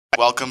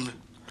Welcome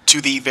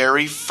to the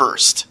very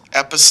first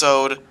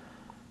episode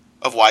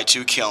of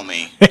Y2 Kill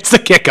Me. It's the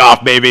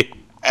kickoff, baby.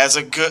 As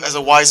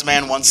a wise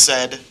man once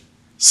said,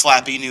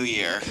 Slappy New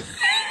Year.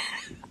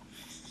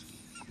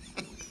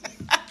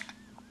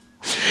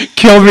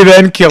 Kill me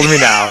then, kill me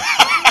now.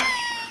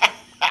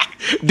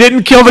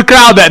 Didn't kill the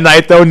crowd that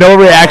night, though. No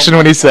reaction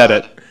when he said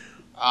it.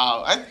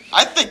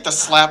 I think the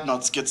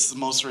Slapnuts gets the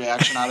most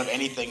reaction out of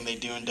anything they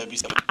do in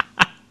WCW.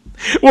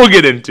 We'll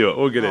get into it.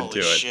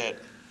 Holy shit.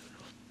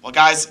 Well,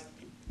 guys,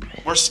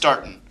 we're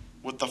starting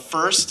with the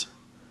first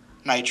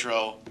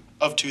Nitro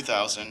of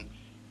 2000. I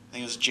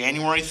think it was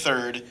January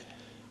 3rd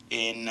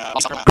in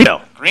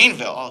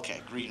Greenville.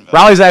 Okay, Greenville.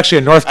 Raleigh's actually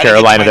in North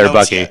Carolina there,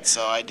 Bucky. Yet,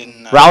 so I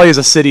didn't. Raleigh is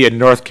a city in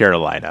North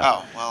Carolina.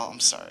 Oh, well, I'm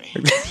sorry.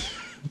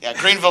 Yeah,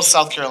 Greenville,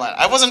 South Carolina.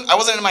 I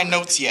wasn't in my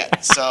notes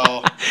yet,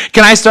 so.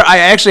 Can I start? I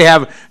actually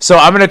have. So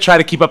I'm going to try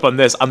to keep up on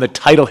this, on the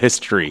title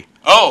history.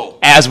 Oh.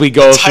 As we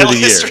go through the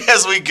year. Title history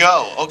as we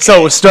go. Okay.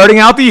 So starting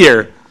out the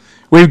year,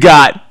 we've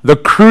got the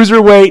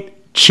Cruiserweight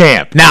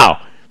Champ.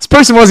 Now, this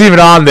person wasn't even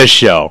on this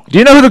show. Do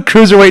you know who the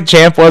Cruiserweight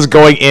Champ was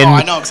going in? Oh,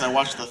 I know, because I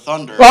watched The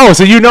Thunder. Oh,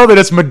 so you know that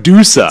it's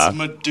Medusa. It's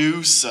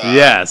Medusa.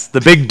 Yes, the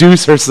big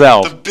deuce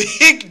herself. The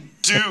big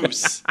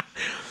deuce.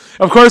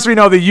 Of course, we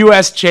know the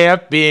U.S.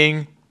 champ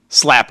being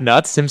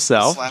Slapnuts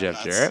himself,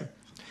 Jeff Jarrett.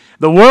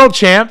 The world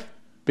champ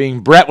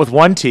being Bret with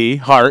one T,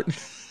 Hart.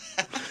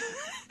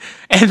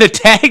 And the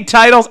tag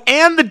titles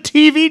and the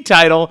TV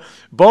title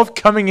both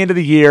coming into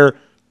the year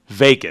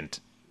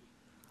vacant.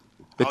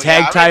 The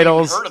tag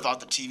titles. I haven't even heard about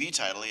the TV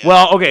title yet.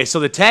 Well, okay, so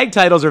the tag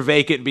titles are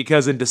vacant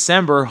because in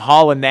December,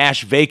 Hall and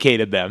Nash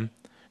vacated them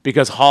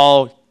because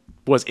Hall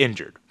was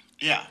injured.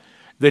 Yeah.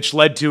 Which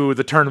led to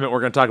the tournament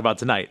we're going to talk about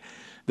tonight.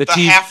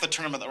 Half the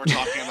tournament that we're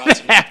talking about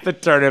tonight. Half the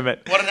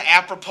tournament. What an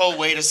apropos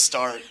way to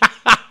start.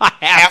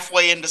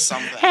 Halfway into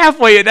something.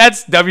 Halfway,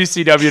 that's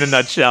WCW in a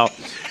nutshell.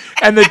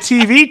 And the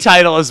TV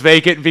title is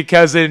vacant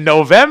because in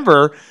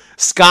November,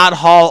 Scott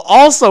Hall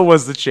also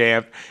was the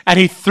champ, and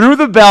he threw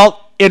the belt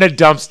in a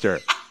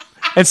dumpster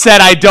and said,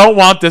 I don't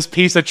want this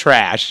piece of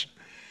trash.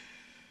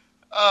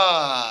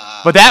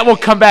 But that will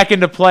come back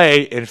into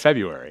play in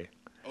February.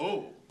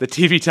 Oh. The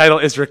TV title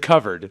is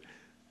recovered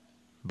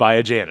by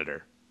a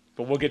janitor.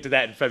 But we'll get to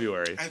that in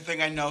February. I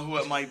think I know who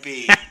it might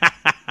be.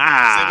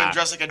 They've been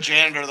dressed like a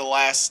janitor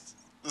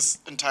this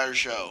entire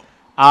show.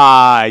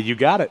 You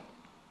got it.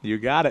 You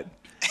got it.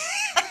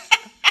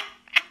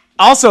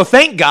 Also,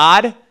 thank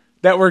God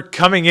that we're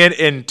coming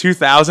in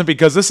 2000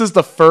 because this is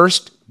the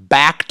first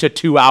back to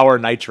 2-hour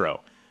Nitro.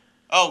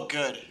 Oh,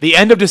 good. The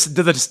end of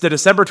the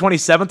December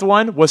 27th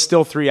one was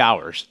still 3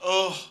 hours.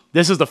 Oh.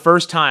 This is the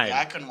first time. Yeah,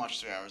 I couldn't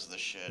watch 3 hours of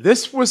this shit.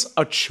 This was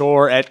a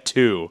chore at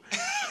 2.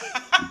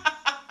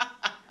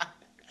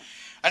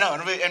 I know,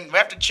 and we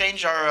have to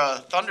change our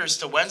Thunders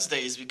to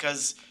Wednesdays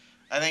because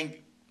I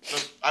think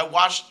I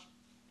watched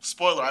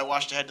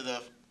ahead to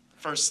the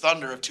first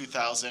Thunder of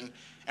 2000,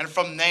 and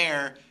from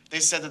there they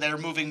said that they were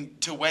moving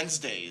to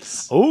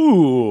Wednesdays.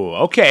 Ooh,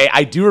 okay.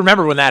 I do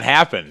remember when that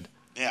happened.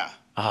 Yeah.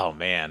 Oh,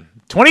 man.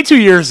 22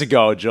 years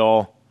ago,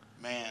 Joel.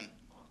 Man,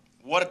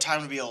 what a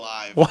time to be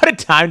alive. What a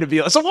time to be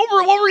alive. So what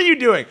were you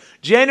doing?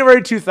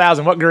 January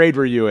 2000, what grade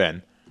were you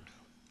in?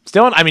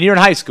 You're in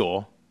high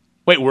school.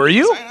 Wait, were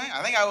you?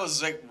 I think I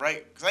was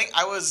right. I think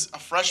I was a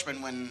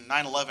freshman when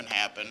 9/11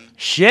 happened.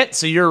 Shit,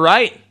 so you're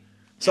right.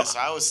 Yes,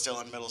 I was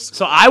still in middle school.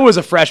 So I was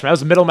a freshman. I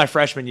was in the middle of my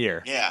freshman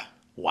year. Yeah.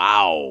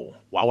 Wow.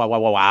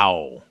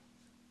 Wow.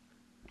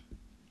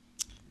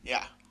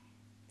 Yeah.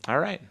 All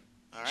right.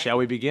 Shall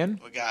we begin?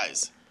 Well,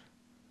 guys,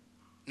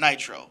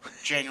 Nitro,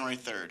 January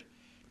 3rd,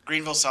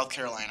 Greenville, South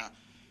Carolina.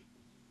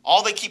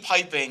 All they keep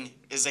hyping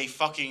is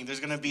there's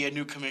going to be a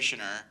new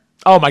commissioner.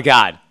 Oh, my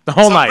God. The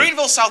whole night.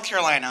 Greenville, South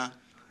Carolina.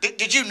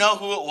 Did you know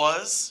who it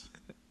was?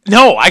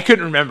 No, I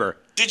couldn't remember.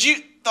 Did you?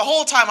 The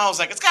whole time I was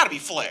like, it's got to be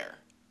Flair.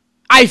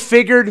 I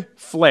figured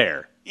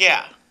Flair.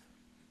 Yeah.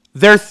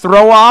 Their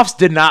throw-offs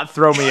did not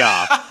throw me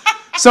off.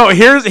 So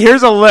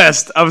here's a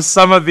list of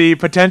some of the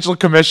potential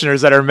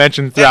commissioners that are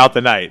mentioned throughout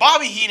the night.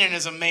 Bobby Heenan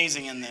is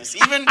amazing in this.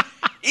 Even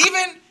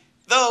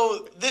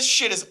though this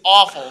shit is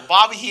awful,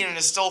 Bobby Heenan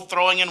is still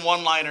throwing in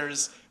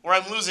one-liners where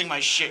I'm losing my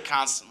shit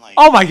constantly.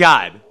 Oh my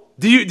God.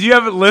 Do you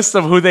have a list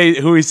of who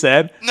he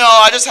said? No,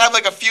 I just have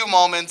like a few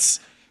moments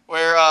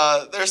where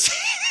there's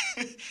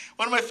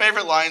one of my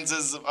favorite lines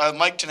is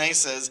Mike Tenay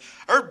says,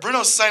 I heard Bruno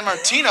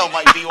Sammartino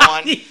might be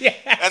one. Yes.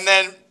 And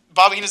then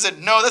Bobby Heenan said,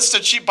 no, that's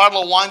the cheap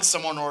bottle of wine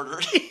someone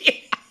ordered.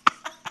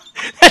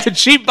 That's a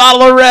cheap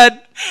bottle of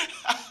red.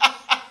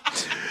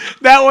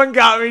 That one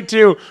got me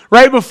too.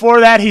 Right before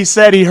that, he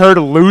said he heard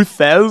Lou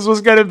Thez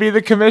was going to be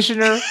the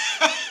commissioner.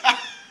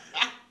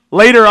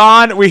 Later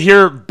on, we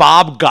hear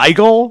Bob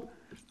Geigel.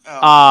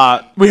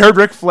 We heard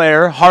Ric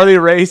Flair, Harley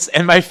Race,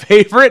 and my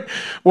favorite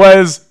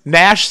was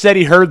Nash said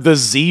he heard the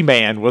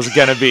Z-Man was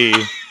going to be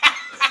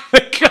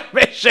the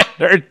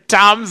commissioner,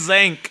 Tom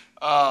Zink.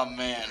 Oh,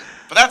 man.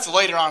 But that's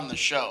later on in the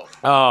show.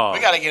 Oh.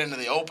 We got to get into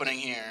the opening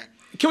here.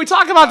 Can we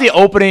talk about the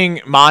opening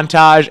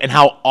montage and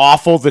how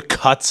awful the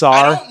cuts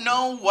are? I don't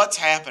know what's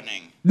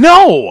happening.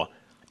 No.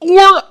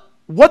 Or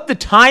what the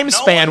time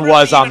span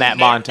was on that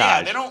montage.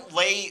 Yeah, they don't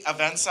lay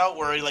events out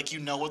where like you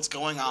know what's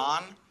going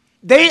on.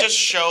 They just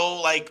show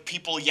like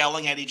people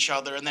yelling at each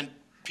other and then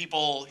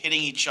people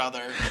hitting each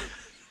other.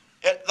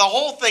 The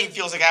whole thing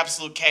feels like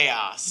absolute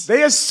chaos.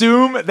 They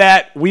assume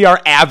that we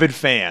are avid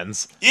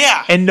fans.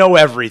 Yeah. And know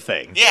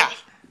everything. Yeah.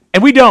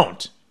 And we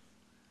don't.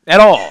 At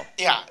all.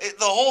 Yeah.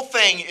 The whole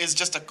thing is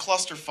just a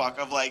clusterfuck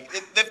of like,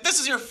 if this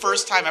is your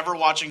first time ever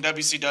watching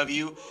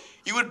WCW,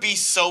 you would be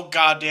so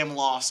goddamn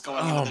lost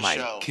going into the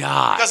show. Oh my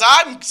God. Because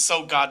I'm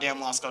so goddamn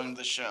lost going into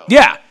the show.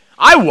 Yeah.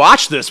 I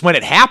watched this when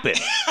it happened.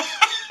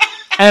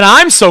 And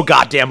I'm so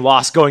goddamn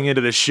lost going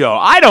into the show.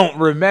 I don't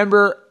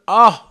remember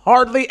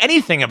hardly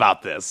anything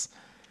about this.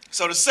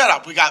 So to set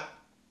up, we got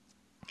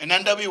an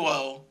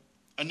NWO,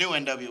 a new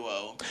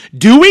NWO.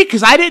 Do we?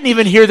 Because I didn't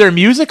even hear their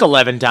music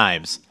 11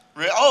 times.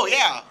 Oh,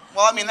 yeah.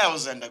 Well, I mean, that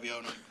was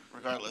NWO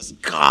regardless.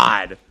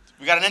 God.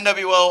 We got an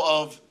NWO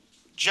of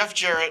Jeff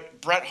Jarrett,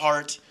 Bret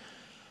Hart,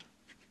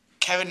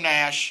 Kevin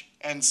Nash,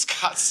 and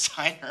Scott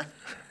Steiner.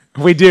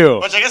 We do.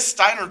 Which I guess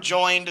Steiner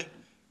joined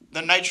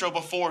the Nitro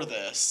before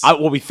this.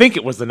 Well, we think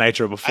it was the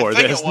Nitro before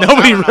this.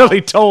 Nobody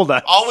really told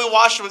us. All we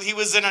watched was he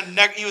was in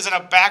a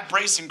back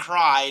brace and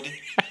cried,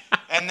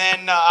 and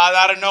then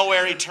out of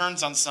nowhere he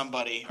turns on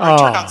somebody. Or he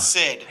turned on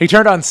Sid. He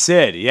turned on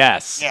Sid,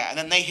 yes. Yeah, and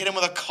then they hit him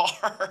with a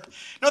car.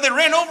 No, they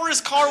ran over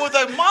his car with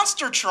a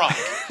monster truck.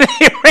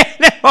 They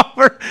ran him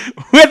over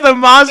with a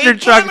monster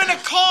truck. They put him in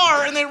a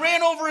car, and they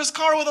ran over his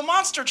car with a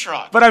monster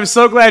truck. But I'm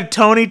so glad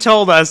Tony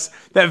told us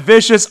that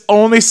Vicious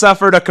only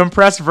suffered a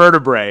compressed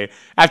vertebrae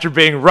after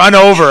being run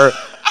over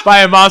by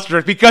a monster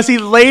truck because he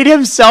laid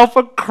himself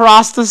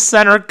across the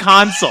center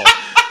console.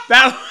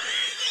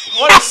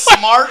 What a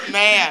smart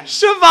man.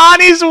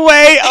 Shivani's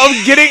way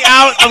of getting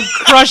out of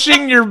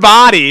crushing your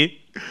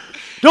body.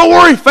 Don't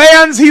worry,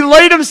 fans. He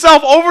laid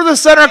himself over the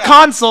center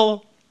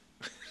console.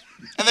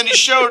 And then he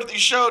showed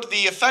the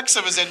effects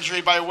of his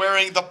injury by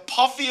wearing the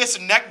puffiest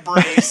neck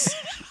brace,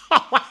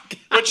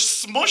 which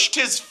smushed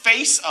his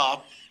face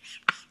up.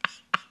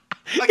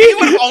 Like, if you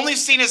would have only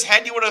seen his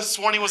head, you would have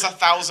sworn he was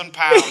 1,000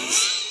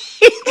 pounds.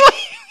 He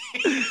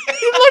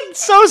looked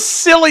so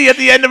silly at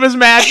the end of his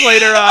match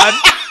later on.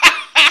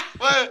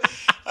 Well,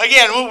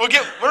 again, we're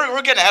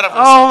getting ahead of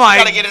ourselves. Oh my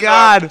we gotta get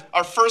God! Into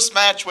our first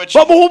match, which.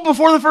 But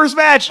before the first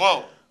match.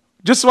 Whoa.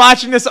 Just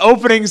watching this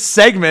opening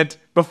segment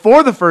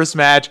before the first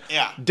match.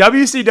 Yeah.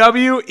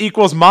 WCW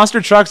equals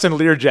monster trucks and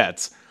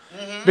Learjets.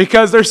 Mm-hmm.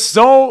 Because there's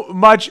so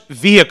much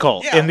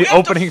vehicle in the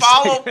opening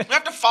segment. We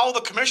have to follow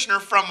the commissioner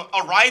from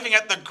arriving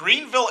at the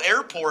Greenville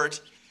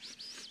airport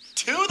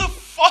to the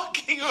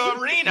fucking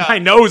arena. My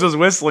nose is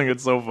whistling.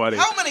 It's so funny.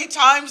 How many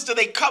times do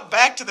they cut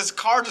back to this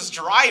car just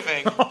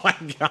driving? Oh, my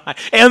God.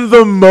 And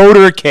the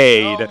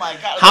motorcade. Oh, my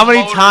God. How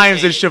many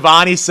times did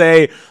Shivani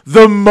say,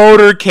 the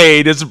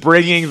motorcade is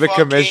bringing the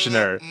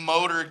commissioner?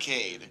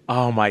 Motorcade.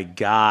 Oh, my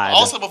God.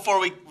 Also, before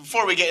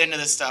we get into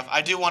this stuff,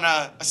 I do want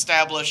to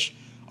establish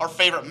our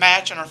favorite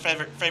match and our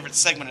favorite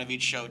segment of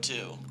each show,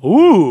 too.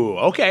 Ooh,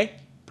 okay.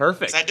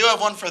 Perfect. I do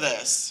have one for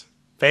this.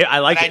 I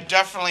like it. I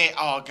definitely,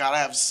 oh God, I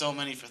have so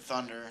many for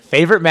Thunder.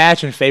 Favorite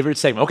match and favorite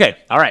segment. Okay,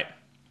 all right.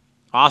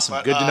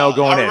 Awesome. Good to know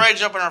going in. Are we ready to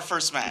jump in our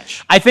first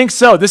match? I think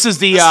so. This is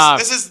the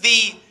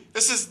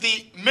this is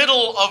the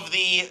middle of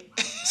the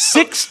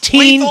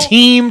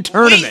 16-team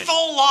tournament.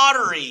 Lethal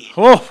lottery.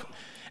 Oh.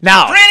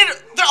 Now,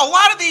 granted, a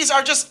lot of these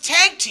are just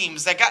tag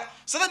teams that got.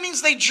 So that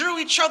means they drew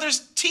each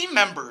other's team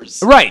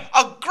members. Right.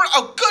 A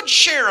good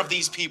share of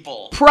these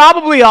people.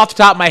 Probably off the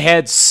top of my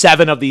head,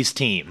 7 of these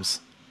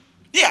teams.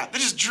 Yeah, they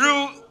just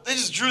drew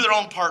their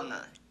own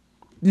partner.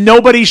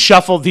 Nobody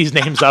shuffled these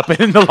names up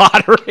in the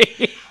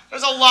lottery.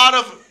 There's a lot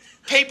of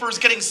papers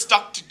getting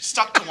stuck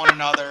to one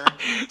another.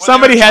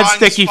 Somebody had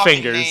sticky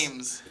fingers.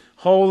 Names.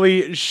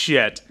 Holy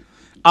shit.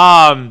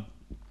 Wow.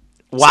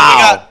 So we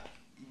got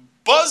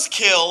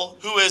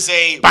Buzzkill, who is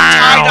a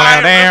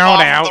tie-dye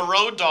ripoff of the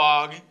Road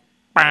Dog.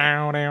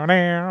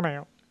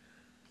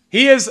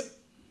 He is,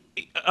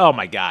 oh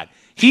my God.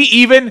 He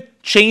even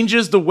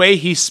changes the way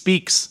he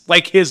speaks,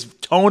 like his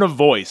tone of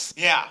voice.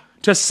 Yeah.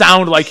 To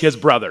sound like his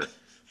brother.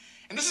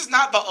 And this is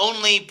not the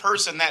only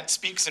person that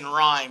speaks in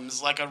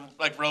rhymes like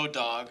Road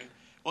Dogg.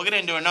 We'll get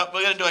into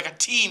like a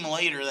team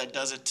later that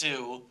does it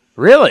too.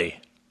 Really?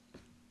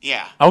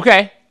 Yeah.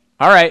 Okay.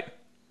 All right.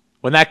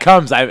 When that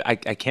comes, I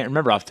can't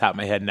remember off the top of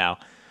my head now.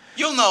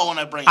 You'll know when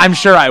I bring it I'm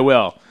sure I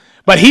will.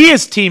 But he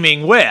is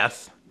teaming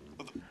with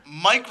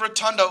Mike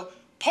Rotundo,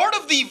 part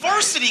of the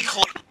Varsity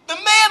Club. The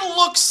man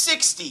looks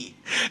 60.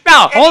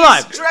 Now, hold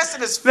on. He's dressed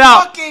in his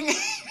fucking.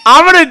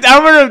 I'm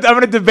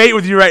gonna debate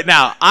with you right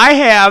now. I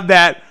have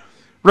that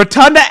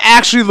Rotunda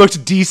actually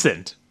looked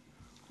decent.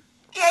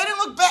 Yeah, he didn't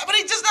look bad, but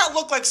he does not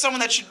look like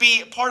someone that should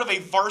be part of a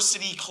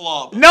varsity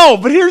club. No,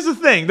 but here's the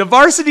thing: the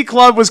Varsity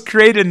Club was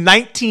created in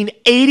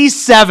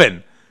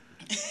 1987.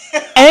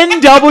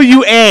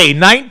 NWA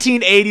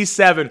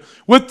 1987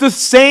 with the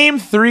same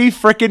 3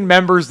 frickin'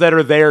 members that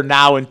are there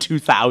now in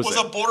 2000. Was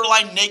a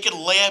borderline naked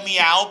Leia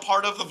Meow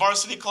part of the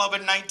Varsity Club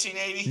in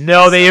 1980?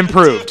 No, they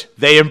improved.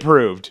 They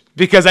improved.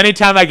 Because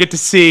anytime I get to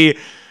see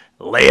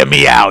laying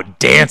me out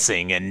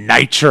dancing in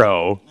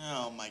Nitro.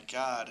 Oh my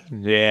God.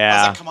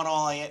 Yeah. That's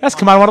like That's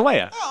Kamala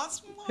Wanalea. Oh,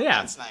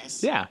 that's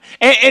nice. Yeah.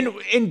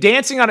 And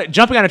dancing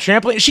jumping on a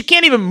trampoline, she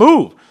can't even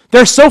move.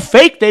 They're so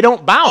fake they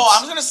don't bounce. Oh,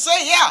 I was gonna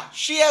say, yeah,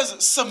 she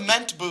has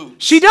cement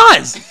boobs. She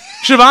does.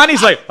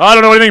 Shivani's like, I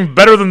don't know anything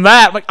better than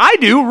that. I'm like, I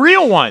do,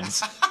 real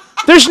ones.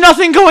 There's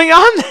nothing going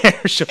on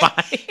there,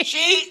 Shivani.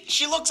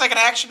 She looks like an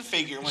action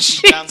figure when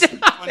she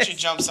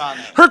jumps on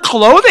it. Her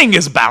clothing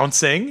is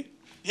bouncing.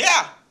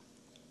 Yeah.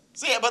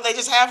 So yeah, but they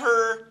just have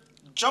her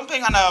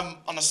jumping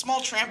on a small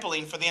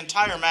trampoline for the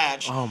entire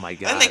match. Oh my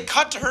God. Then they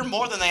cut to her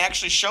more than they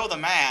actually show the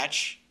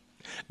match.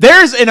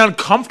 There's an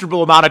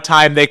uncomfortable amount of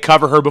time they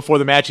cover her before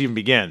the match even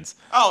begins.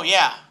 Oh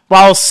yeah.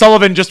 While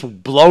Sullivan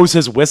just blows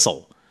his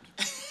whistle.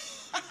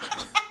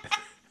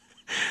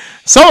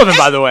 Sullivan,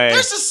 by the way.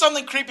 There's just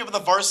something creepy with the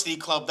Varsity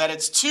Club that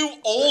it's two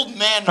old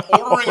men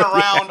ordering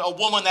around a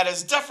woman that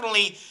is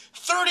definitely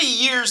 30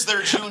 years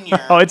their junior.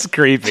 Oh, it's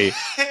creepy.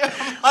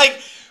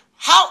 Like,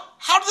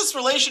 how did this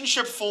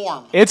relationship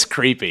form? It's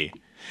creepy.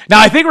 Now,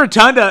 I think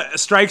Rotunda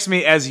strikes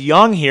me as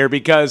young here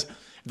because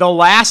the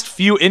last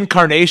few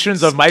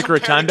incarnations of Mike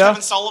Rotunda.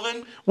 Kevin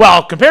Sullivan?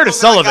 Well, compared to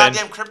Sullivan.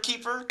 Goddamn Crypt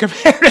Keeper?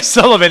 Compared to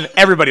Sullivan,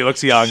 everybody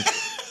looks young.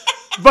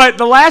 But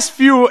the last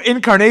few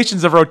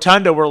incarnations of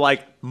Rotunda were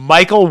like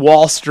Michael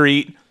Wall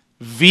Street,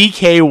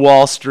 VK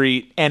Wall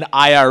Street, and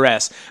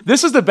IRS.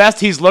 This is the best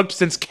he's looked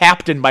since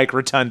Captain Mike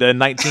Rotunda in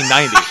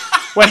 1990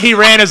 when he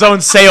ran his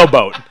own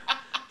sailboat.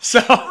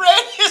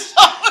 Ran his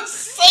own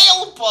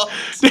sailboat?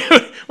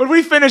 Dude, when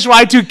we finish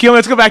Y2 Kill Me,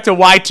 let's go back to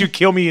Y2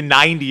 Kill Me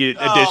 90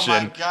 edition. Oh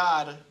my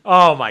God.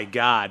 Oh my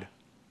God.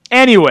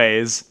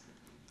 Anyways,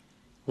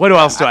 what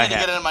else do I have? I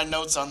need to get into my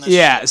notes on this.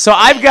 Yeah, shit. so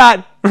I've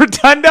got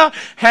Rotunda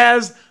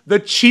has the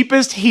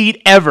cheapest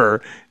heat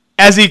ever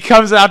as he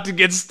comes out to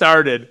get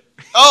started.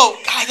 Oh,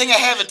 I think I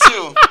have it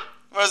too.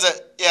 What is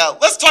it? Yeah,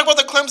 let's talk about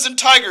the Clemson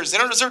Tigers. They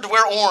don't deserve to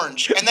wear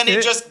orange. And then he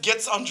just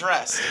gets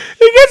undressed.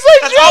 He gets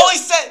like That's all he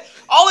said.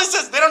 All he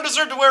says, they don't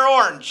deserve to wear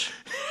orange.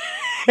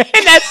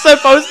 And that's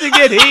supposed to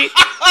get heat.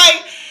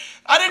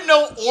 I didn't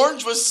know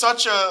orange was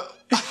such a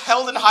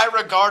held in high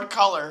regard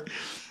color.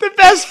 The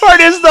best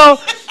part is, though,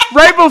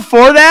 right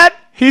before that,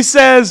 he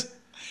says,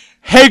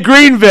 "Hey,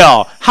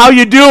 Greenville, how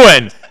you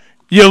doing,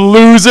 you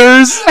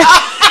losers?"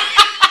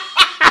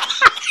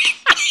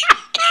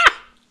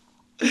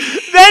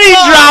 Then he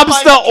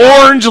drops the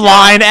orange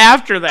line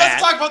after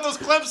that. Let's talk about those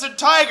Clemson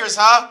Tigers,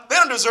 huh? They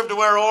don't deserve to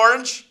wear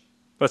orange.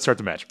 Let's start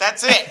the match.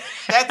 That's it.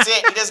 That's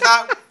it. He does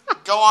not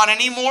go on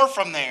any more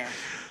from there.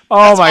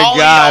 Oh, my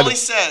God. All he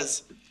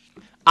says.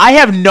 I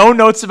have no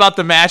notes about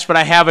the match, but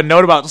I have a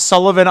note about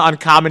Sullivan on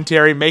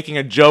commentary making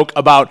a joke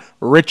about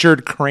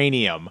Richard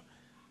Cranium.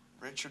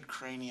 Richard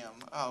Cranium.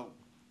 Oh,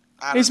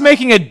 he's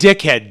making a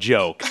dickhead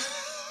joke.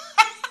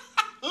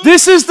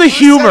 This is the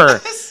humor.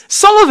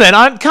 Sullivan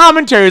on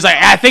commentary is like,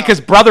 I think his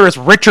brother is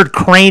Richard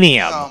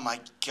Cranium. Oh, my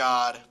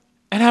God.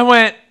 And I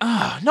went,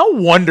 no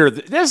wonder.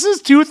 This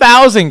is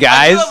 2000,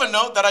 guys. I do have a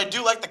note that I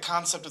do like the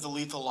concept of the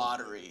lethal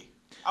lottery.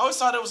 I always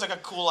thought it was like a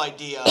cool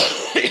idea.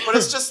 But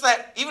it's just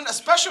that,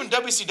 especially when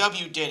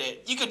WCW did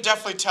it, you could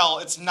definitely tell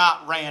it's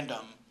not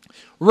random.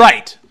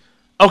 Right.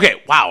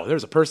 Okay, wow,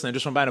 there's a person that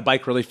just went by on a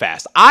bike really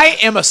fast. I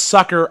am a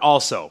sucker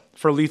also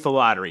for lethal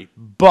lottery,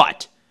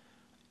 but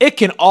it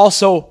can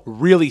also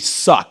really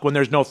suck when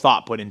there's no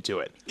thought put into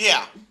it.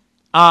 Yeah.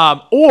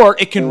 Or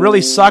it can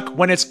really suck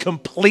when it's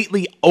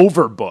completely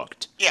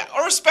overbooked. Yeah,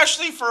 or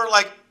especially for,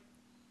 like,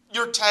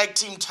 your tag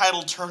team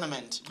title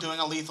tournament doing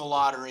a lethal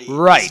lottery.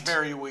 Right. It's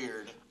very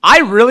weird. I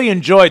really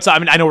enjoyed, so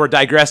I know we're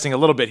digressing a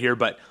little bit here,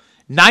 but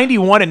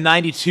 91 and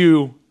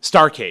 92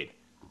 Starrcade.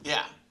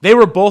 Yeah. They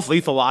were both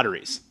lethal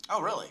lotteries.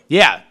 Oh, really?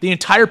 Yeah, the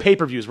entire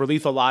pay-per-views were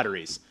lethal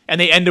lotteries.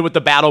 And they ended with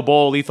the Battle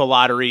Bowl, Lethal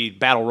Lottery,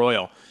 Battle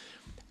Royal.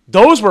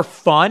 Those were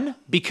fun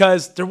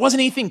because there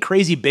wasn't anything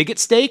crazy big at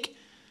stake.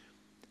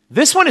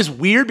 This one is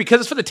weird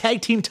because it's for the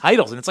tag team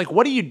titles, and it's like,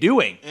 what are you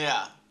doing?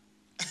 Yeah.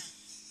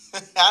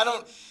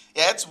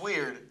 Yeah, it's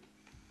weird.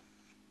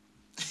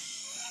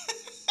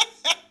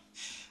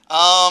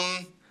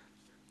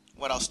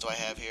 What else do I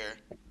have here?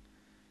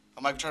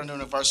 Mike Turner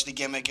doing a varsity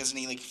gimmick. Isn't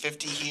he like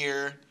 50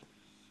 here?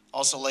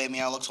 Also, Leia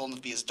Meow looks old enough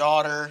to be his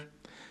daughter.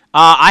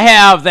 I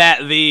have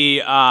that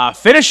the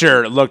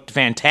finisher looked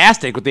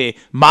fantastic with the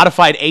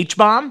modified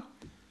H-bomb.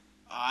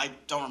 I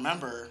don't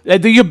remember.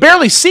 You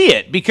barely see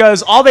it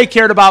because all they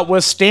cared about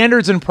was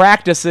standards and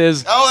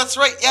practices. Oh, that's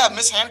right. Yeah,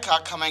 Miss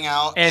Hancock coming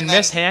out. And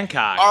Miss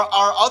Hancock.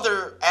 Our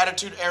other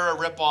Attitude Era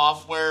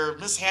ripoff where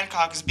Miss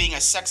Hancock is being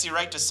a sexy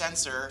right to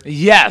censor.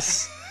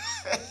 Yes.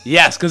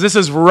 Yes, because this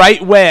is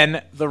right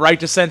when the right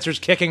to censor is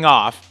kicking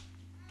off.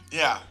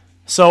 Yeah.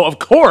 So, of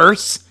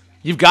course,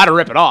 you've got to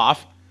rip it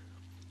off.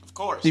 Of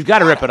course. You've got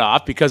to rip it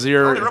off because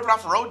you're... Already ripping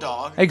off Road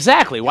Dogg.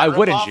 Exactly. Why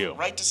wouldn't you?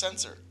 Right to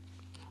censor.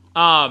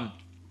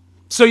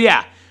 So,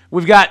 yeah,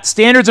 we've got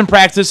standards and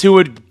practice who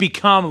would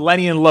become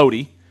Lenny and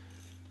Lodi.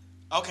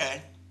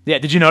 Okay. Yeah,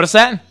 did you notice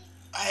that?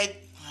 I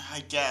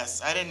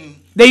guess. I didn't...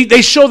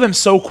 They show them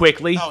so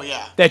quickly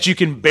that you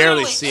can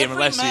barely see them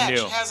unless you knew. Every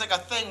match has like a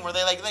thing where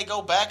they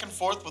go back and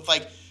forth with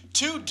like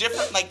two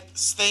different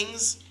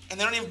things, and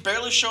they don't even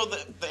barely show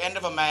the end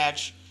of a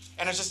match,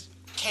 and it's just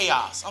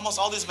chaos. Almost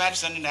all these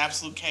matches end in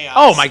absolute chaos.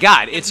 Oh my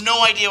God! It's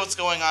no idea what's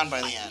going on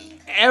by the end.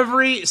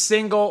 Every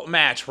single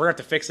match. We're gonna have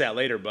to fix that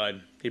later,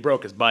 bud. He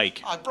broke his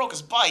bike. Oh, he broke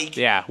his bike.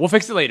 Yeah, we'll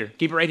fix it later.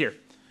 Keep it right here.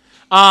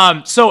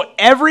 So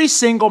every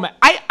single match,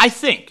 I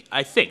think,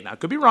 now,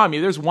 could be wrong,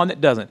 maybe there's one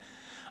that doesn't.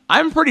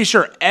 I'm pretty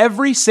sure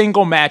every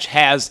single match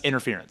has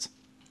interference.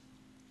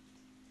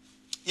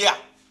 Yeah.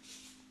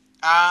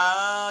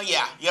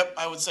 Yep,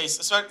 I would say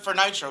so. For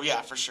Nitro,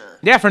 yeah, for sure.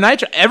 Yeah, for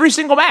Nitro, every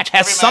single match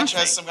has something. Every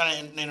match has some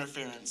kind of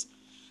interference.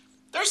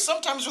 There's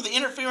sometimes where the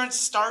interference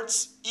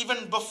starts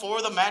even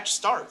before the match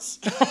starts.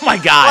 Oh my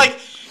God. Like,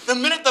 the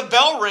minute the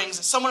bell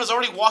rings, someone is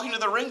already walking to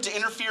the ring to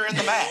interfere in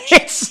the match.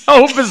 It's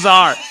so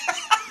bizarre.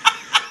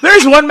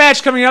 There's one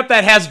match coming up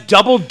that has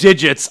double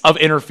digits of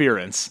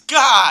interference.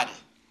 God.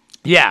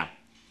 Yeah,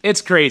 it's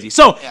crazy.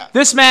 So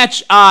This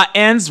match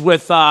ends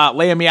with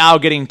Leia Meow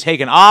getting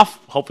taken off.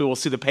 Hopefully we'll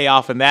see the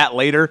payoff in that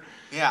later.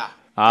 Yeah.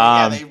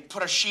 They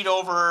put a sheet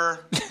over her,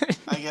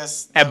 I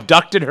guess.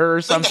 Abducted her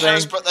or something. The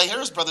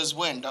Harris brothers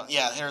win. The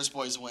Harris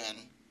boys win.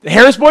 The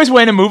Harris boys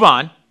win and move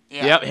on.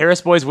 Yeah. Yep,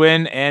 Harris boys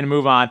win and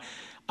move on.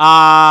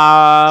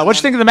 What'd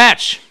you think of the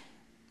match?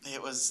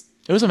 It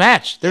was a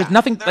match. There's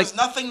nothing. There was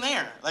nothing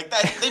there. Like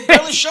that, they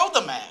barely showed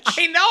the match.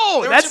 I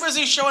know. They were too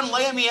busy showing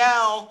Leia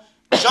Meow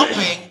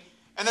jumping,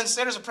 and then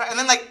standards of practice.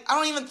 And then I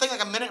don't even think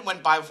a minute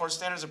went by before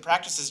standards of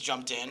practices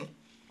jumped in.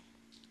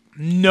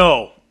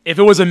 No. If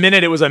it was a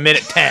minute, it was a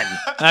minute 10.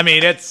 I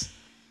mean, I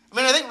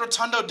think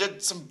Rotundo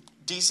did some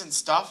decent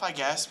stuff, I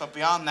guess, but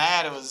beyond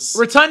that, it was.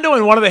 Rotundo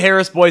and one of the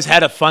Harris boys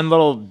had a fun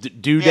little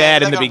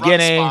doodad in the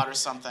beginning. Run spot or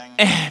something.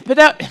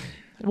 But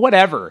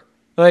whatever.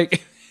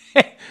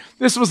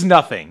 This was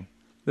nothing.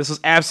 This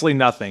was absolutely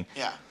nothing.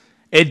 Yeah.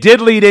 It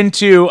did lead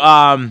into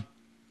the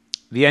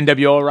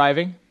NWO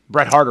arriving,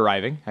 Bret Hart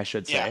arriving, I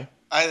should say. Yeah.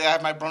 I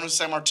have my Bruno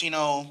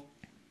Sammartino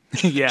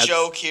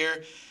joke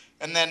here,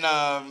 and then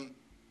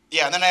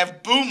and then I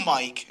have Boom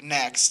Mike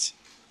next,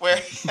 where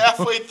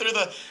halfway through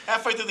the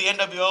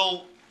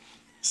NWO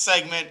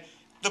segment,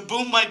 the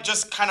Boom Mike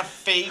just kind of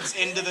fades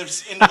into the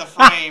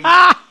frame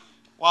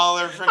while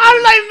they're freaking. How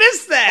did I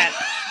miss that?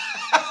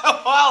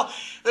 Well,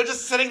 they're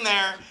just sitting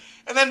there,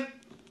 and then.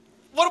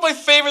 One of my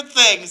favorite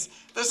things.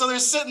 So they're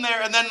sitting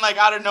there, and then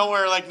out of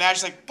nowhere,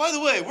 Nash is by the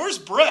way, where's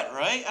Bret?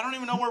 Right? I don't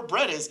even know where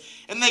Bret is.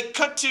 And they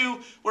cut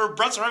to where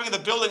Bret's arriving in the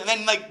building, and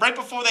then right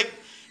before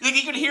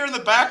you could hear in the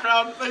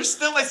background, they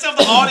still have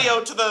the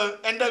audio to the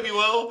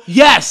NWO.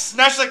 Yes.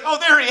 Nash is oh,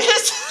 there he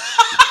is.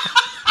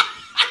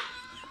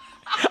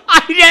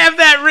 I have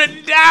that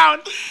written down.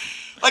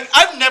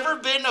 I've never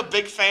been a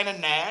big fan of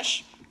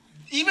Nash.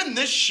 Even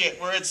this shit,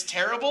 where it's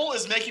terrible,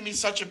 is making me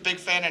such a big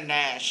fan of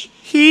Nash.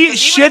 He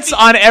shits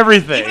on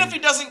everything. Even if he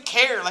doesn't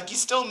care, he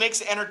still makes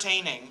it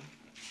entertaining.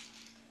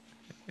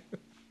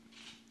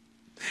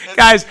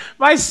 Guys,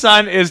 my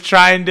son is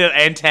trying to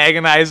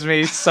antagonize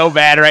me so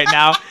bad right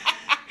now.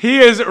 He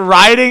is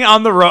riding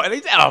on the road.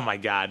 Oh, my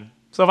God.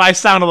 So if I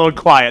sound a little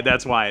quiet,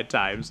 that's why at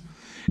times.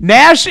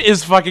 Nash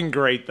is fucking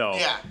great, though.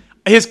 Yeah.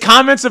 His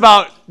comments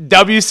about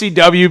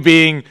WCW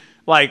being...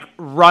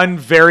 run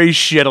very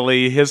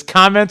shittily. His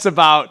comments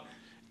about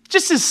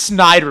just his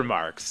snide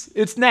remarks.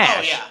 It's Nash.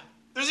 Oh, yeah.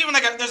 There's even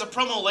there's a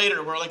promo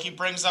later where he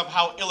brings up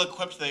how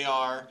ill-equipped they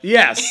are.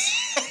 Yes.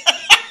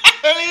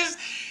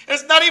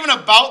 It's not even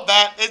about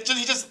that.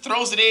 He just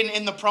throws it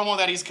in the promo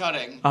that he's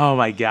cutting. Oh,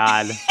 my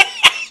God.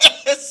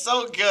 It's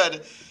so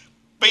good.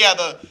 But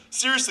yeah,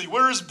 seriously,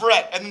 where is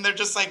Bret? And then they're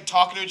just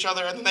talking to each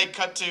other, and then they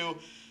cut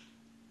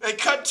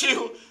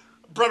to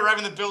Bret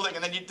arriving in the building,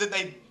 and then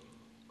they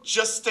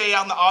just stay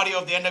on the audio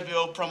of the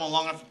NWO promo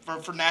long enough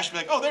for Nash to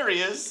be oh, there he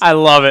is. I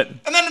love it.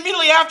 And then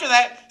immediately after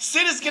that,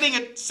 Sid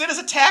is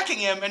attacking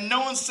him, and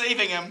no one's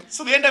saving him.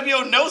 So the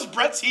NWO knows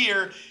Bret's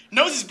here,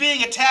 knows he's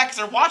being attacked,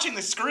 they're watching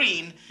the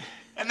screen,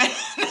 and then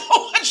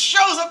no one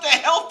shows up to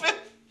help him.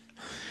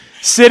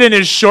 Sid in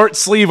his short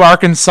sleeve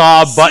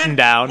Arkansas button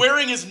down.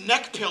 Wearing his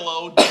neck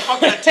pillow,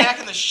 fucking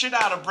attacking the shit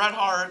out of Bret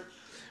Hart.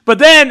 But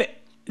then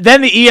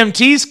the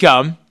EMTs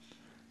come.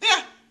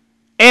 Yeah.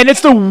 And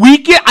it's the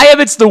weakest.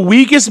 It's the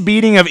weakest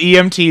beating of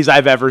EMTs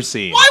I've ever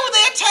seen. Why would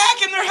they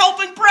attack him? They're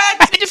helping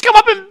Bret. They just come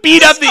up and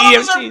beat up the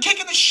EMTs. They're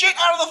kicking the shit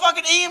out of the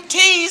fucking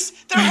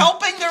EMTs. They're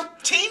helping their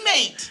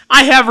teammate.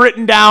 I have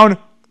written down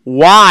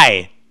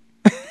why.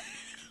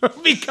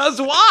 Because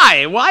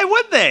why? Why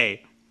would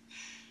they?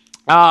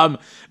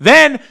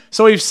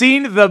 So we've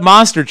seen the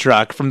monster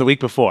truck from the week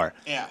before.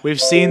 Yeah.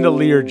 We've seen the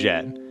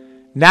Learjet.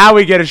 Now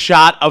we get a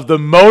shot of the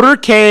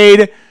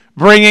motorcade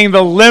bringing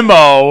the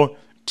limo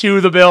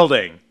to the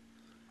building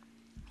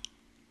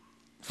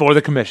for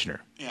the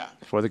commissioner. Yeah.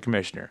 For the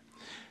commissioner.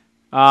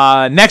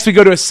 Next, we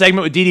go to a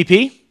segment with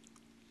DDP.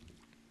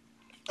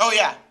 Oh,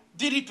 yeah.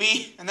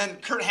 DDP. And then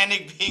Kurt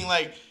Hennig being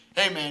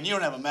hey, man, you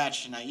don't have a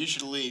match tonight. You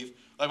should leave.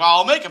 Well,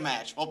 I'll make a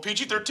match. Well,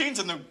 PG-13's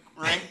in the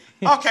ring.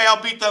 Okay,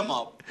 I'll beat them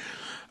up.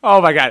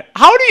 Oh, my God.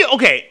 How do you...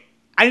 Okay,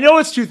 I know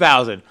it's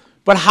 2000,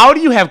 but how do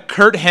you have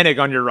Kurt Hennig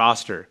on your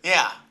roster?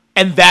 Yeah.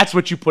 and that's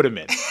what you put him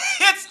in.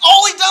 It's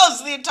all he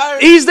does the entire.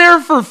 He's there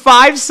for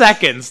 5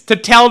 seconds to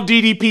tell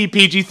DDP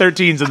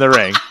PG-13's in the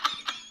ring.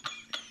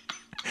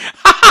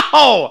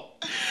 How?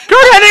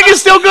 Kurt Hennig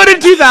is still good in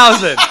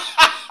 2000.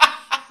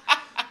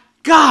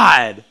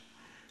 God.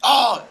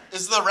 Oh,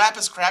 is the Rap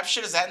is Crap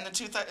shit? Is that in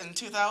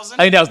 2000?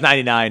 I think that was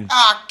 99.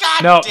 Ah,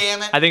 God No,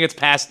 damn it! I think it's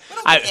past.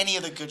 I don't get any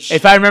of the good shit.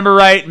 If I remember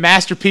right,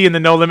 Master P and the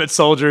No Limit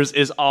Soldiers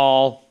is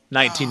all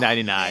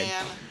 1999.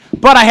 Man.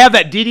 But I have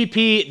that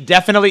DDP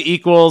definitely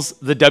equals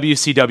the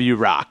WCW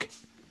Rock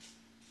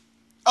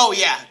Oh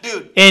yeah,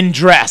 dude. in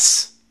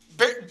dress.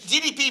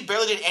 DDP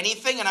barely did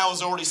anything, and I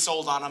was already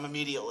sold on him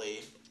immediately.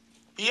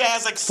 He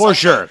has like For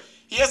sure.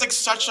 He has like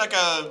such like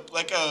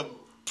a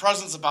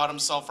presence about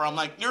himself where I'm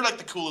like, you're like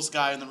the coolest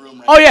guy in the room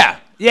right Oh yeah,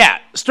 yeah.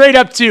 Straight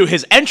up to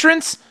his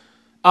entrance,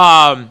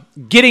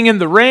 getting in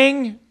the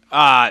ring.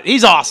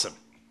 He's awesome.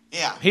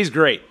 Yeah. He's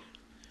great.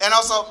 And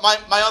also my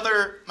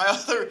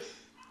other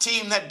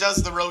team that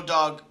does the Road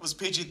Dogg was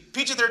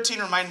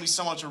PG-13 reminded me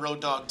so much of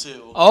Road Dogg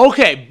too.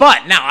 Okay,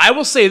 but now I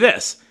will say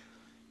this.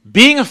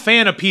 Being a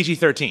fan of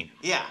PG-13.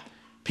 Yeah.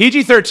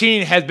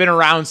 PG-13 has been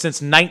around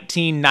since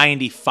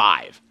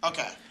 1995.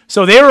 Okay.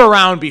 So they were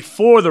around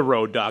before the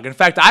Road Dogg. In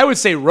fact, I would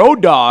say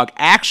Road Dogg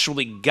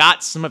actually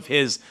got some of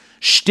his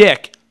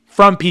shtick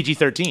from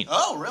PG-13.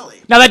 Oh,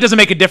 really? Now, that doesn't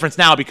make a difference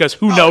now because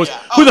who knows? Yeah.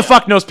 Who the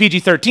fuck knows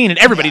PG-13? And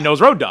everybody knows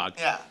Road Dogg.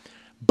 Yeah.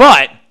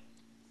 But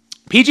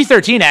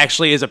PG-13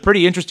 actually is a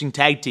pretty interesting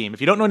tag team.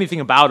 If you don't know anything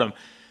about them,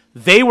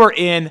 they were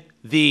in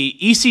the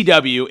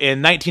ECW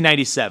in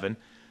 1997.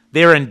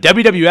 They were in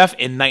WWF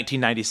in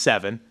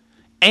 1997.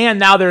 And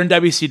now they're in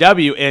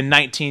WCW in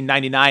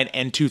 1999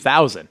 and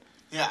 2000.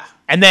 Yeah.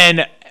 And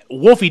then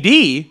Wolfie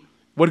D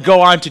would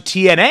go on to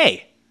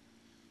TNA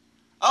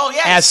Oh,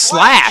 yeah. as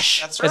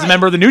Slash, That's right. as a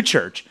member of the New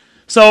Church.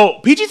 So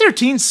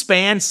PG-13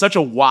 spans such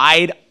a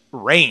wide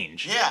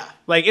range. Yeah.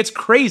 Like, it's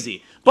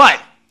crazy. But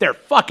they're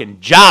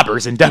fucking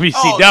jobbers in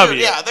WCW. Oh, dude,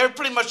 yeah, they're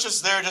pretty much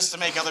just there just to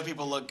make other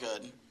people look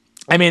good.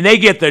 I mean, they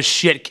get the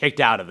shit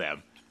kicked out of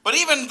them. But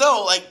even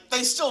though, like,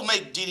 they still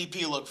make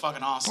DDP look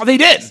fucking awesome. Oh, they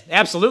did.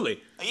 Absolutely.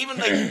 Like, even,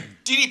 like,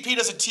 DDP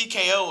does a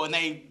TKO and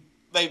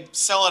they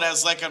sell it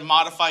as, like, a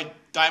modified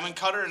diamond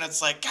cutter, and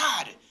it's like,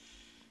 God,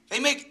 they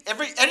make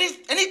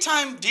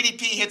anytime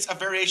DDP hits a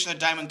variation of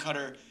diamond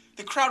cutter,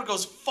 the crowd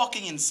goes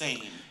fucking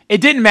insane. It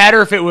didn't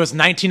matter if it was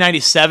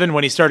 1997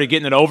 when he started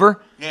getting it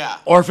over. Yeah.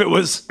 Or if it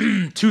was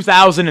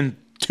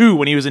 2002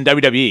 when he was in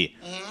WWE.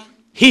 Mm-hmm.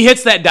 He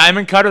hits that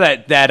diamond cutter,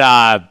 the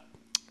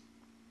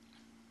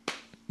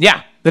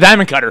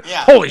diamond cutter.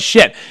 Yeah. Holy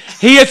shit.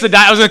 He hits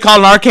I was going to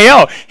call it an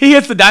RKO. He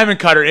hits the diamond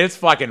cutter, and it's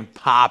fucking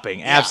popping.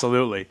 Yeah.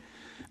 Absolutely.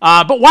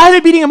 But why are they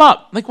beating him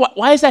up? Like,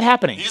 why is that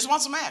happening? He just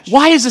wants a match.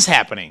 Why is this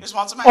happening? He just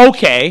wants a match.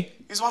 Okay.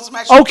 He just wants a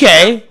match.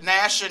 Okay.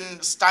 Nash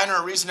and Steiner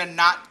a reason to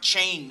not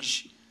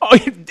change. Oh,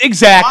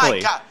 exactly.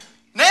 My God.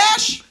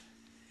 Nash?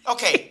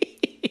 Okay.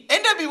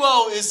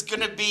 NWO is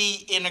going to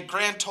be in a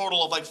grand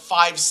total of like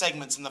 5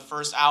 segments in the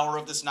first hour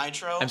of this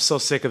Nitro. I'm so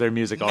sick of their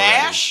music already.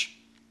 Nash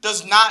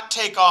does not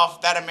take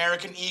off that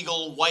American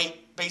Eagle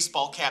white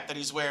baseball cap that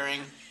he's wearing,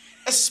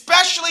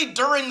 especially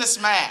during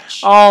this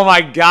match. Oh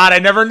my God, I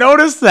never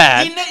noticed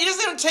that. He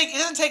doesn't take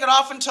it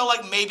off until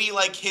like maybe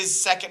like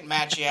his second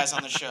match he has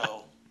on the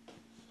show.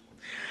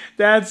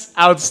 That's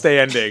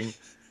outstanding.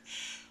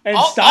 And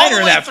all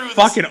Steiner in that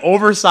fucking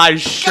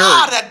oversized shirt.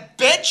 God, that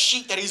bed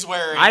sheet that he's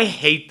wearing. I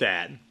hate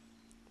that.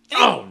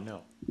 Oh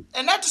no.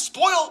 And not to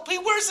spoil, he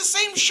wears the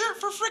same shirt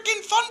for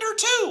freaking Thunder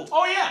too.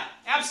 Oh yeah,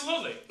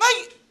 absolutely.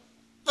 Like,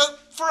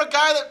 for a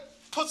guy that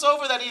puts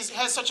over that he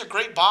has such a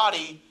great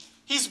body,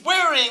 he's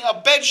wearing a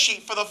bed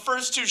sheet for the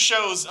first 2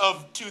 shows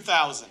of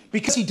 2000.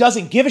 Because he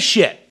doesn't give a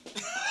shit.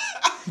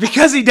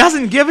 Because he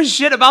doesn't give a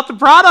shit about the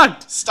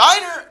product.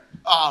 Steiner,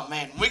 oh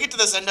man, when we get to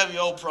this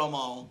NWO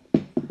promo,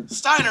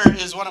 Steiner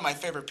is one of my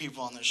favorite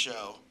people on this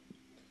show.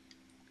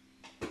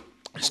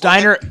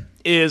 Steiner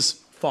is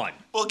fun.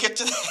 We'll get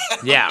to that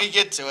Yeah. when we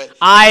get to it.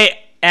 I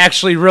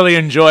actually really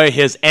enjoy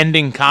his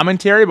ending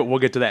commentary, but we'll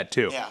get to that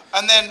too. Yeah,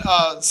 and then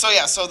so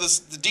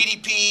the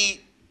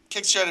DDP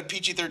kicks you out of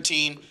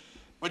PG-13,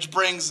 which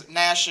brings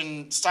Nash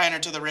and Steiner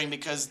to the ring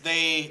because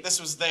this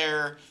was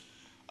their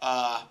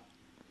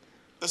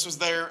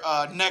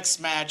next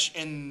match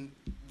in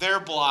their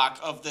block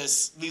of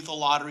this Lethal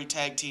Lottery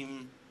Tag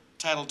Team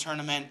title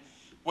tournament,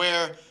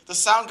 where the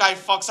sound guy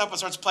fucks up and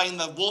starts playing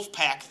the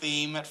Wolfpack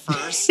theme at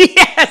first.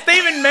 Yes, they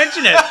even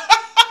mention it.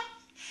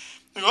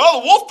 Like,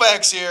 oh, the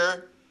Wolfpack's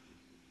here.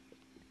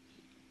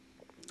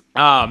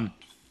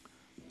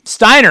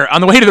 Steiner,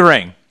 on the way to the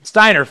ring,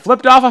 Steiner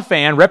flipped off a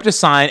fan, ripped a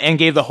sign, and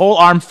gave the whole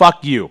arm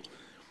 "fuck you,"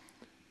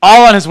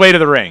 all on his way to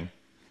the ring.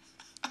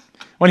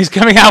 When he's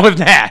coming out with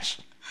Nash,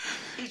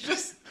 He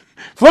just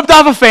flipped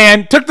off a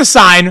fan, took the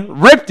sign,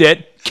 ripped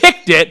it,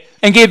 kicked it,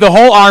 and gave the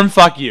whole arm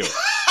 "fuck you."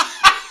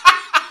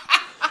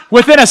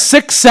 Within a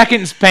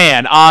 6-second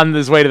span on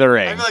his way to the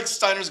ring. I feel like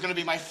Steiner's going to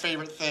be my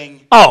favorite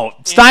thing. Oh,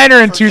 Steiner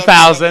in for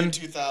 2000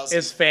 WWE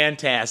is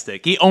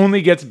fantastic. He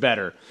only gets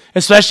better,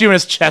 especially when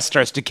his chest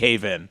starts to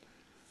cave in.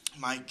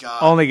 my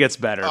God. Only gets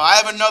better. I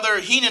have another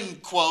Heenan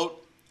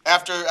quote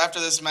after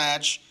this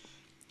match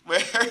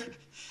where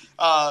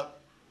I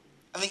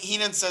think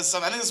Heenan says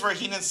something. I think this is where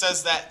Heenan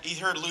says that he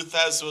heard Lou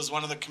Thesz was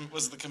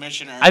the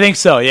commissioner. I think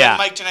so, yeah. And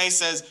Mike Tenay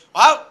says,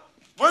 well,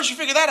 where'd you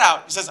figure that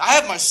out? He says, I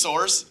have my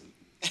source.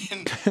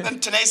 And then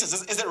Tenay says,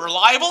 is it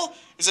reliable?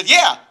 He said,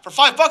 yeah, for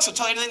 $5 he'll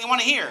tell you anything you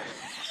want to hear.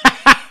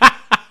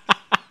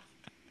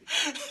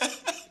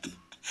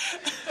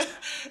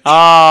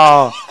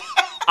 Oh,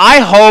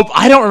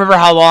 I don't remember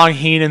how long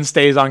Heenan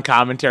stays on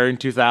commentary in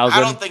 2000.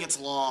 I don't think it's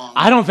long.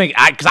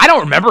 Because I don't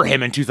remember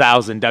him in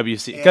 2000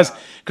 WC. Because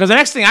the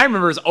next thing I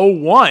remember is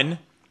 01,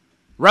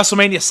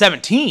 WrestleMania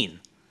 17.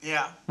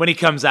 Yeah. When he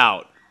comes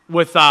out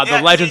with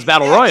the Legends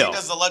Battle Royal. He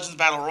does the Legends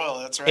Battle Royal,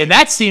 that's right. And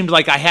that seemed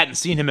like I hadn't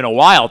seen him in a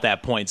while at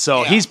that point,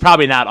 so he's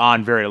probably not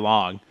on very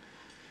long.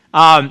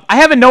 I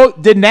have a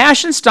note. Did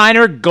Nash and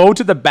Steiner go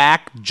to the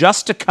back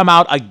just to come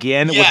out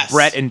again with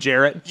Brett and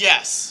Jarrett?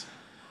 Yes.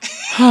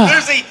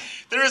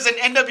 There is an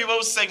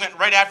NWO segment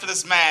right after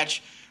this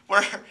match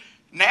where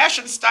Nash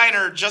and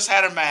Steiner just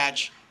had a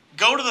match,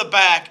 go to the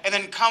back, and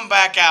then come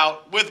back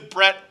out with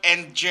Brett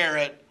and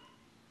Jarrett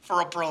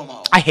for a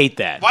promo. I hate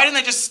that. Why didn't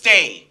they just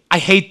stay? I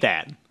hate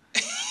that.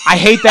 I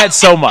hate that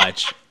so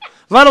much.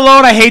 Let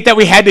alone I hate that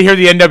we had to hear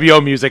the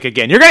NWO music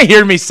again. You're going to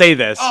hear me say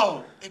this.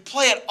 Oh, they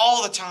play it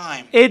all the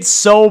time. It's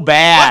so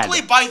bad.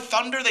 Luckily, by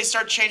Thunder, they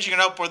start changing it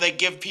up where they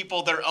give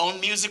people their own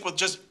music with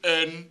just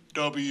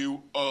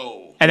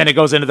NWO. And then it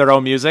goes into their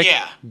own music?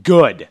 Yeah.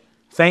 Good.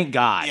 Thank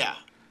God. Yeah. So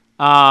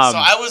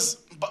I was,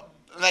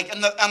 like,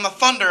 on the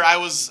Thunder, I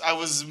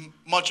was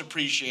much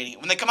appreciating it.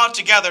 When they come out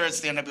together, it's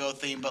the NWO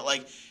theme, but,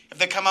 like, if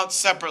they come out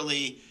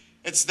separately,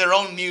 it's their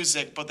own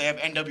music, but they have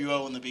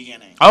NWO in the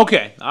beginning.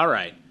 Okay. All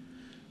right.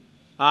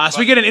 So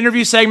we get an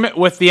interview segment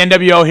with the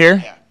NWO here.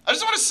 Yeah. I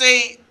just want to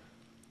say,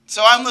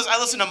 so I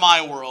listen to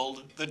My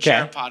World, the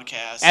Jarrett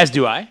podcast. As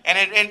do I. And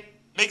it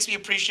makes me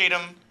appreciate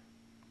him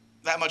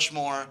that much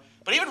more.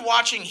 But even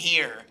watching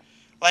here,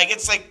 like,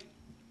 it's like,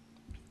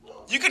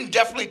 you can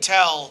definitely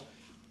tell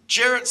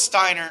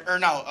Steiner,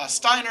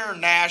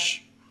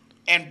 Nash,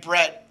 and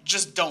Brett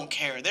just don't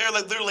care. They're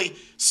like literally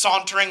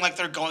sauntering like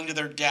they're going to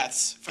their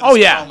deaths for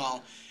this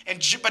promo.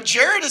 But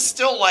Jarrett is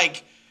still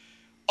like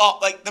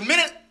the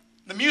minute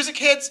the music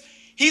hits,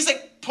 he's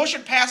like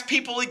pushing past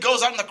people. He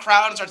goes out in the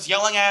crowd and starts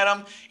yelling at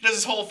them. He does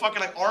this whole fucking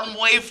like arm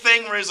wave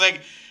thing where he's like,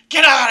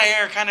 "Get out of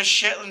here," kind of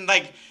shit. And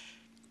like,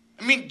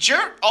 I mean,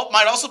 Jarrett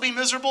might also be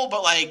miserable,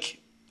 but like,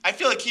 I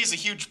feel like he's a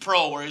huge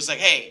pro where he's like,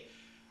 "Hey,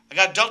 I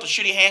got dealt a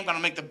shitty hand, but I'm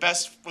gonna make the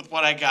best with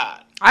what I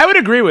got." I would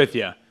agree with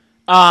you.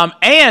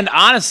 And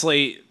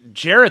honestly,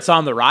 Jarrett's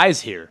on the rise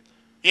here.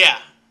 Yeah.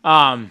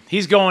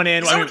 He's going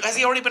in. Has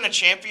he already been a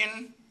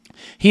champion?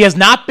 He has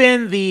not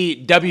been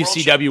the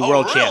WCW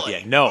World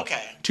Champion. No.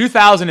 Okay.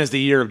 2000 is the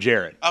year of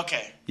Jarrett.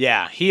 Okay.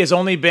 Yeah, he has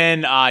only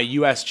been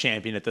U.S.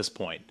 champion at this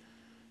point.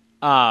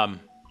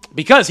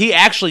 Because he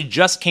actually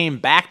just came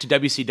back to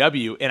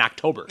WCW in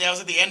October. Yeah, it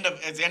was at the end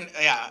of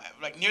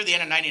like near the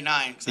end of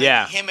 '99.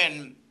 Yeah. Him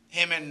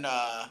and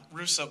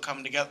Russo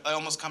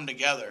almost come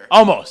together.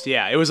 Almost,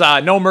 yeah. It was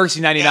No Mercy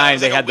 '99. Yeah, it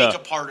was they like had a week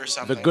apart or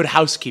something. the Good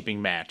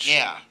Housekeeping match.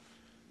 Yeah.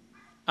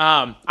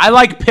 I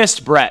like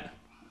Pissed Brett.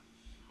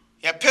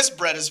 Yeah, Pissed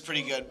Brett is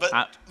pretty good, but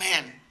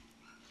man,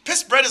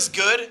 Pissed Brett is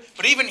good.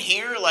 But even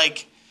here,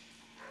 like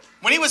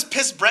when he was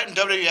Pissed Brett in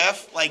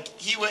WWF, like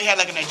he had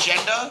like an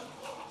agenda.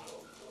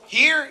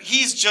 Here,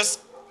 he's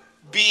just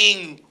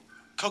being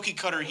cookie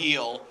cutter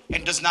heel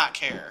and does not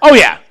care. Oh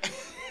yeah.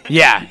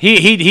 Yeah,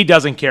 he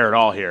doesn't care at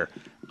all here.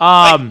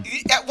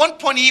 At one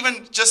point, he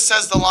even just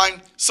says the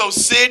line, "So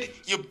Sid,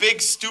 you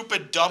big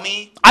stupid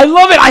dummy." I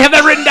love it. I have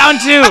that written down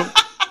too.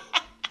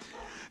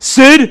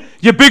 Sid,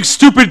 you big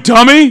stupid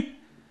dummy.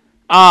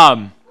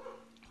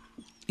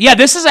 Yeah,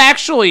 this is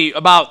actually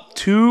about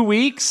 2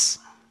 weeks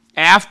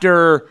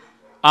after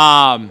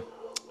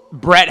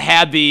Brett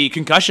had the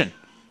concussion.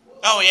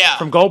 Oh yeah,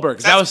 from Goldberg.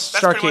 That's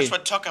pretty much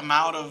what took him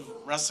out of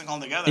wrestling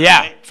altogether. Yeah,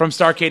 right? From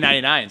Starrcade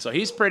 '99. So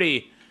he's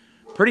pretty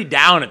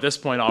down at this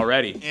point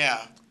already.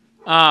 Yeah.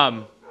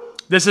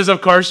 This is,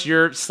 of course,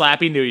 your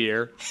Slappy New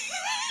Year.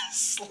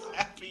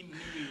 Slappy New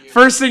Year.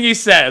 First thing he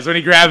says when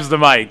he grabs the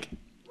mic.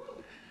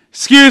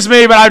 Excuse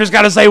me, but I just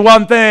got to say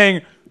one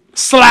thing.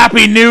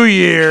 Slappy New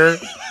Year.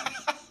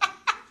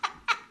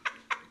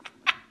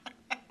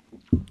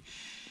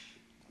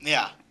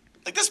 Yeah.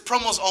 Like, this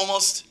promo's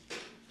almost...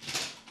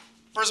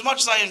 For as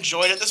much as I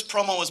enjoyed it, this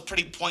promo was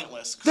pretty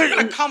pointless. Because they're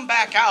going to come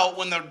back out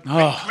when the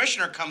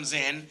commissioner comes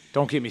in.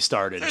 Don't get me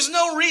started. There's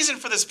no reason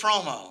for this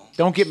promo.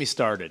 Don't get me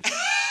started.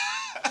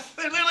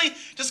 They literally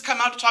just come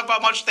out to talk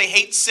about how much they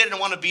hate Sid and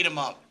want to beat him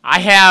up. I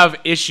have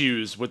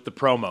issues with the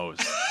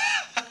promos.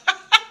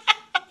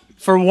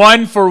 For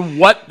one, for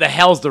what the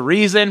hell's the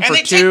reason? And for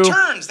they two, take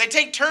turns. They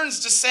take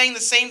turns just saying the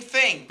same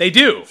thing. They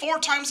do. 4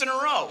 times in a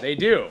row. They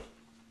do.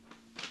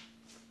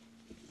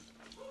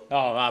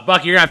 Oh,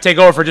 Bucky, you're going to have to take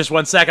over for just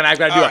 1 second. I've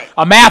got to do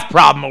a math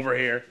problem over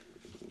here.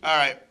 All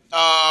right.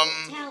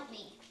 Help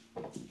me.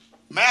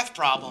 Math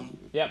problem.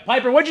 Yeah,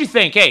 Piper, what'd you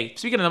think? Hey,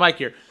 speaking of the mic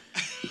here.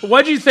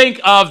 What'd you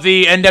think of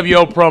the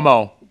NWO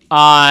promo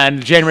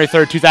on January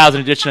 3rd,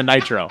 2000 edition of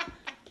Nitro?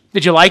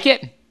 Did you like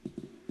it?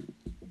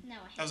 No.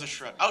 That was a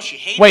shred. Oh, she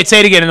hated Wait, say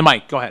it again in the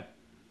mic. Go ahead.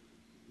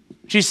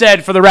 She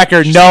said, for the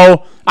record,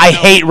 I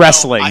hate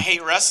wrestling. I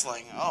hate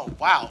wrestling. Oh,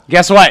 wow.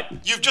 Guess what?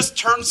 You've just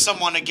turned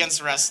someone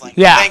against wrestling.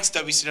 Yeah. Thanks,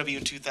 WCW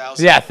in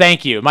 2000. Yeah,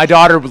 thank you. My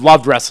daughter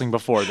loved wrestling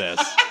before this.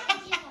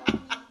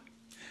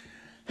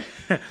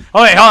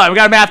 Oh, wait, hold on. We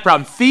got a math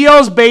problem.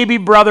 Theo's baby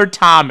brother,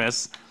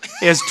 Thomas,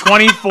 is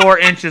 24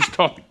 inches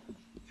tall.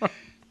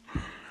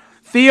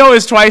 Theo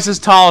is twice as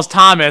tall as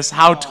Thomas.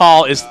 How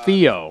tall is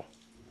Theo?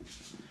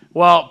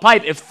 Well,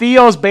 Pipe, if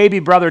Theo's baby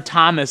brother,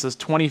 Thomas, is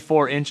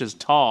 24 inches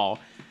tall,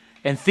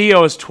 and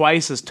Theo is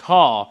twice as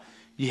tall,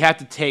 you have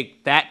to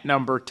take that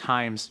number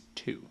times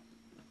 2.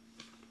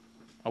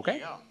 Okay?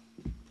 Yeah.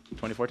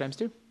 24 times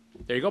 2.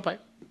 There you go,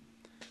 Pipe.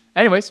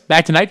 Anyways,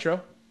 back to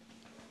Nitro.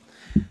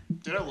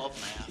 Dude, I love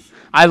math.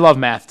 I love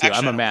math, too.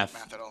 Actually, I'm a I don't like math.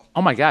 math at all.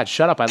 Oh, my God.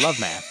 Shut up. I love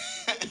math.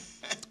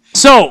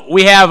 So,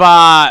 we have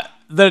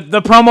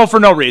the promo for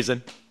no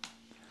reason.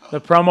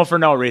 The promo for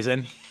no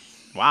reason.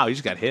 Wow, you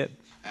just got hit.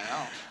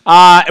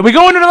 I know. We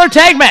go into another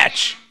tag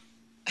match.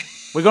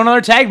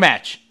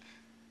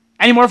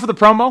 Any more for the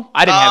promo?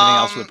 I didn't have anything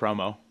else for the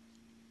promo.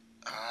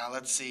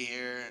 Let's see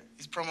here.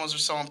 These promos are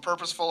so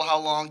unpurposeful. How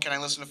long can I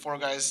listen to 4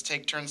 guys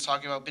take turns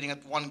talking about beating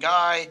up one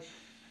guy?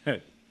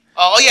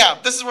 Oh, yeah.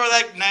 This is where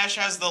that Nash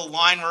has the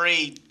line where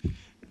he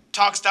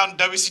talks down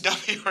to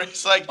WCW where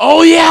he's like,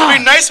 oh, yeah. It'd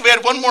be nice if we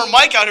had one more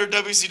mic out here,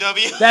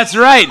 WCW. That's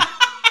right.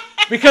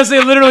 Because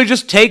they literally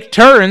just take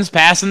turns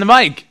passing the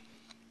mic.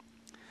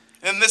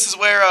 And this is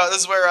where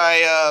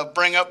I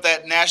bring up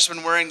that Nash has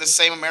been wearing the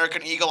same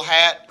American Eagle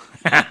hat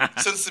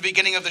since the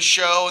beginning of the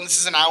show, and this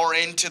is an hour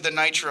into the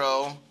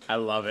Nitro. I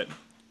love it.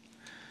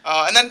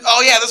 And then,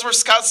 this is where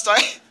Scott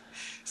Steiner,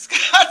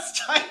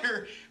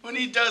 when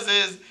he does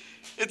his,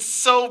 it's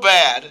so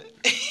bad.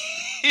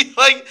 This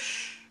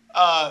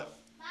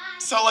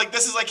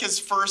is like his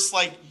first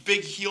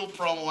big heel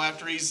promo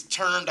after he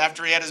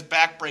had his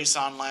back brace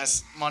on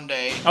last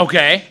Monday.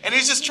 Okay. And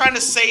he's just trying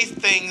to say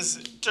things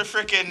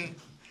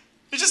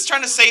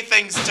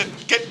to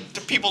get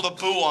to people to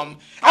boo him.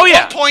 At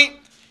one point,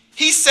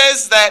 he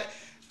says that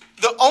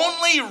the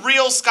only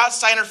real Scott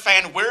Steiner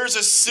fan wears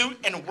a suit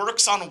and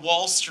works on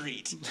Wall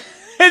Street.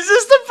 Is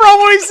this the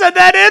promo he said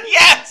that in?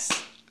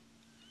 Yes!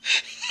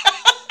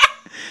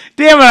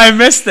 Damn it, I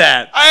missed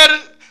that.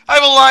 I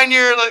have a line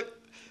here,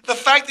 the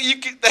fact that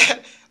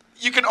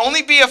you can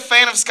only be a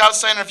fan of Scott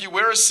Steiner if you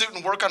wear a suit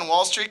and work on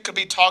Wall Street could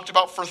be talked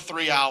about for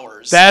 3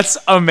 hours. That's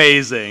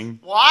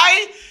amazing.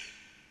 Why?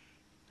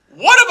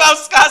 What about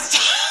Scott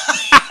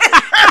Steiner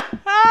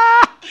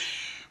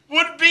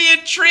would be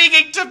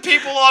intriguing to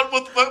people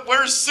with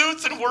wear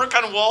suits and work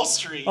on Wall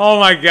Street? Oh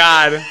my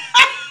God.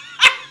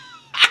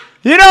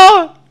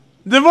 The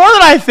more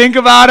that I think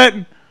about it,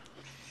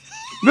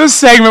 this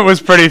segment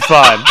was pretty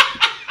fun.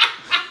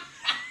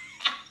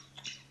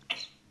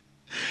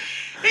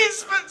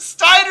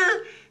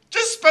 Steiner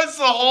just spends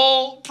the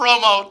whole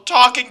promo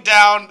talking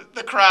down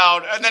the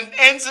crowd and then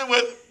ends it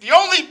with the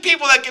only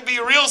people that can be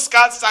real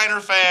Scott Steiner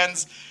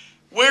fans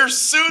wear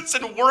suits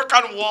and work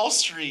on Wall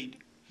Street.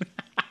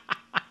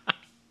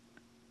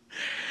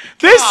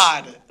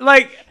 God.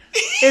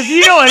 If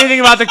you know anything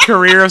about the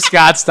career of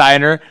Scott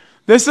Steiner,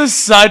 this is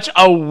such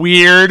a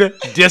weird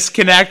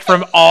disconnect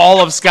from all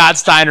of Scott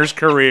Steiner's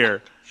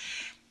career.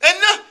 And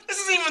this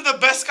isn't even the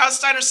best Scott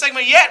Steiner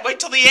segment yet. Wait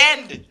till the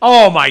end.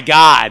 Oh my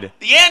God.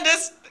 The end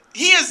is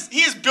he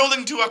is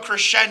building to a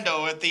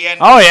crescendo at the end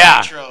of the yeah.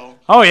 intro.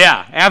 Oh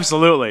yeah,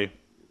 absolutely.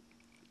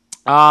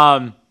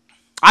 I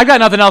got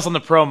nothing else on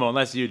the promo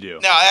unless you do.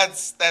 No,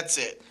 that's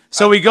it.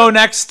 So we go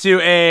next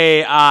to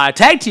a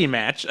tag team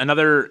match.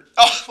 Another.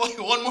 Oh,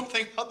 one more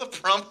thing about the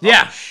promo.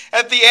 Yeah.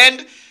 At the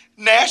end,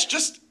 Nash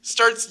just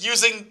starts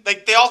using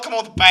they all come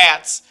up with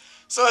bats.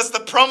 So as the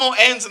promo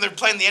ends and they're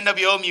playing the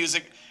NWO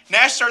music,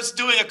 Nash starts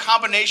doing a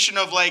combination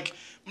of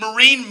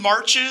Marine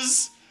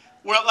marches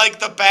where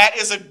the bat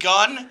is a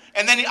gun,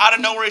 and then out of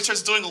nowhere he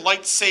starts doing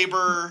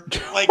lightsaber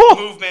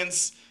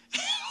movements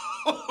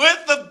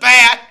with the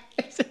bat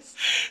in the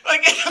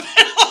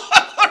middle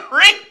of the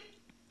ring.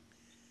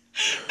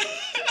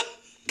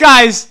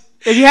 Guys,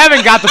 if you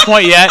haven't got the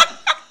point yet,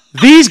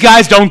 these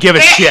guys don't give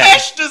a shit.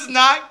 Nash does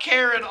not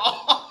care at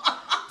all.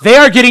 They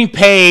are getting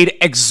paid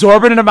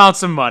exorbitant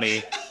amounts of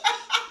money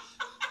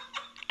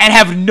and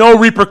have no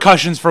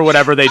repercussions for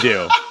whatever they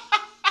do.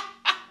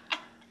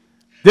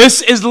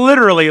 This is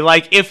literally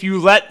if you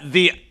let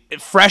the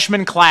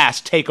freshman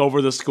class take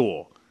over the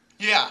school.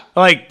 Yeah.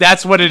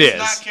 That's what it is.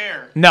 Does not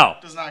care. No.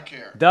 Does not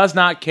care. Does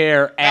not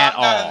care at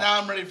all.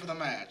 Now I'm ready for the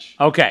match.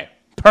 Okay.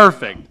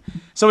 Perfect.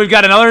 So we've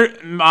got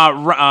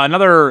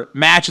another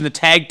match in the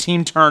tag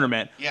team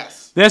tournament.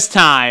 Yes. This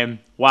time,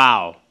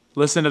 wow.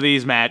 Listen to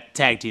these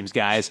tag teams,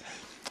 guys.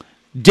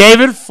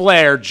 David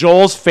Flair,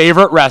 Joel's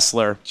favorite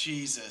wrestler.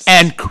 Jesus.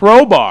 And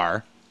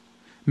Crowbar,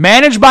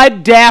 managed by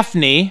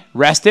Daphne,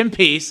 rest in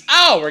peace.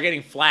 Oh, we're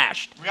getting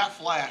flashed. We got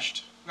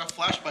flashed. We got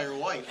flashed by your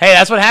wife. Hey,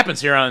 that's what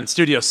happens here on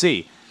Studio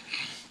C.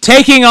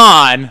 Taking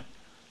on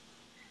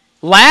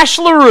Lash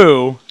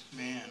LaRue,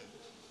 Man.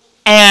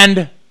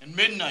 and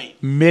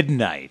Midnight.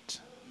 Midnight.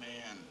 Man.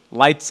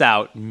 Lights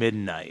Out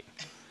Midnight.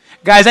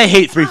 Guys, I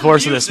hate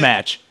three-fourths of this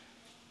match.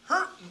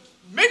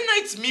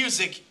 Midnight's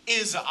music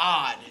is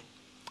odd.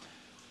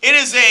 It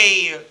is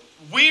a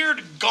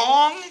weird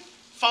gong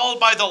followed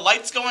by the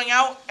lights going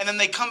out, and then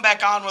they come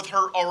back on with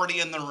her already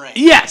in the ring.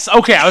 Yes,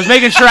 okay. I was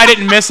making sure I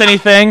didn't miss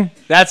anything.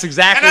 That's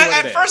exactly what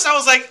it is. At first I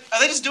was like, are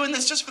they just doing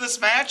this just for this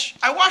match?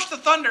 I watched the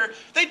Thunder.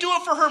 They do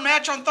it for her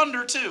match on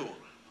Thunder, too.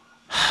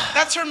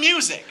 That's her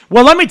music.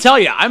 Well, let me tell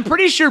you, I'm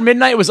pretty sure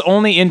Midnight was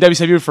only in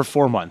WCW for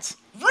 4 months.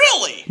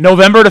 Really?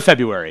 November to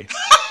February.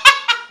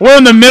 We're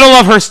in the middle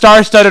of her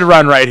star-studded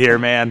run right here,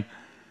 man.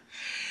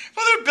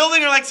 Well, they're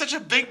building her like such a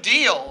big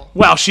deal.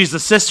 Well, she's the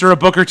sister of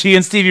Booker T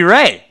and Stevie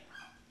Ray.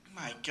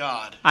 My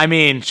God. I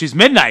mean, she's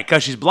Midnight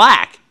because she's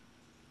black.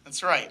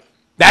 That's right.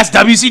 That's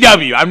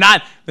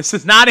WCW. This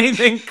is not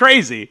anything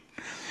crazy.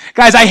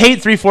 Guys, I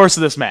hate three-fourths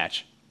of this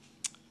match.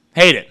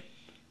 Hate it.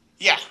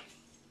 Yeah.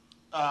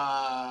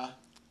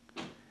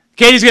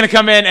 Katie's going to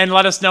come in and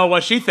let us know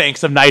what she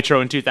thinks of Nitro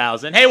in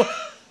 2000. Hey,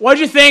 what'd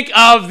you think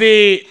of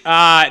the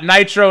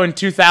Nitro in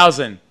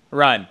 2000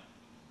 run?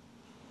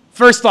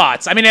 First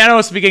thoughts. I mean, I know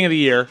it's the beginning of the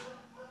year.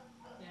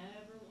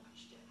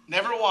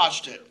 Never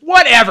watched it.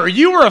 Whatever.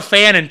 You were a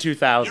fan in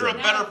 2000. You're a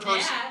better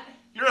person.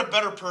 You're a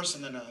better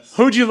person than us.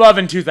 Who'd you love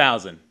in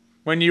 2000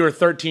 when you were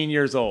 13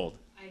 years old?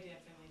 I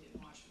definitely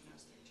didn't watch when I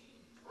was 13.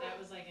 That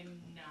was like a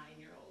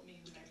 9-year-old, me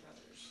and my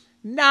brothers.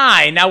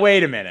 9. Now,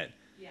 wait a minute.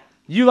 Yeah.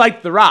 You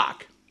liked The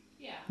Rock.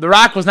 Yeah. The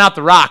Rock was not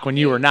The Rock when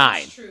you were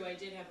 9. That's true. I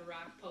did have a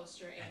Rock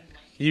poster and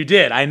like. You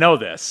did. I know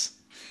this.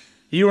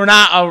 You were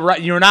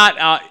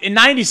not in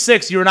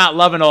 '96. You were not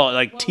loving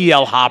like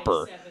T.L.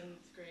 Hopper.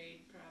 7th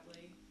grade,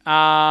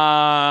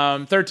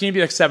 probably. 13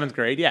 be like 7th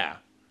grade. Yeah. All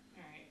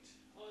right.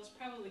 Well, it's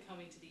probably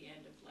coming to the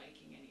end of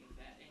liking any of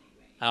that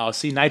anyway. Oh,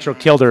 see, Nitro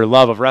killed her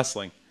love of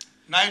wrestling.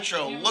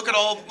 Nitro, look at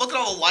all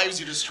the lives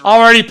you destroyed.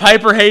 Already,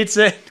 Piper hates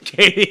it.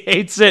 Katie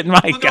hates it.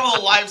 My Look God. at all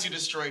the lives you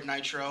destroyed,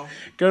 Nitro.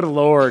 Good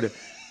Lord,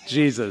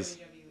 Jesus.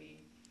 WWE.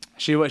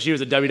 She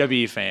was a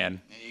WWE fan.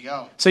 There you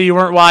go. So you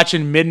weren't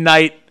watching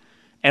Midnight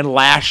and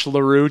Lash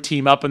LaRue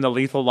team up in the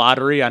Lethal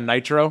Lottery on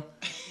Nitro?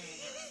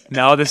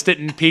 No, this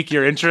didn't pique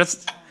your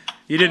interest.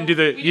 You didn't do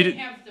the. We You didn't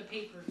didn't. have the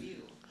pay-per-view.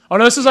 Oh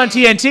no, this was on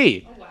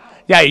TNT. Oh, wow.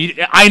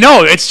 Yeah, I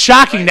know. It's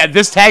shocking that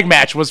this tag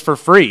match was for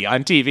free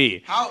on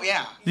TV. How?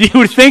 Yeah. You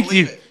would think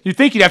believe it? you'd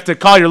think you'd have to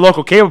call your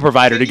local cable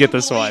provider to Can get you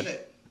this believe one.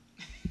 it?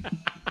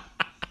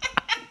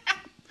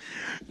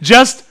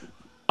 Just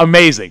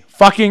amazing,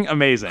 fucking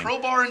amazing.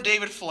 Crowbar and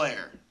David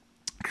Flair.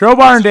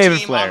 Crowbar and David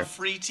Team Flair. on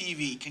free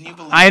TV. Can you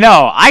believe I it?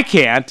 know. I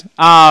can't.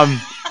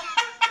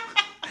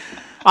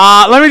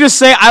 Let me just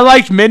say, I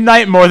liked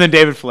Midnight more than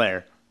David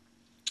Flair.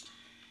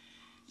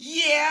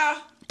 Yeah.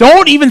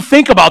 Don't even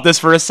think about this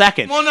for a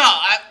second. Well, no,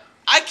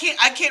 I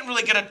can't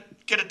really get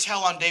a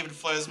tell on David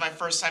Flair. This is my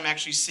first time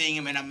actually seeing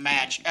him in a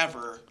match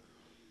ever,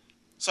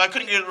 so I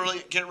couldn't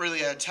get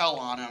really a tell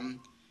on him.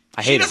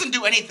 I She hate him. doesn't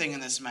do anything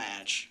in this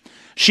match.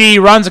 She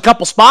runs a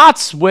couple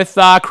spots with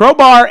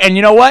Crowbar, and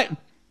you know what?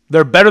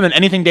 They're better than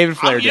anything David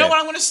Flair You know did. what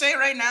I'm going to say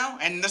right now,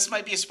 and this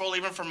might be a spoiler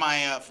even for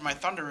my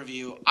Thunder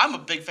review. I'm a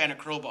big fan of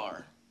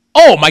Crowbar.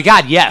 Oh my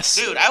God, yes.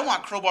 Dude, I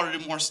want Crowbar to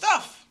do more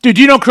stuff. Dude,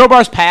 do you know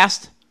Crowbar's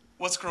past?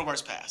 What's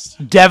Crowbar's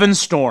past? Devon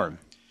Storm.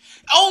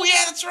 Oh,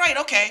 yeah, that's right.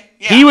 Okay.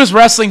 Yeah. He was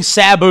wrestling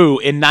Sabu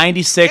in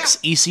 '96 Him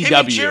and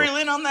ECW. Jerry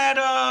Lynn on that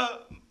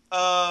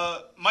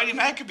Mighty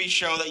Maccabee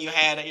show that you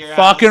had at your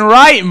Fucking house.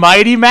 right,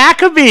 Mighty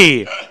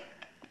Maccabee.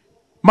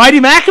 Mighty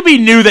Maccabee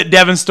knew that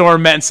Devon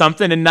Storm meant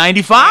something in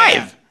 '95.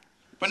 Yeah.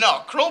 But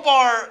no,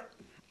 Crowbar,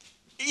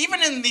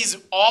 even in these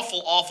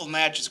awful, awful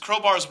matches,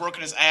 Crowbar is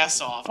working his ass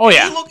off. Oh, And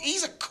yeah.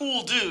 he's a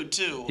cool dude,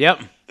 too.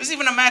 Yep. There's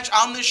even a match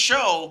on this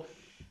show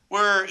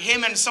where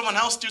him and someone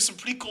else do some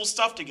pretty cool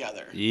stuff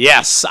together.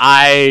 Yes,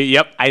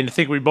 I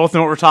think we both know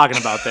what we're talking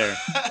about there.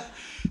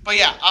 But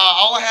yeah,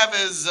 all I have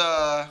is,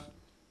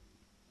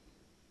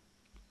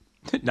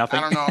 Nothing.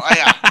 I don't know.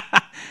 Yeah.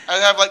 I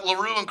have like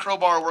LaRue and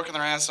Crowbar working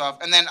their ass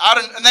off. And then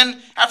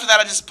after that,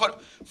 I just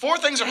put 4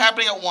 things are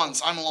happening at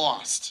once. I'm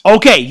lost.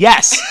 Okay,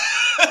 yes.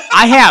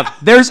 I have.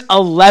 There's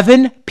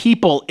 11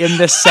 people in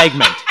this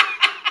segment.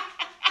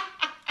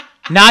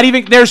 Not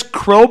even, there's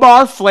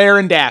Crowbar, Flair,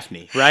 and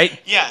Daphne, right?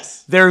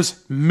 Yes.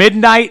 There's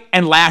Midnight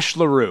and Lash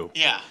LaRue.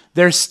 Yeah.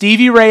 There's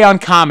Stevie Ray on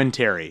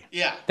commentary.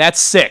 Yeah. That's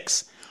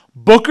 6.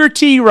 Booker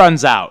T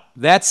runs out.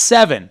 That's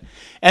 7.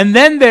 And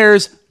then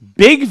there's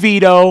Big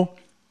Vito,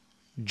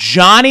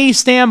 Johnny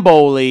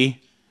Stamboli,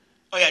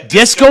 Oh yeah.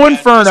 Disco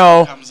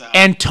Inferno, Disco comes out.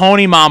 and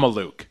Tony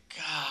Mamaluke.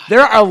 God.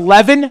 There are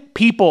 11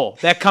 people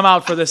that come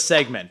out for this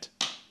segment.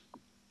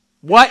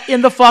 What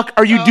in the fuck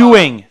are you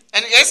doing?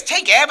 And I guess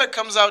Tank Abbott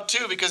comes out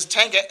too because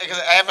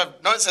I have a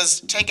note that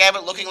says Tank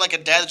Abbott looking like a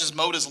dad that just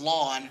mowed his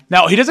lawn.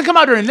 No, he doesn't come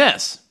out during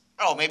this.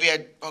 Oh, maybe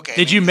okay.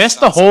 Did maybe you this miss is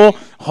the not whole?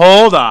 something.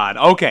 Hold on.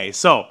 Okay,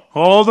 so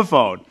hold the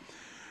phone.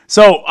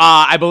 So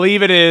I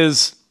believe it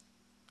is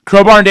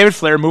Crowbar and David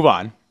Flair move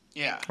on,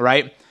 Yeah.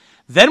 right?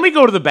 Then we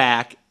go to the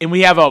back and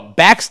we have a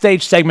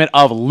backstage segment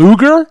of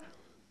Luger,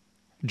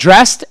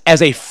 dressed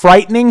as a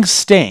frightening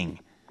Sting,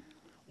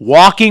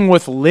 walking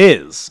with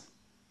Liz.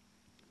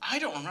 I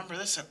don't remember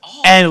this at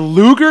all. And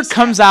Luger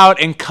comes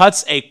out and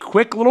cuts a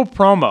quick little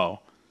promo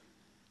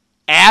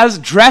as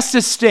dressed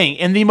as Sting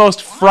in the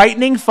most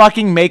frightening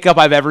fucking makeup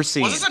I've ever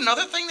seen. Was this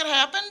another thing that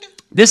happened?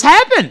 This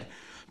happened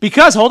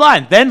because, hold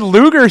on, then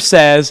Luger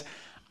says,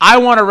 I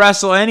want to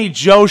wrestle any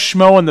Joe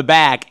Schmo in the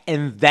back,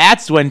 and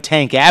that's when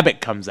Tank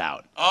Abbott comes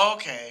out.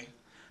 Okay.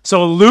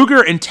 So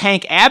Luger and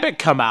Tank Abbott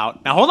come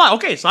out. Now, hold on.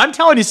 Okay, so I'm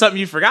telling you something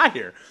you forgot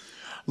here.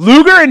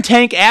 Luger and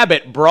Tank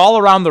Abbott brawl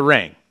around the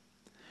ring.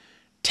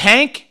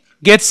 Tank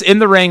gets in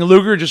the ring.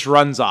 Luger just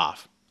runs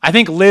off. I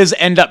think Liz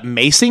end up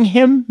macing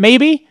him,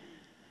 maybe?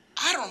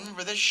 I don't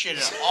remember this shit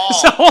at all.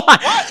 So, hold on.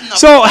 What in the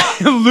So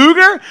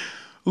fuck?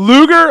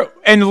 Luger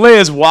and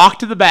Liz walk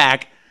to the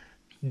back.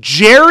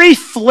 Jerry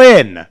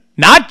Flynn,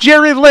 not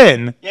Jerry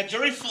Lynn. Yeah,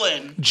 Jerry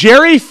Flynn.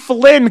 Jerry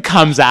Flynn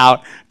comes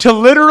out to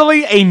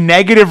literally a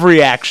negative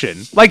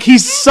reaction. Like he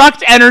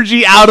sucked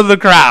energy out of the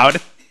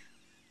crowd.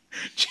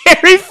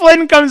 Jerry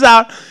Flynn comes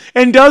out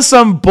and does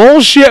some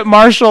bullshit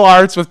martial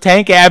arts with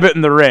Tank Abbott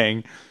in the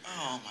ring.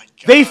 Oh my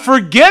god. They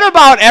forget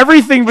about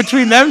everything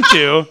between them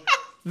two.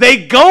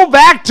 They go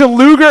back to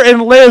Luger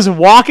and Liz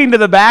walking to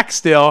the back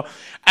still,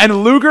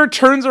 and Luger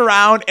turns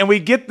around and we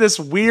get this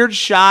weird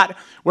shot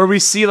where we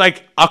see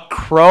like a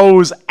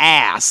crow's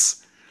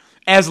ass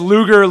as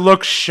Luger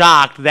looks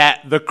shocked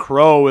that the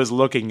crow is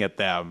looking at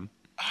them.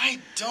 I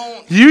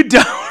don't. You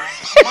don't.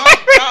 My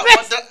god,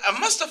 I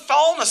must have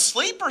fallen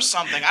asleep or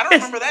something. I don't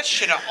remember that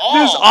shit at all.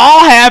 This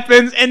all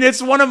happens, and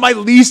it's one of my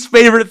least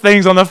favorite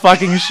things on the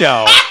fucking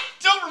show. I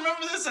don't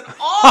remember this at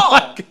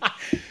all.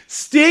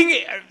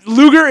 Sting,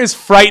 Luger is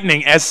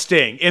frightening as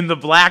Sting in the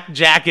black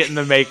jacket and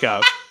the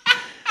makeup.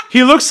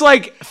 He looks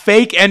like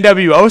fake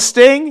NWO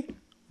Sting,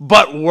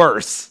 but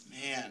worse.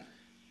 Man.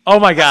 Oh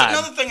my god.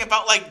 Another thing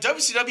about like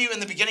WCW in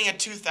the beginning of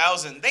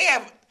 2000,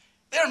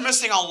 they're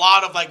missing a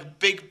lot of like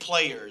big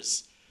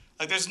players.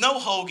 Like there's no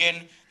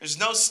Hogan, there's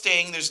no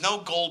Sting, there's no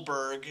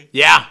Goldberg.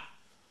 Yeah.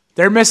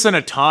 They're missing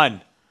a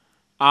ton.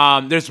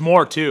 There's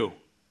more too.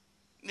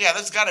 Yeah,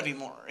 there's got to be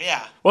more.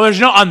 Yeah. Well, there's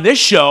no on this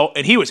show,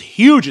 and he was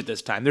huge at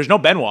this time. There's no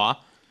Benoit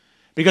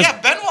because yeah,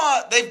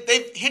 Benoit.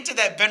 They've hinted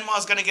that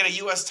Benoit's going to get a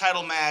U.S.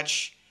 title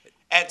match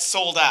at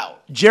Sold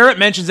Out. Jarrett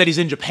mentions that he's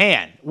in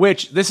Japan,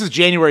 which this is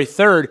January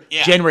 3rd.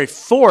 Yeah. January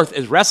 4th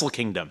is Wrestle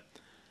Kingdom.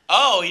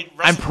 Oh,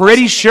 I'm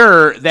pretty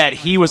sure that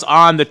he was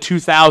on the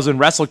 2000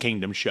 Wrestle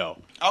Kingdom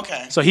show.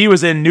 Okay. So he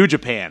was in New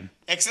Japan.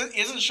 He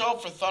doesn't show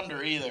up for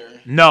Thunder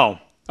either. No.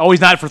 Oh,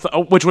 he's not for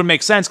which would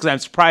make sense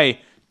because I'm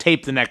probably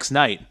taped the next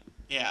night.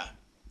 Yeah.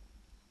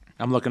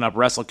 I'm looking up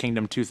Wrestle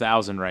Kingdom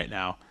 2000 right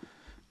now.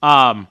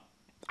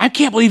 I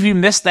can't believe you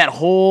missed that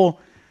whole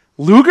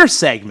Luger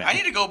segment. I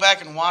need to go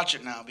back and watch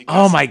it now because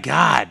oh my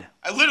god.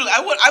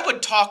 I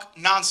would talk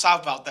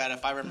nonstop about that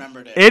if I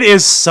remembered it. It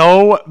is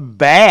so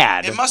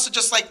bad. It must have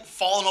just like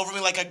fallen over me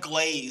like a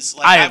glaze.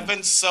 Like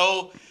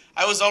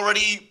I was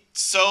already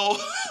so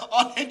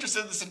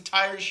uninterested in this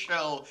entire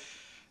show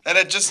that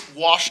it just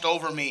washed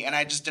over me, and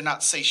I just did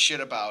not say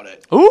shit about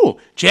it. Ooh,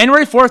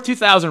 January 4th,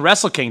 2000,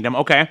 Wrestle Kingdom.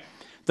 Okay.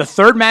 The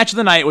third match of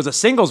the night was a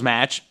singles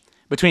match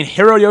between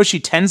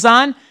Hiroyoshi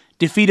Tenzan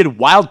defeated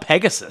Wild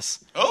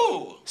Pegasus.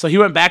 Oh. So he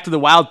went back to the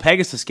Wild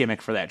Pegasus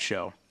gimmick for that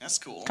show. That's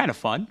cool. Kind of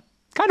fun.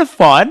 Kind of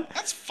fun.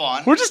 That's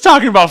fun. We're just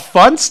talking about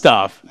fun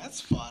stuff.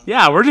 That's fun.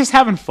 Yeah, we're just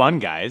having fun,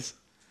 guys.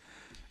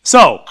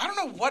 So. I don't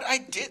know what I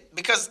did,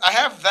 because I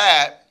have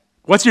that.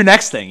 What's your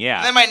next thing? Yeah.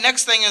 And then my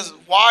next thing is,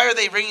 why are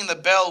they ringing the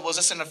bell? Was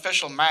this an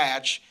official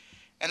match?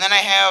 And then I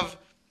have,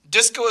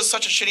 Disco is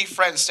such a shitty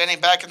friend, standing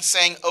back and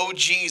saying, oh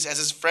geez, as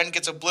his friend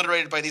gets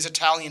obliterated by these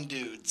Italian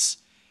dudes.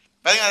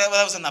 But I think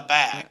that was in the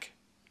back.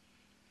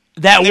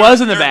 That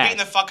was in the back.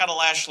 Beating the fuck out of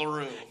Lash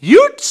LaRue.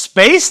 You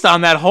spaced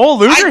on that whole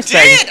Luger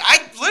thing. I did. I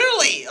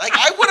literally, like,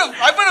 I would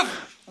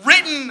have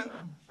written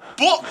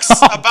books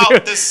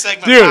about this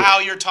segment, about how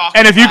you're talking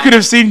and if about you could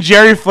have seen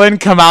Jerry Flynn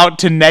come out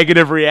to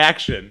negative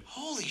reaction.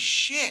 Holy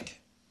shit.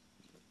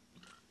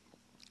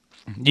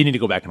 You need to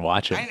go back and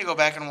watch it. I need to go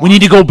back and watch it. We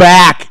need to go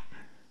back.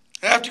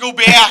 I have to go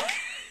back.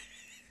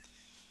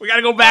 We got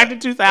to go back to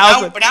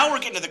 2000. But now we're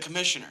getting to the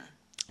commissioner.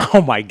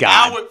 Oh my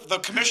god. Now the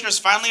commissioner's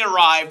finally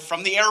arrived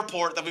from the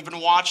airport that we've been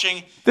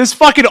watching. This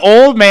fucking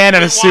old man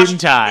in a suit and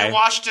tie. We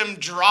watched him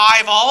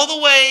drive all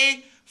the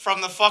way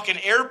from the fucking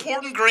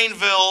airport in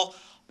Greenville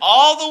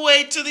all the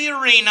way to the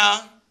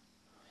arena.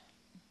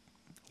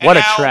 What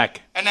a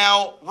trek. And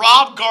now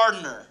Rob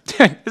Gardner.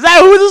 Is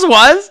that who this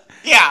was?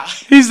 Yeah.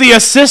 He's the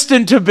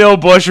assistant to Bill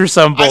Bush or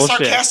some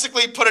bullshit. I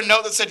sarcastically put a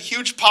note that said,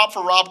 huge pop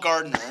for Rob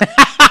Gardner.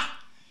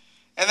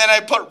 And then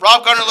I put,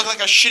 Rob Gardner looked like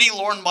a shitty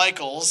Lorne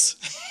Michaels.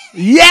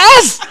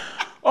 Yes!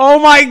 Oh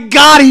my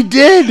god, he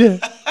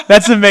did!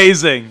 That's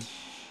amazing.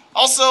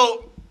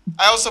 Also,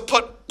 I also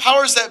put,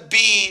 powers that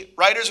be,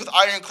 writers with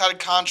ironclad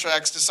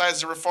contracts decides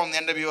to reform the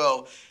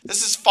NWO.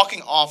 This is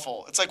fucking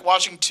awful. It's like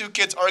watching two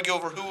kids argue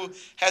over who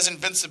has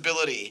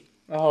invincibility.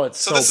 Oh, it's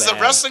so this bad. is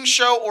a wrestling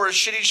show or a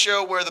shitty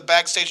show where the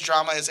backstage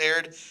drama is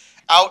aired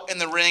out in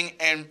the ring,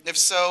 and if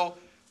so,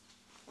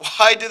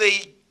 why do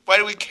Why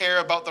do we care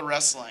about the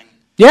wrestling?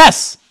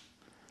 Yes.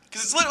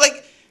 Because it's literally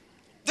like,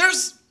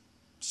 there's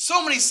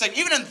so many segments.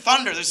 Even in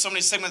Thunder, there's so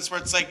many segments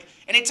where it's like,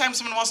 anytime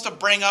someone wants to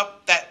bring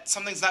up that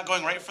something's not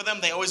going right for them,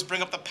 they always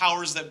bring up the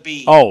powers that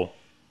be. Oh,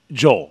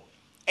 Joel.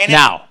 And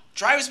now, it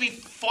drives me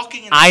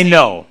fucking insane. I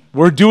know.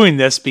 We're doing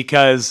this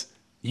because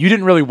you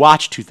didn't really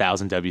watch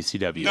 2000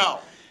 WCW. No.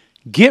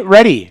 Get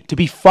ready to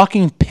be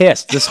fucking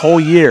pissed this whole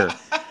year.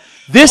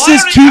 This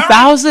is I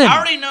 2000. I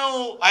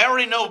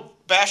already know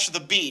Bash of the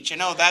Beach. I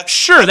know that's...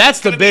 Sure,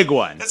 that's the big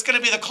one. That's going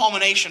to be the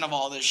culmination of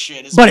all this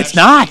shit. But it's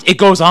not. It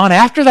goes on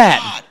after that.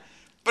 God.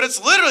 But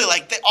it's literally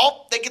like they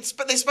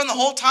spend the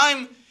whole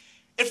time...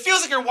 It feels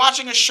like you're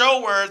watching a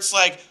show where it's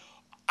like,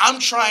 I'm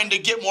trying to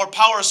get more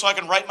power so I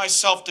can write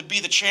myself to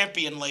be the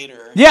champion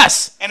later.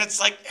 Yes. And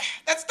it's like,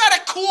 that's not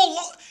a cool...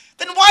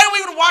 Then why do we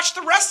even watch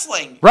the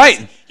wrestling?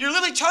 Right. You're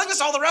literally telling us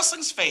all the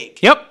wrestling's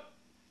fake. Yep.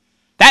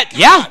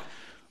 Yeah.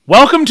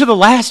 Welcome to the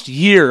last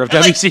year of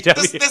WCW.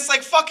 Like, this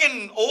like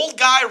fucking old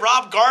guy,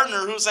 Rob Gardner,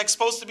 who's like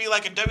supposed to be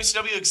like a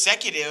WCW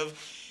executive,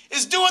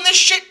 is doing this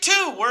shit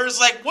too. Whereas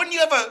like, wouldn't you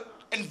have a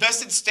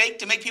invested stake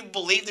to make people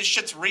believe this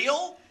shit's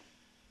real?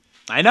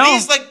 I know.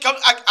 He's like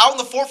out in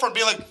the forefront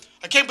being like,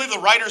 I can't believe the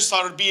writers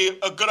thought it would be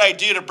a good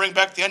idea to bring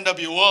back the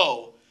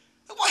NWO.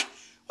 What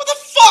the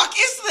fuck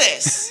is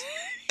this?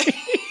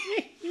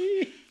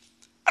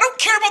 I don't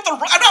care about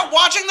I'm not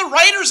watching the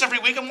writers every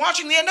week. I'm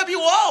watching the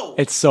NWO.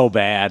 It's so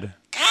bad.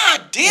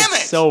 God damn it.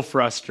 It's so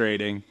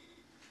frustrating.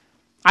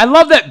 I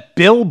love that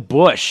Bill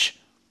Bush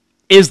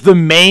is the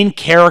main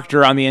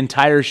character on the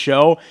entire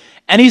show,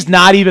 and he's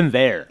not even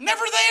there.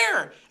 Never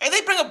there. And they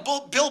bring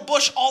up Bill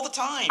Bush all the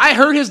time. I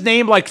heard his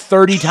name like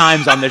 30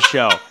 times on this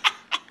show.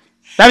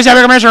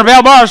 WCW Commissioner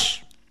Bill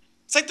Bush.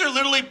 It's like they're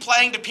literally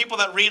playing to people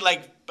that read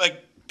like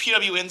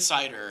PW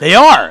Insider. They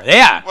are,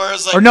 yeah.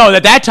 Whereas like, or no,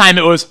 at that time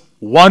it was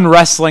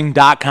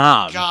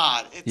OneWrestling.com.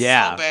 God, it's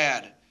so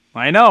bad.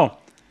 I know.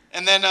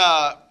 And then,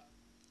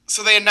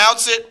 so they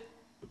announce it.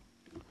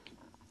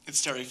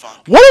 It's Terry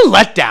Funk. What a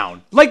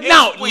letdown! Like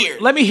now,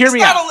 weird. Let me hear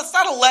me out. It's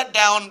not a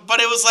letdown,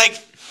 but it was like,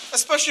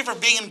 especially for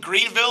being in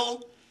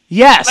Greenville.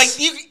 Yes. Like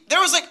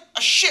there was like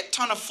a shit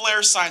ton of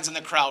Flair signs in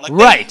the crowd. Like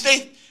right.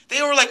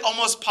 They were like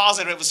almost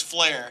positive it was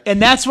Flair. And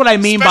that's what I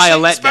mean by a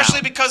letdown.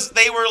 Especially because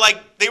they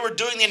were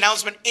doing the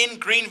announcement in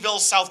Greenville,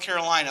 South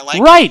Carolina,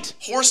 like right.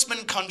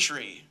 Horseman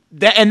country.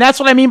 And that's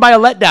what I mean by a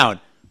letdown.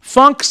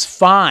 Funk's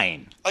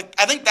fine. Like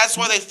I think that's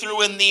why they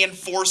threw in the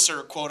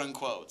enforcer, quote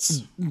unquote.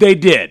 They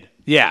did.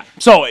 Yeah.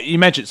 So you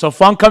mentioned. So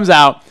Funk comes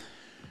out.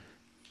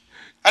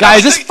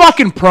 Guys, this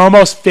fucking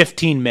promo's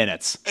 15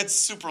 minutes. It's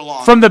super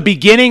long. From the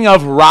beginning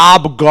of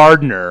Rob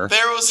Gardner.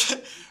 There was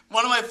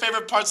one of my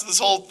favorite parts of this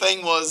whole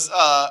thing was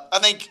I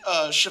think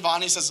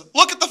Shivani says,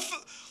 "Look at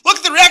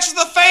the reaction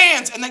of the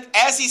fans," and like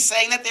as he's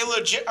saying that, they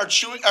legit are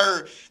chewing,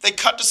 or they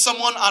cut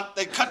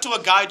to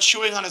a guy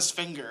chewing on his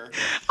finger.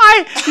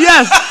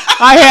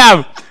 I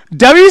have.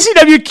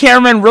 WCW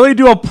cameramen really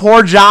do a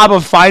poor job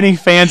of finding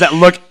fans that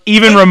look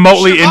even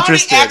remotely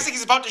interested. Shivani acts like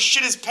he's about to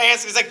shit his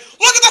pants, and he's like,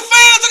 "Look at the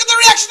fans! Look at the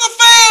reaction of the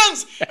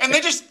fans!" And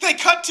they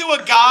cut to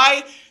a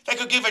guy that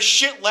could give a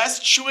shit less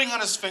chewing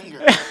on his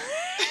finger.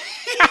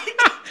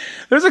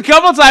 There's a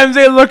couple times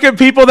they look at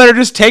people that are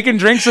just taking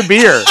drinks of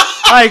beer.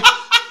 Like,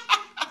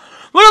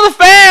 look at the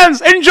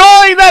fans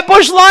enjoying that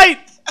Busch Light.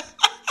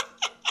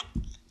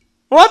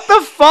 What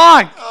the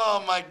fuck?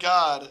 Oh my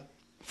god.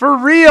 For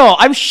real.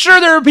 I'm sure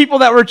there were people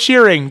that were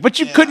cheering, but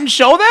you couldn't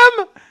show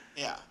them?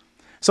 Yeah.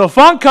 So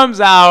Funk comes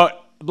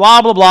out,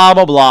 blah, blah, blah,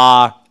 blah,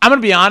 blah. I'm going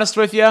to be honest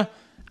with you.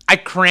 I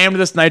crammed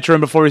this Nitro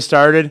in before we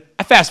started.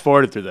 I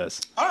fast-forwarded through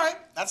this. All right.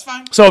 That's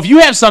fine. So if you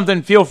have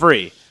something, feel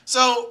free.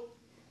 So,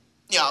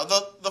 yeah,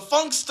 the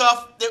Funk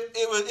stuff,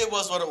 it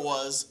was what it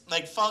was.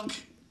 Like, Funk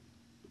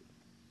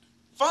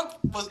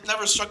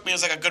never struck me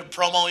as like a good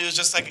promo. He was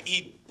just like,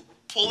 he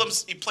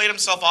played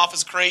himself off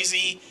as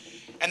crazy,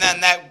 and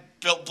then that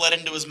bled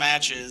into his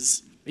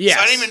matches. Yes.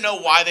 So I didn't even know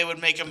why they would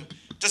make him,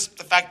 just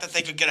the fact that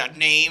they could get a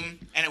name,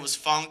 and it was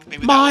Funk,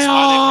 maybe that was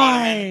why they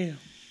brought him in.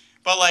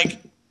 But like,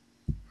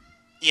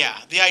 yeah,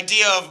 the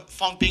idea of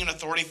Funk being an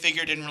authority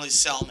figure didn't really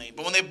sell me.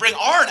 But when they bring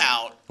Arn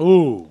out,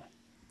 ooh,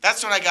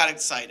 that's when I got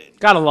excited.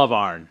 Gotta love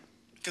Arn.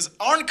 Because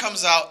Arn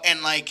comes out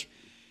and like,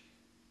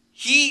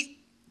 he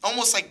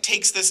almost like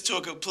takes this to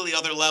a completely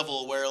other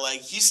level where like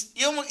he's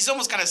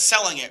almost kind of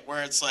selling it,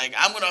 where it's like,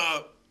 I'm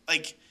gonna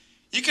like,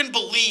 you can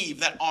believe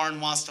that Arn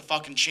wants to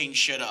fucking change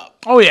shit up.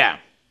 Oh yeah,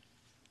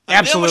 like,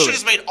 absolutely. They almost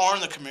should have made Arn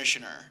the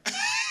commissioner.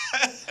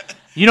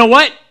 You know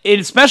what?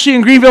 Especially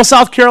in Greenville,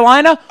 South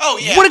Carolina. Oh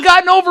yeah, would have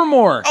gotten over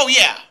more. Oh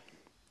yeah,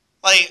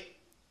 like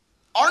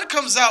Arn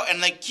comes out and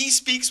like he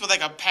speaks with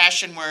like a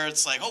passion where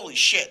it's like, holy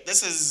shit,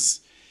 this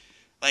is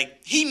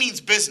like, he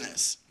means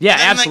business. Yeah,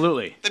 then,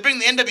 absolutely. Like, they bring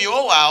the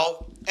NWO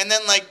out, and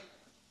then like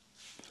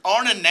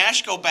Arn and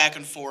Nash go back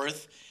and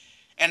forth,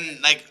 and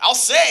like I'll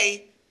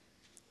say,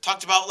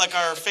 talked about like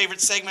our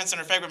favorite segments and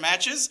our favorite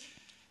matches.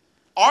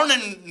 Arn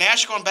and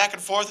Nash going back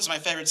and forth is my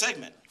favorite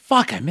segment.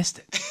 Fuck, I missed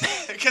it.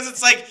 Because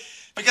it's like,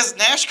 because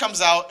Nash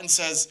comes out and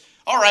says,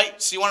 all right,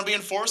 so you want to be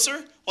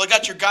enforcer? well, I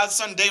got your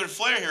godson David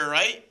Flair here,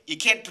 right? You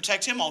can't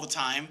protect him all the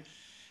time.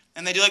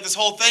 And they do like this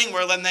whole thing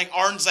where then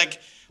Arn's like,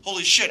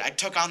 holy shit, I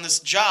took on this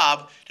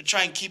job to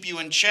try and keep you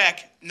in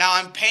check. Now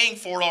I'm paying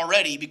for it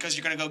already because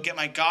you're going to go get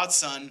my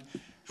godson,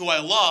 who I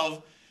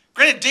love.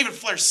 Granted, David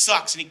Flair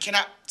sucks, and he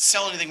cannot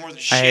sell anything worth a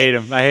shit. I hate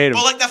him.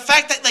 But, like, the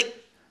fact that, like,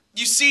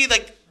 you see,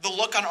 like, the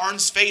look on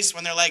Arn's face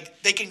when they're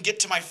like, they can get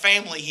to my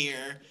family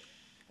here.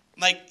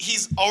 Like,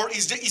 he's already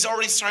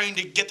starting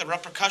to get the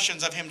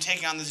repercussions of him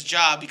taking on this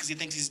job because he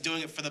thinks he's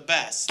doing it for the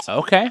best.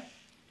 Okay. And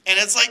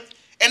it's like,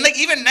 and, like,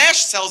 even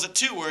Nash sells it,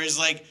 too, where he's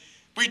like,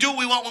 we do what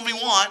we want when we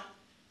want.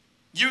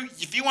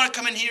 If you want to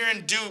come in here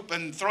and dupe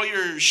and throw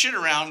your shit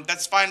around,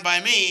 that's fine by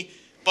me,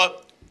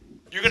 but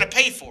you're going to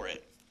pay for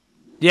it.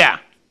 Yeah.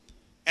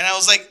 And I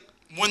was like,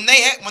 when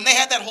they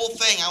had that whole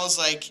thing, I was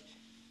like,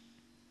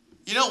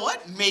 you know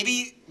what?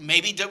 Maybe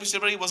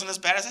WCW wasn't as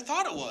bad as I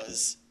thought it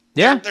was.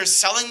 Yeah. They're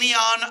selling me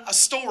on a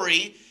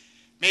story.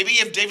 Maybe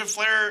if David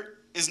Flair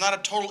is not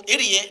a total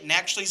idiot and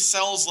actually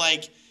sells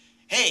like,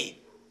 hey,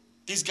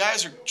 these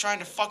guys are trying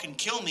to fucking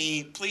kill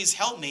me. Please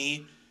help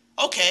me.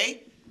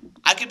 Okay,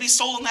 I could be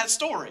sold on that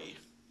story.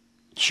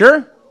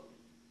 Sure.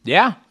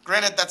 Yeah.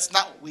 Granted, that's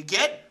not what we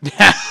get.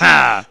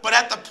 But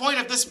at the point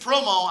of this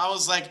promo, I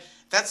was like,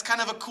 that's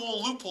kind of a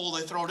cool loophole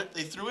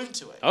they threw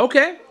into it.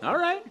 Okay. All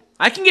right.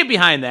 I can get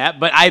behind that,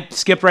 but I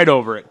skipped right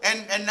over it.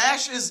 And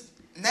Nash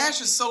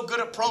is so good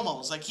at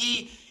promos. Like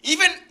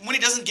even when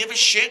he doesn't give a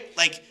shit,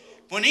 like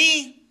when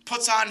he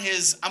puts on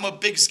his "I'm a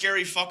big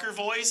scary fucker"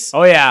 voice.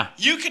 Oh yeah.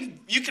 You can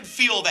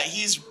feel that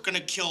he's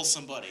gonna kill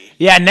somebody.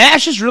 Yeah,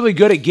 Nash is really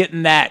good at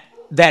getting that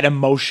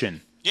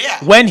emotion.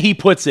 Yeah. When he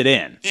puts it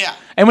in. Yeah.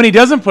 And when he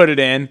doesn't put it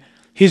in,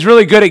 he's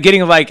really good at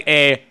getting like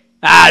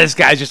this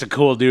guy's just a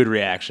cool dude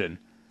reaction.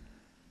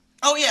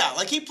 Oh yeah,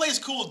 like he plays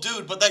cool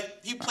dude, but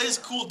like he plays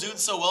cool dude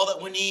so well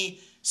that when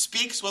he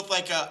speaks with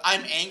like a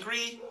 "I'm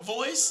angry"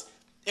 voice,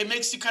 it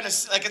makes you kind of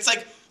like it's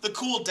like the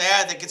cool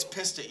dad that gets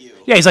pissed at you.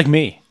 Yeah, he's like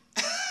me.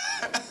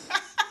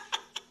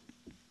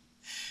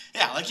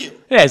 Yeah, like you.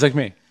 Yeah, he's like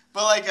me.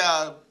 But like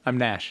I'm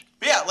Nash.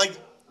 yeah, like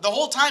the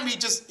whole time he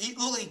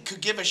literally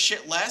could give a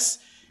shit less.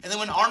 And then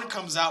when Arn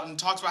comes out and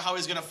talks about how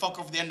he's gonna fuck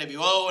over the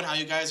NWO and how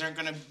you guys aren't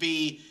gonna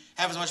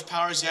have as much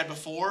power as you had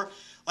before,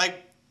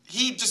 like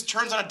he just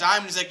turns on a dime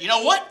and he's like, you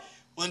know what?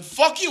 Well then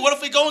fuck you. What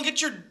if we go and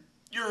get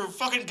your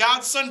fucking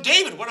godson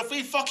David? What if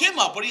we fuck him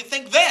up? What do you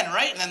think then,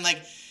 right? And then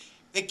like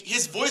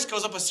his voice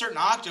goes up a certain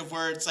octave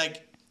where it's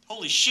like,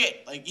 holy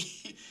shit, like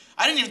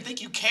I didn't even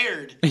think you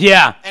cared.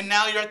 Yeah. And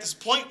now you're at this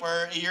point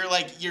where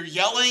you're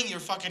yelling, you're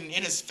fucking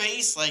in his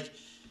face, like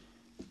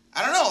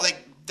I don't know,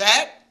 like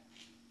that.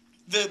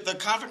 The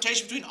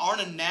confrontation between Arn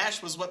and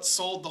Nash was what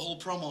sold the whole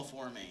promo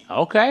for me.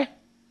 Okay.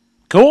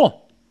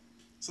 Cool.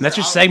 So that's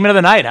your segment of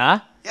the night,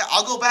 huh? Yeah,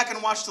 I'll go back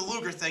and watch the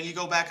Luger thing. You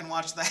go back and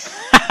watch that.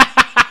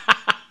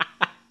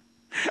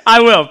 I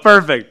will.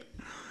 Perfect.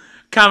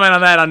 Comment on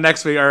that on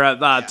next week or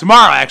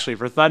tomorrow actually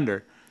for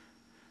Thunder.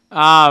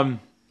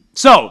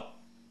 So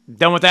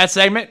done with that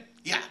segment?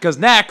 Yeah. Because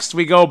next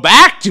we go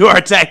back to our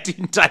tag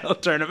team title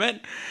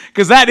tournament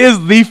because that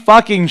is the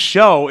fucking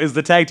show is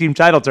the tag team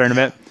title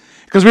tournament.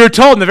 Because we were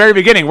told in the very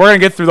beginning, we're going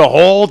to get through the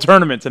whole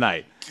tournament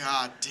tonight.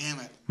 God damn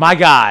it. My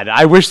God,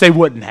 I wish they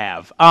wouldn't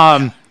have.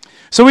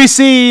 So we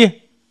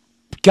see,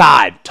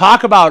 God,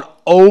 talk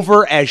about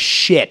over as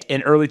shit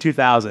in early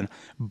 2000,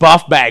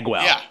 Buff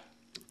Bagwell. Yeah.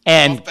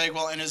 And Buff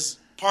Bagwell and his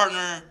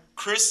partner,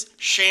 Chris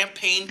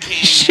Champagne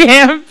Canyon.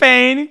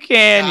 Champagne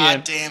Canyon.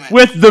 God damn it.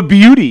 With the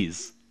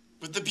beauties.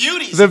 With the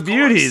beauties. The of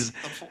beauties.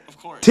 Course. Of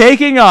course.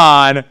 Taking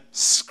on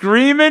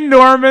Screamin'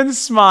 Norman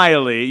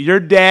Smiley, your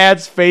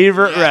dad's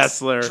favorite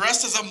wrestler.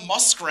 Dressed as a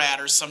muskrat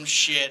or some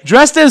shit.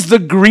 Dressed as the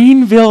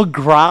Greenville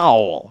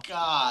Growl.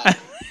 God.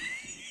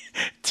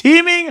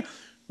 Teaming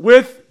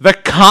with the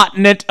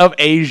continent of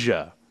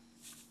Asia.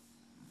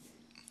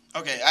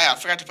 Okay, I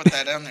forgot to put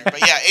that down there.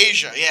 But yeah,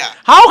 Asia, yeah.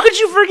 How could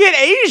you forget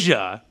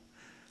Asia?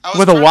 I was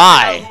with a trying to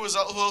Y. figure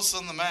out who else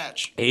was in the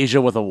match?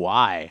 Asia with a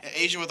Y. Yeah,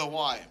 Asia with a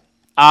Y.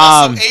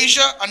 Also,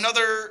 Asia,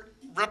 another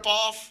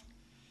ripoff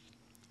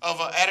of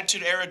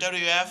Attitude Era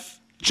WF.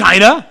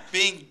 China?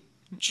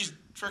 She's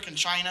freaking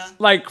China.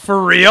 Like,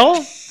 for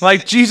real?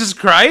 Like, Jesus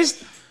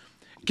Christ?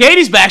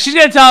 Katie's back. She's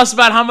going to tell us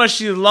about how much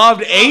she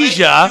loved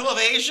Asia. You love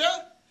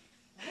Asia?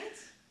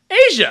 What?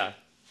 Asia.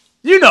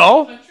 You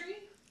know.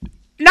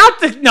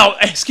 Country? No,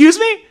 excuse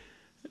me?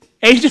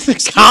 Asia's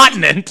the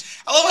continent.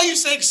 I love how you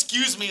say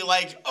excuse me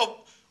like,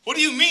 oh, what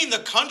do you mean the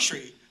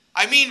country?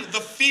 I mean the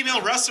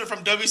female wrestler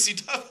from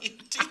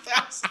WCW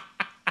 2000.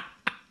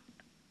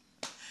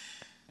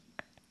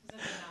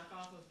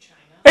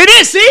 It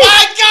is, see?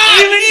 My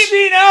God! Even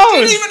she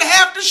knows. You didn't even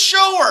have to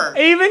show her.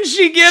 Even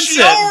she gets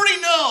She it.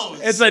 already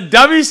knows. It's a The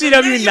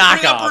WCW minute you bring up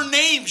knockoff. her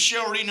name, she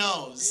already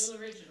knows.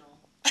 Real original.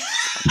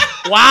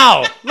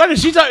 Wow.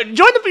 Look,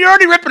 you're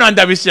already ripping on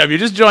WCW.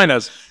 Just join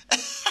us.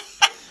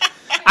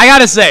 I got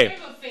to I say. have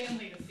a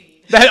family to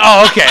feed.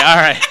 Okay. All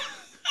right.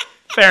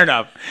 Fair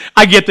enough.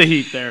 I get the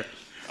heat there.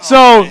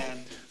 So,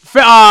 Man.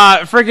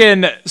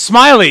 friggin'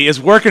 Smiley is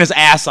working his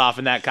ass off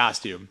in that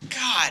costume.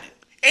 God.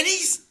 And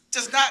he's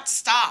does not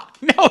stop.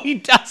 No, he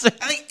doesn't.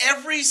 I think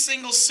every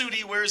single suit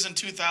he wears in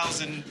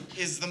 2000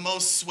 is the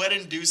most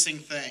sweat-inducing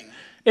thing.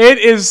 It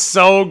is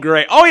so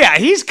great. Oh, yeah,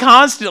 he's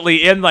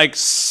constantly in, like,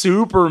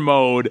 super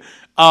mode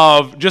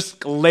of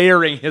just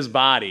layering his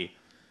body.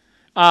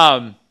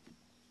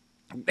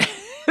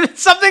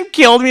 Something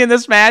killed me in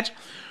this match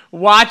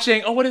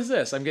watching... Oh, what is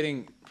this? I'm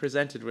getting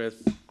presented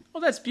with... Oh,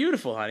 that's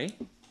beautiful, honey.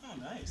 Oh,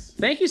 nice.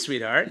 Thank you,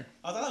 sweetheart.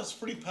 I thought that was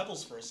Fruity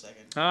Pebbles for a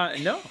second.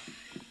 No.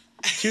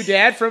 To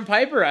Dad from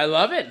Piper. I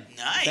love it.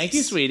 Nice. Thank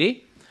you,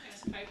 sweetie.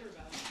 Ask Piper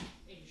about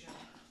Asia.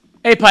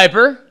 Hey,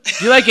 Piper.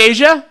 Do you like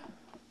Asia?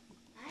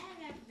 I have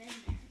never been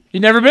there.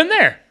 You've never been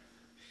there.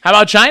 How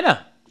about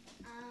China?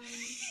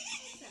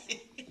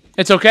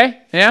 It's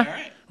okay? Yeah? All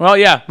right. Well,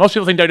 yeah. Most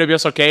people think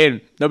WWF's okay,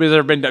 and nobody's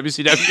ever been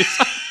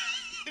WCW.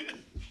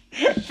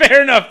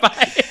 Fair enough. The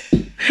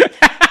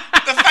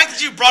fact that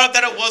you brought up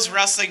that it was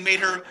wrestling made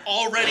her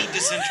already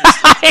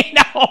disinterested. I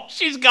know.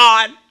 She's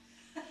gone.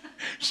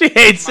 She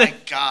hates My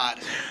it. God.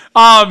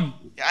 Um,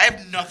 Yeah, I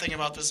have nothing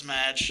about this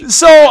match.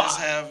 So- I just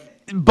have,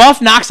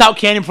 Buff knocks out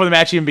Canyon before the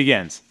match even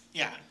begins.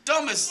 yeah,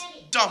 dumb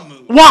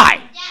move.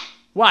 Why?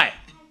 Why?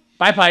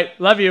 Bye, Pipe.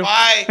 Love you.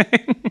 Why?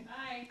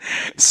 Bye.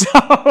 So,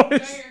 Enjoy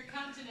your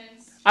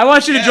continence. I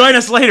want you to Yes. join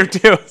us later,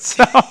 too.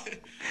 So,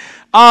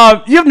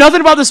 you have nothing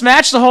about this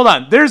match, so hold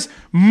on. There's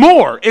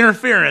more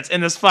interference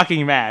in this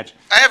fucking match.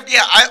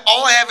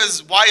 All I have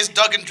is, why is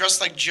Duggan dressed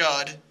like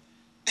Judd?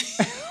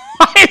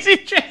 Why is he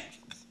dressed?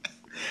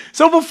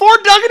 So before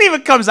Duggan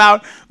even comes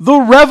out, the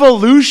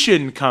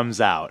Revolution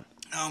comes out.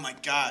 Oh my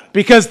God.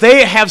 Because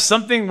they have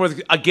something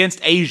against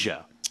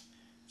Asia.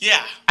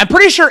 Yeah. I'm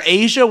pretty sure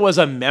Asia was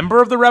a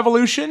member of the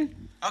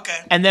Revolution Okay.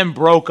 and then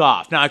broke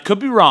off. Now, I could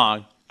be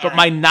wrong, but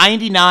my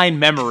 99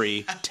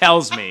 memory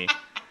tells me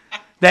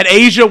that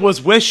Asia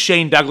was with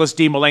Shane Douglas,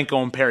 Dean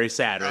Malenko, and Perry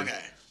Saturn. Okay.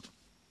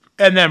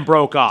 And then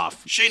broke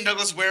off. Shane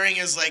Douglas wearing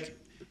his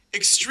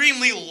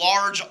extremely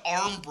large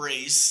arm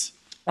brace.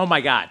 Oh my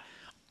God.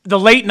 The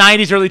late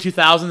 90s, early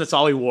 2000s, that's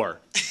all he wore.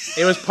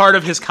 It was part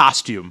of his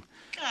costume.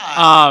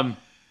 God.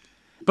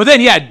 But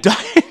then, yeah,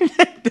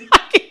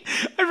 I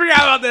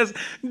forgot about this.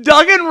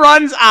 Duggan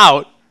runs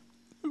out,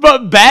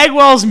 but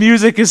Bagwell's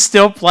music is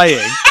still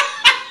playing.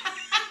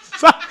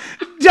 So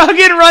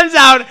Duggan runs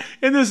out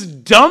in this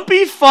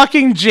dumpy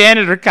fucking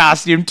janitor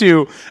costume,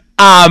 too.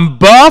 I'm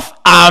buff,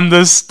 I'm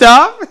the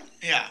stuff.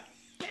 Yeah.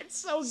 It's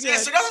so good. Yeah,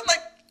 so nothing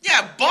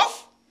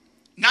Buff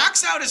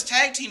knocks out his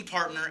tag team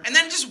partner and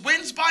then just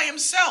wins by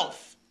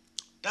himself.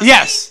 Doesn't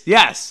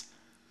Yes.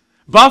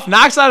 Buff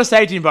knocks out his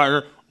tag team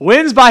partner,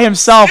 wins by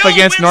himself Still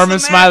against wins Norman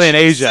the match Smiley in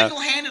Asia.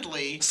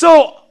 single-handedly.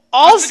 So,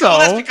 also... Well,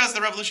 that's because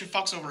the Revolution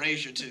fucks over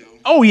Asia, too.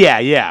 Oh,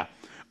 yeah.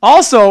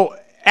 Also,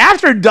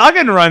 after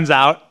Duggan runs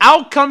out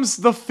comes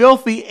the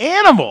Filthy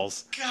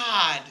Animals.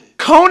 God.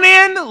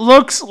 Conan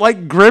looks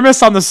like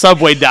Grimace on the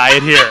Subway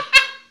diet here.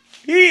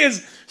 He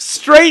is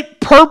straight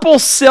purple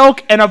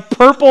silk and a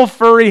purple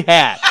furry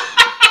hat.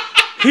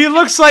 He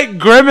looks like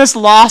Grimace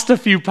lost a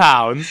few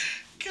pounds.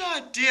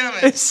 God damn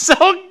it. It's so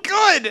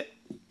good.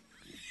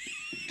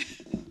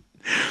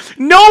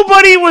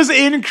 Nobody was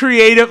in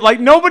creative,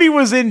 nobody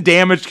was in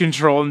damage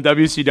control in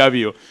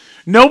WCW.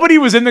 Nobody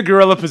was in the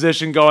gorilla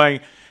position going,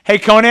 hey,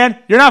 Conan,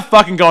 you're not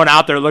fucking going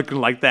out there looking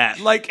like that.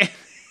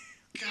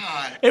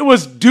 God. It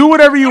was do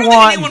whatever you I don't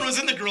want. think anyone was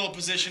in the gorilla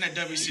position at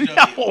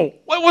WCW. No.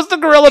 What was the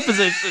gorilla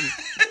position?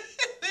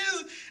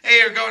 Hey,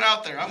 you're going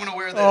out there. I'm going to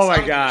wear this. Oh, my I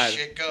don't give a God.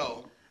 Shit,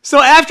 go.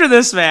 So after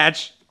this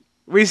match,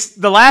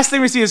 the last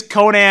thing we see is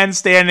Conan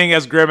standing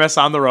as Grimace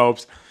on the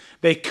ropes.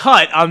 They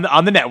cut on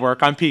the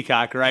network, on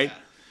Peacock, right? Yeah.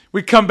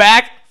 We come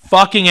back,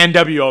 fucking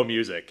NWO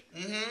music.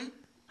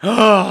 So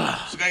I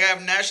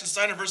have Nash and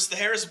Steiner versus the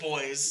Harris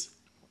Boys.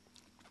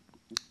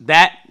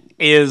 That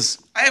is...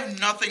 I have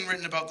nothing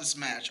written about this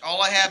match.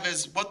 All I have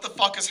is what the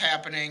fuck is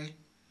happening.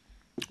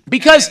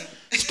 Because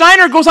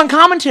Steiner goes on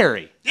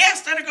commentary. Yeah,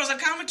 Steiner goes on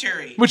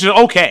commentary. Which is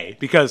okay,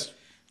 because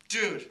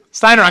Dude.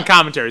 Steiner on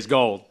commentary is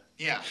gold.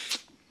 Yeah.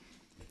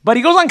 But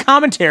he goes on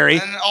commentary.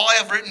 And all I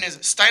have written is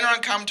Steiner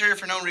on commentary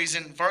for no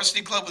reason.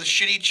 Varsity Club with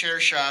shitty chair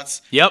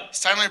shots. Yep.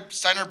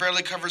 Steiner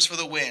barely covers for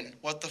the win.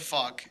 What the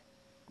fuck?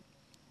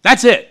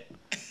 That's it.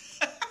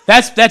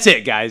 That's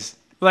it, guys.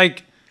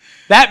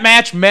 That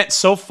match meant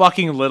so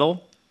fucking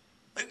little.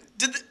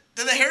 Did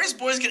the Harris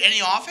Boys get any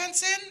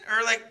offense in?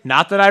 Or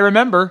Not that I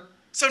remember.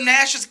 so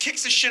Nash just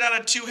kicks the shit out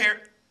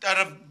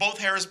of both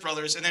Harris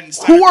brothers and then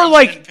Steiner Who are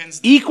comes in and pins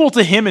them. equal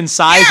to him in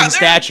size Yeah, and they're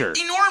stature.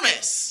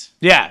 enormous.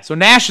 Yeah, so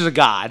Nash is a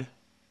god.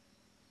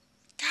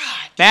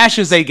 God. Nash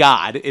is a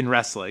god in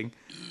wrestling.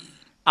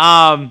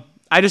 I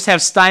just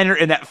have Steiner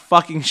in that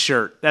fucking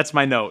shirt. That's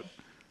my note.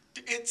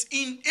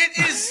 It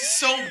is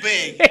so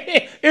big.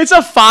 It's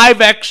a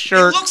 5X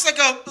shirt. It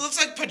looks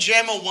like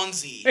pajama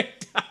onesie.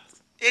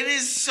 It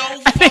is so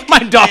fucking I think my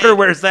daughter big.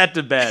 wears that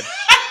to bed.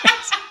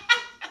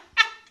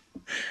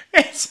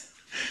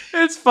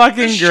 It's fucking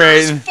The shirt great.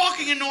 is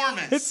fucking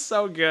enormous. It's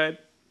so good.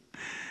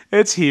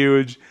 It's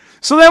huge.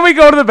 So then we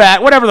go to the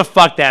back, whatever the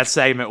fuck that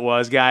segment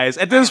was, guys.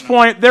 At this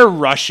point, they're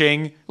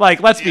rushing.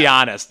 Let's be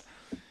honest.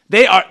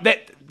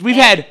 We've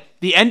had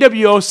the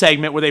NWO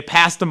segment where they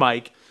passed the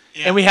mic,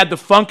 Yeah. and we had the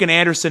Funk and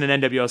Anderson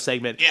and NWO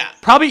segment. Yeah.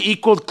 Probably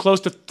equaled close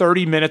to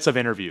 30 minutes of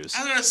interviews.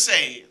 I was gonna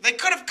say they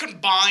could have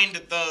combined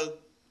the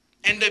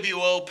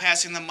NWO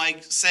passing the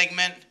mic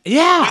segment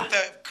Yeah. with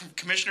the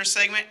commissioner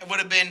segment. It would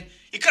have been.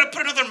 You could have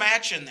put another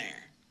match in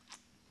there.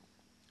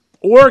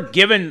 Or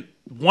given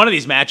one of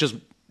these matches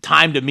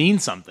time to mean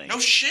something. No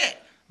shit.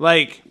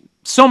 Like,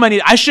 so many.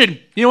 You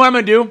know what I'm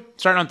going to do?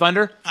 Starting on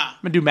Thunder? Huh.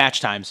 I'm going to do match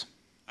times.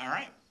 All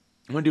right.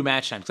 I'm going to do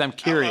match times because I'm I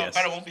curious.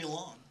 bet it won't be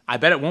long. I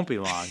bet it won't be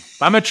long.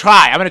 But I'm going to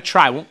try.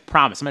 I won't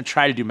promise. I'm going to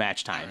try to do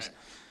match times. Right.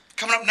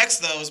 Coming up next,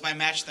 though, is my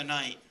match of the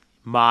night.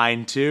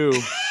 Mine too.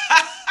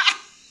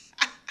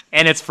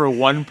 And it's for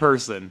one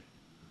person.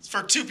 It's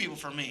for two people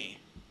for me.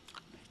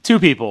 Two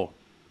people.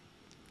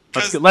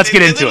 Let's 'Cause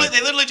get into it.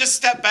 They literally just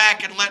stepped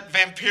back and let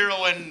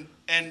Vampiro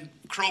and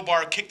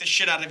Crowbar kick the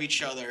shit out of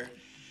each other.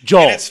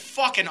 Joel. And it's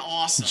fucking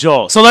awesome.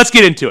 Joel. So let's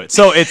get into it.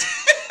 So it's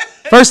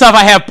first off,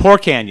 I have Poor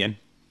Canyon.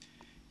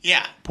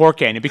 Yeah. Poor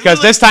Canyon. Because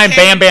Literally this time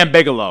Canyon- Bam Bam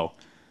Bigelow.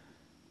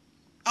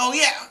 Oh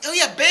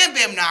yeah. Bam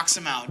Bam knocks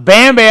him out.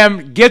 Bam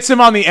Bam gets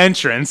him on the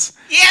entrance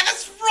Yeah,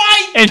 that's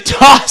right. and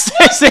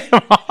tosses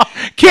him off.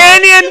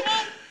 Canyon.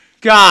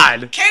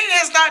 God. Canyon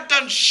has not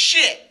done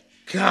shit.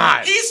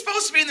 God. He's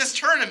supposed to be in this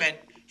tournament.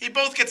 He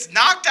both gets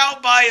knocked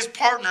out by his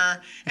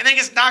partner and then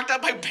gets knocked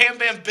out by Bam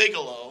Bam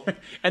Bigelow.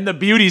 And the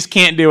beauties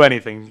can't do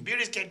anything.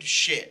 Beauties can't do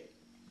shit.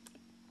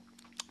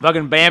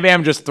 Fucking Bam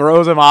Bam just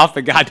throws him off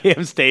the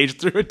goddamn stage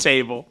through a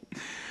table.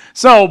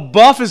 So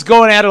Buff is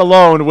going at it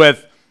alone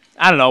with,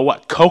 I don't know,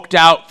 what, coked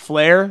out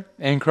Flair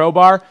and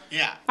Crowbar?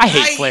 Yeah. I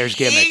hate Flair's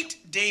gimmick. I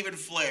hate David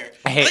Flair.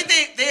 I hate-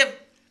 think they have,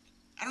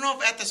 I don't know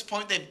if at this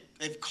point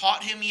they've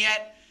caught him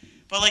yet,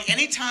 but like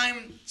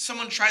anytime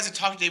someone tries to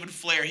talk to David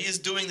Flair, he is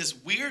doing this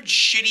weird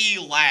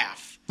shitty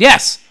laugh.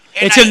 Yes.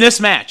 And It's in this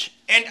match.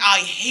 And I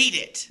hate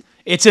it.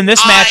 It's in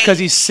this match because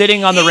I he's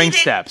sitting on the hate ring it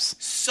steps.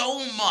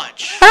 so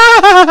much.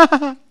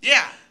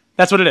 Yeah.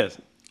 That's what it is.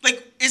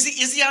 Like, is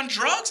he on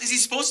drugs? Is he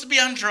supposed to be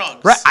on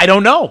drugs? Right. I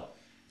don't know.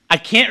 I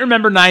can't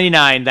remember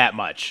 99 that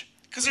much.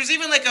 Because there's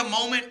even like a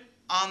moment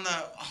on the.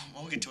 Oh,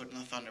 we'll get to it in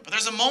the Thunder. But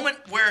there's a moment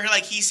where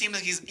like he seems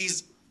like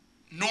he's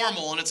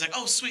normal, and it's like,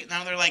 oh sweet.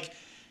 Now they're like,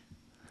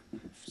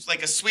 it's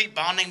like a sweet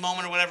bonding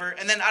moment or whatever.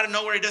 And then out of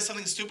nowhere he does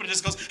something stupid and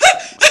just goes,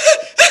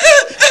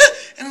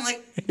 and I'm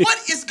like,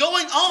 what is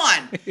going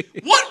on?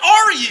 What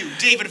are you,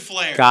 David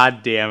Flair?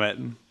 God damn it.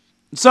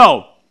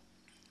 So,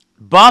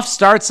 Buff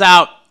starts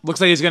out,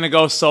 looks like he's going to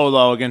go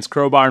solo against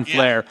Crowbar and Yeah.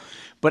 Flair.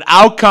 But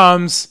out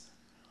comes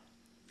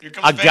Here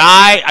comes a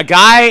Vampiro.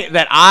 guy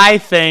that I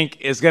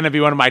think is going to be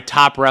one of my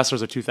top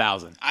wrestlers of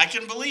 2000. I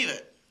can believe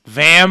it.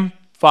 Vam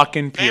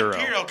fucking Piro.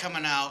 Vampiro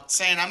coming out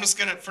saying, I'm just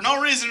gonna, for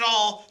no reason at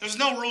all, there's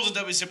no rules in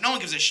WCW. No one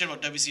gives a shit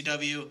about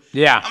WCW.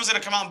 Yeah. I'm just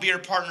gonna come out and be your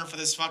partner for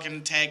this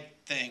fucking tag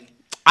thing.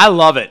 I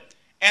love it.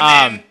 And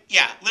then,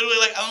 yeah, literally,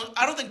 like,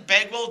 I don't think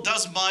Bagwell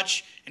does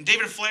much, and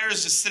David Flair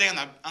is just sitting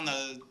on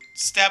the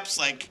steps,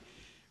 like,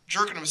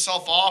 jerking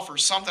himself off or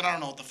something. I don't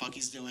know what the fuck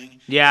he's doing.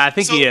 Yeah, I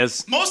think So he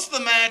is. most of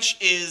the match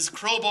is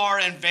Crowbar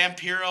and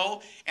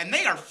Vampiro, and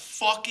they are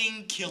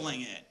fucking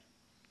killing it.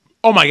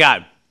 Oh my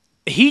God.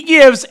 He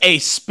gives a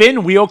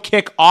spin wheel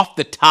kick off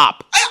the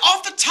top.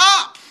 Off the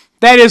top!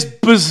 That is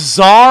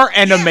bizarre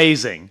and Yeah.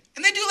 amazing.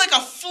 And they do, like,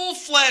 a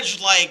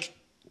full-fledged, like,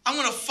 I'm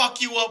gonna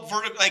fuck you up,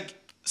 like,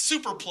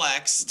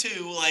 superplex,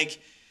 too. Like,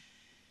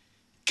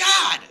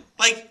 God.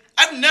 Like,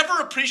 I've never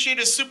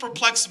appreciated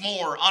superplex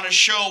more on a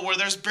show where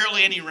there's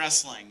barely any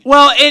wrestling.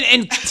 Well,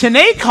 and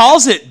Tenay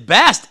calls it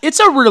best. It's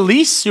a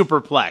release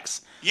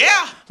superplex.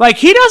 Yeah. Like,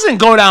 he doesn't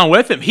go down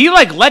with him. He,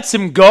 like, lets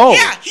him go.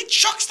 Yeah, he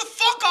chucks the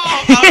fuck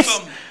off out of It's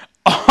him.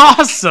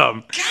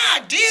 awesome.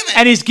 God damn it.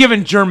 And he's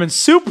giving German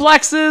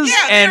suplexes.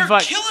 yeah, and they're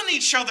killing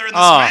each other in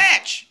this Oh.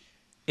 match.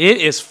 It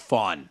is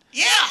fun.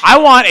 Yeah. I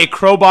want a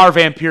Crowbar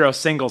Vampiro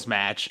singles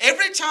match.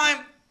 Every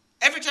time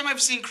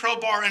I've seen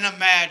Crowbar in a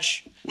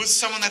match with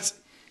someone that's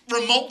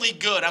remotely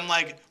good, I'm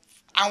like,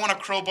 I want to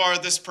Crowbar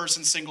this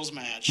person's singles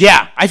match.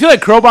 Yeah, I feel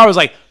like Crowbar was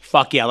like,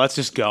 fuck yeah, let's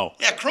just go.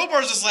 Yeah,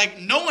 Crowbar's just like,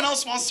 no one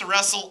else wants to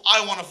wrestle.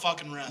 I want to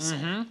fucking wrestle.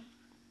 Mm-hmm.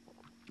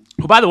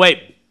 Well, by the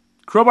way,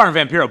 Crowbar and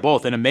Vampiro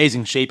both in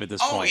amazing shape at this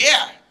Oh, point.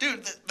 yeah.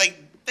 Dude, like,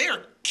 they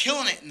are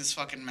killing it in this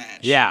fucking match.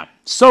 Yeah,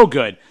 so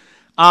good.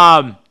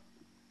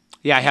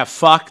 Yeah, I have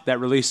Fuck that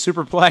released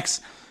Superplex.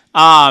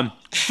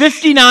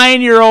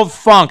 59-year-old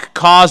Funk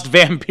caused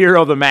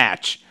Vampiro the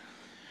match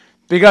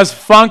because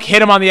Funk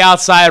hit him on the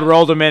outside,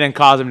 rolled him in, and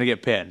caused him to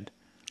get pinned.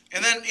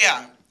 And then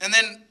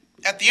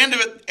at the end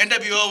of it,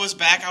 NWO was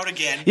back out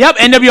again. Yep,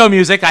 NWO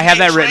music. I have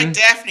that They written. dragged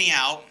Daphne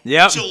out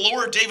Yep. to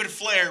lure David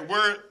Flair,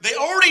 where they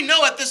already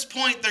know at this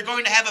point they're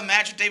going to have a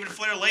match with David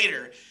Flair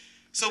later.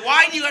 So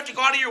why do you have to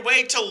go out of your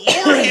way to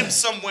lure him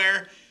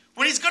somewhere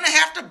when he's going to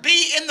have to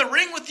be in the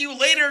ring with you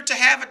later to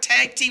have a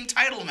tag team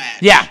title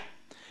match? Yeah.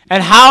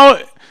 And how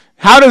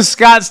does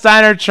Scott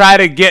Steiner try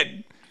to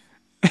get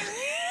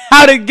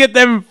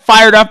them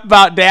fired up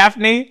about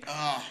Daphne?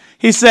 Oh.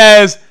 He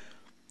says,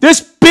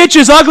 "This bitch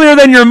is uglier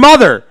than your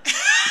mother."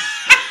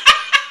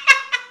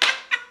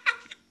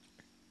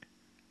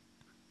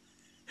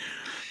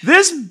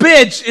 This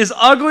bitch is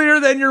uglier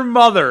than your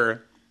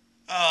mother.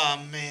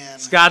 Oh, man.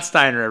 Scott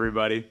Steiner,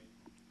 everybody.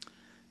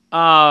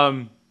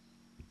 God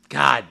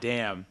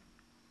damn.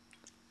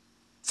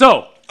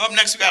 So, up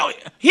next we got...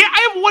 here,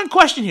 I have one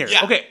question here.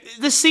 Yeah. Okay,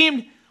 this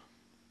seemed...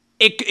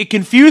 It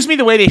confused me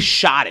the way they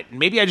shot it.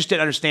 Maybe I just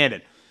didn't understand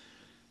it.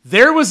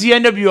 There was the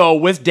NWO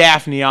with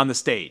Daphne on the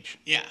stage.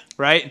 Yeah.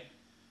 Right?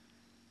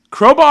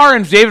 Crowbar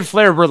and David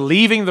Flair were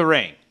leaving the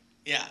ring.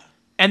 Yeah.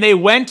 And they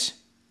went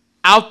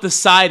out the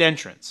side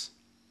entrance.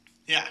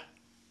 Yeah.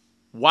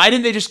 Why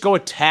didn't they just go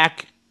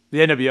attack the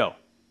NWO?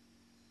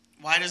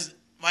 Why does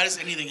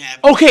anything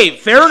happen? Okay,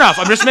 fair enough.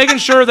 I'm just making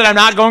sure that I'm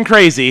not going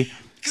crazy.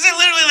 Because they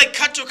literally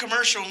cut to a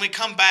commercial and we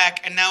come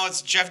back and now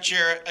it's Jeff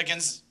Jarrett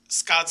against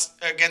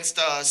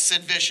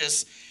Sid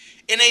Vicious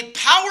in a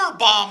power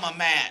bomb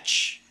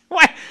match.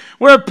 What?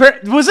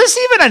 Was this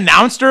even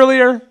announced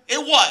earlier?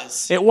 It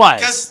was. It was.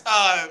 Because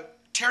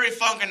Terry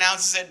Funk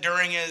announces it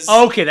during his.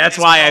 Okay, that's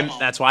his why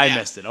promo. I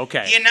missed it.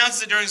 Okay. He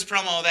announces it during his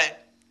promo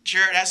that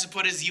Jarrett has to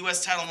put his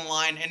U.S. title on the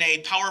line in a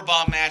power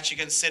bomb match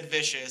against Sid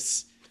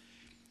Vicious,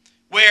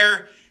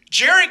 where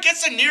Jarrett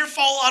gets a near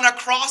fall on a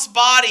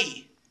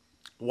crossbody.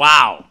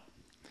 Wow.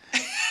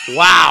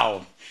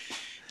 Wow.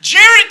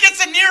 Jarrett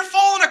gets a near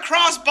fall on a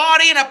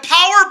crossbody in a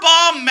power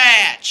bomb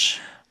match.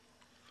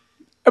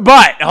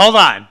 But hold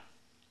on.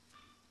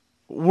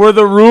 Were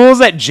the rules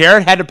that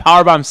Jarrett had to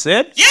powerbomb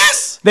Sid?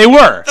 Yes. They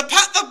were.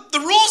 The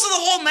rules of the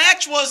whole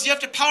match was you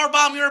have to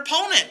powerbomb your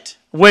opponent.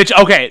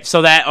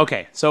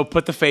 So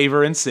put the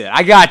favor in Sid.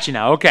 I got you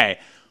now. Okay.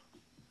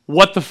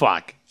 What the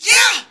fuck?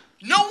 Yeah.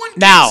 No one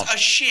gives a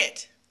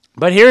shit.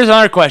 But here's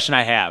another question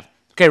I have.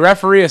 Okay,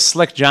 referee is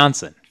Slick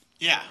Johnson.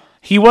 Yeah.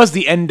 He was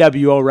the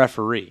NWO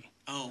referee.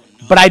 Oh,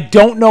 no. But I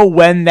don't know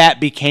when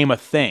that became a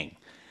thing.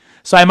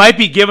 So I might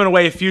be giving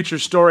away future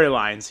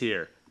storylines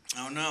here.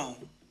 Oh, no.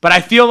 But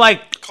I feel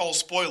like... Call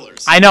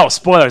spoilers. I know,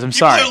 spoilers. I'm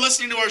sorry. People are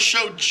listening to our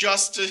show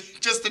just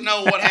to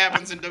know what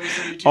happens in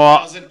WWE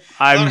 2000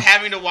 without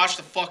having to watch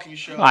the fucking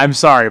show. I'm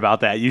sorry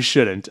about that. You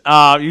shouldn't.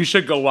 You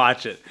should go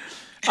watch it.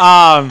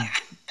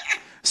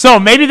 So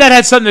maybe that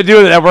had something to do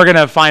with it that we're going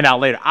to find out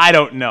later. I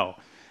don't know.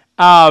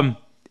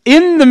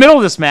 In the middle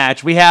of this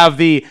match, we have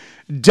the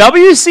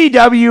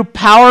WCW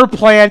Power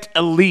Plant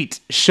Elite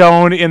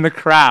shown in the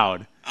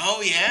crowd.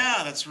 Oh,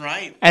 yeah, that's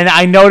right. And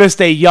I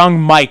noticed a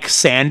young Mike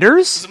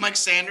Sanders. There's Mike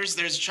Sanders.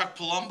 There's Chuck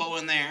Palumbo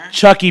in there.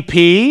 Chucky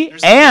P.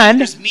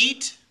 There's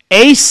Meat.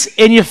 Ace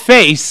in your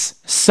face,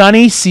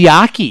 Sonny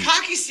Siaki.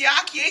 Cocky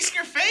Siaki, Ace in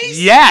your face?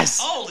 Yes.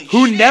 Holy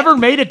Who shit. never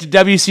made it to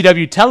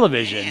WCW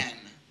television. Man.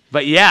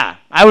 But yeah,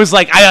 I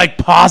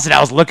paused it. I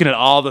was looking at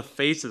all the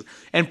faces.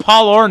 And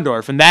Paul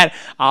Orndorff and that,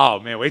 oh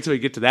man, wait till we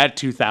get to that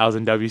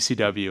 2000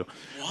 WCW.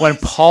 When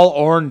Paul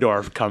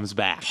Orndorff comes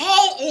back.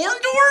 Paul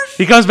Orndorff?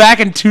 He comes back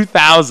in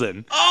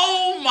 2000.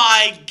 Oh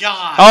my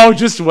God. Oh,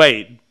 just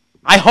wait.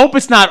 I hope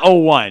it's not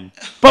 01.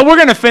 But we're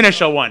going to finish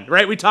 01,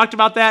 right? We talked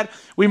about that.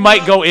 We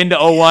might go into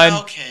 01.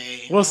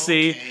 Okay. We'll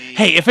see.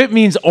 Hey, if it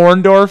means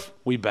Orndorff,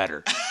 we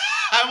better.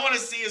 I want to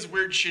see his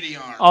weird shitty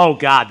arm. Oh,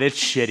 God, that's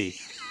shitty.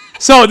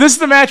 So this is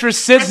the match where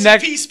Sid's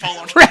neck. Rest in peace, Paul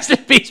Orndorff. Rest in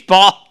peace,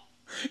 Paul.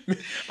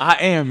 I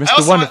am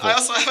Mr. Wonderful. I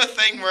also have a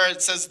thing where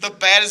it says the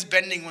bat is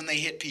bending when they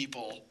hit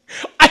people.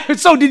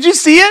 So did you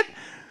see it?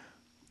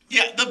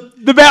 Yeah,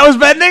 the bat was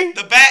bending?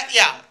 The bat,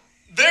 yeah.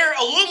 Their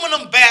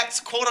aluminum bats,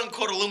 quote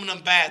unquote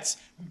aluminum bats,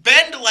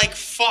 bend like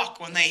fuck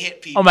when they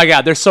hit people. Oh my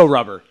God, they're so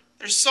rubber.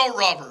 They're so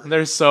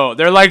rubber.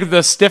 They're like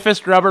the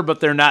stiffest rubber, but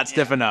they're not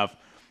stiff enough.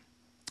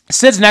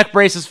 Sid's neck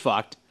brace is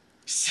fucked.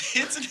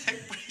 Sid's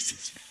neck brace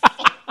is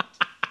fucked.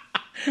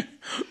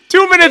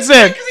 2 minutes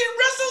in. Because he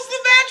wrestles the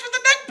match with the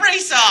neck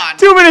brace on.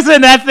 2 minutes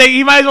in that thing,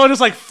 you might as well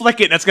just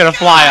flick it and it's gonna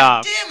fly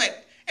off. Damn it.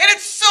 And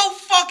it's so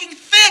fucking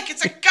thick.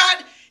 It's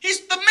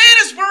the man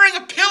is wearing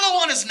a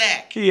pillow on his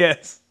neck. He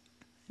is.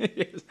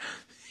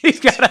 He's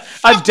got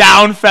a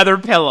down feather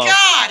pillow.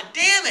 God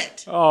damn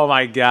it. Oh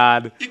my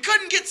God. You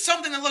couldn't get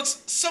something that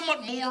looks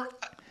somewhat more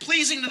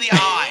pleasing to the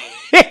eye.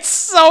 It's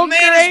so great.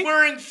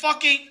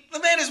 The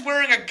man is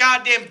wearing a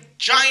goddamn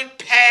giant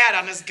pad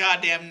on his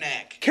goddamn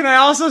neck. Can I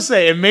also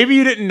say, and maybe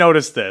you didn't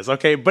notice this,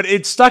 okay, but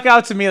it stuck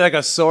out to me like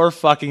a sore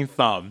fucking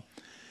thumb.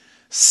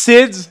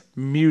 Sid's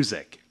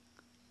music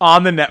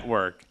on the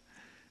network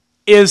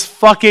is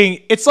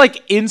fucking, it's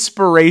like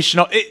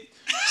inspirational.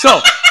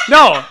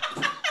 No.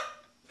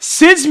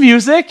 Sid's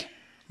music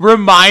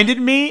reminded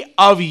me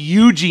of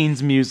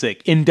Eugene's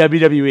music in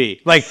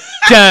WWE. Like,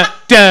 dun,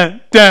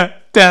 dun, dun,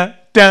 dun,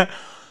 dun.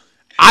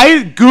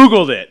 I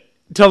Googled it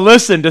to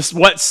listen to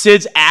what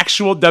Sid's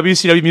actual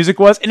WCW music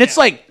was, and it's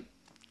like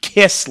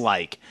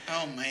Kiss-like.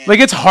 Oh, man. Like,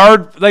 it's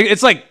hard, like,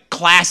 it's like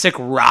classic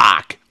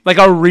rock, like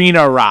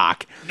arena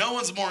rock. No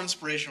one's more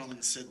inspirational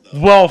than Sid, though.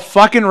 Well,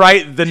 fucking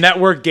right, the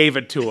network gave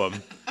it to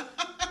him.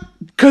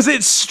 Because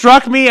it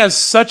struck me as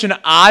such an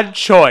odd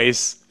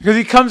choice. Because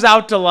he comes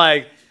out to,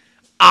 like,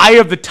 Eye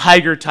of the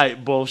Tiger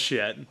type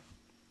bullshit.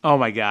 Oh,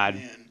 my God.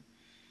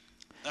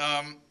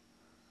 Man.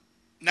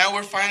 Now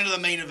we're finally to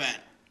the main event.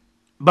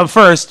 But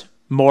first,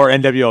 more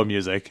NWO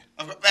music.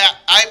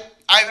 I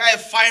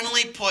have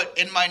finally put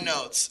in my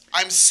notes,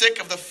 I'm sick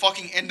of the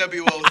fucking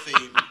NWO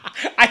theme.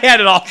 I had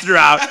it all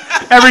throughout.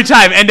 Every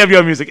time,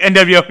 NWO music,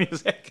 NWO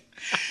music.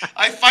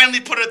 I finally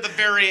put it at the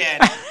very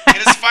end. It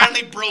has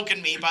finally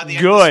broken me by the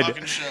end of this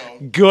fucking show.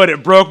 Good.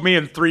 It broke me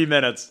in 3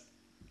 minutes.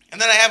 And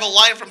then I have a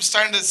line from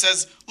Steiner that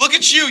says, "Look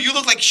at you. You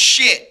look like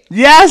shit."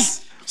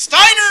 Yes.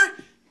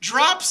 Steiner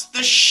drops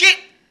the shit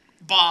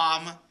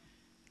bomb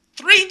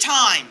 3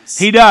 times.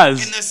 He does.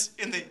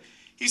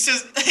 He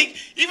says, like,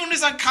 even when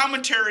he's on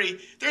commentary,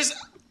 there's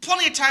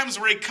plenty of times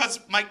where he cuts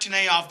Mike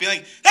Tenay off, be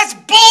like, "That's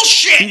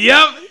bullshit."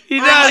 Yep, he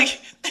does.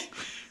 Like,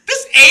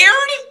 this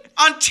aired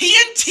on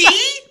TNT.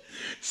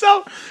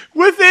 So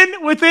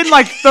within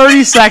like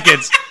 30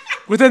 seconds,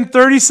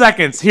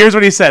 here's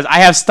what he says. I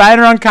have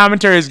Steiner on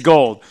commentary as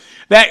gold.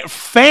 That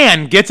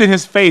fan gets in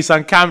his face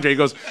on commentary. He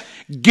goes,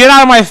 "Get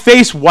out of my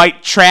face,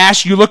 white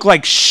trash. You look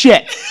like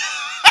shit."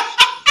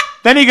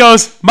 Then he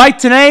goes, "Mike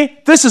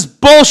Tenay, this is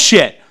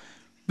bullshit."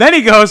 Then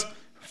he goes,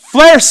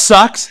 "Flair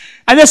sucks,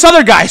 and this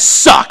other guy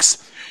sucks.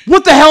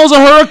 What the hell is a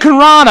Hurricane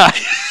Rana?"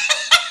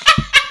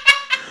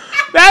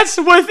 That's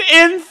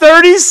within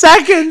 30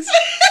 seconds.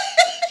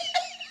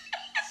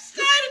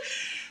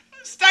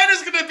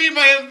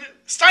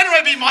 Steiner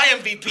might be my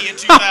MVP in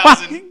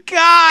 2000.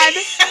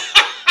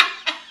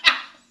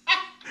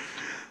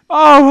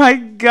 Oh my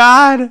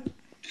God.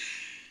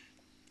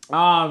 Oh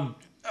my God.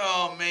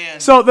 Oh man.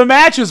 So the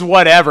match is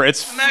whatever.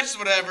 The match is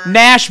whatever.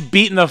 Nash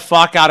beating the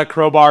fuck out of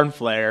Crowbar and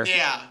Flair.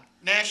 Yeah.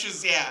 I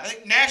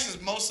think Nash is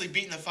mostly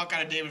beating the fuck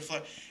out of David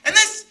Flair. And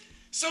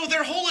so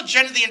their whole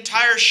agenda the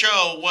entire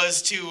show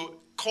was to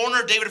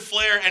corner David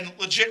Flair and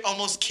legit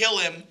almost kill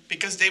him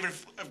because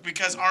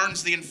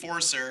Arn's the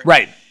enforcer.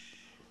 Right.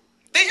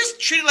 They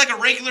just treat it like a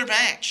regular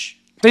match.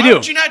 Why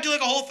would you not do like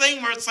a whole thing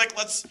where it's like,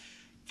 let's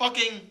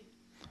fucking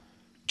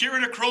get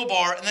rid of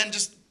Crowbar and then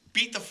just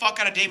beat the fuck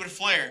out of David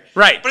Flair?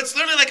 Right. But it's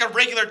literally like a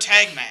regular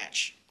tag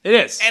match. It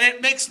is. And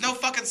it makes no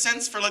fucking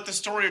sense for like the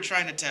story you're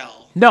trying to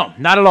tell. No,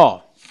 not at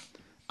all.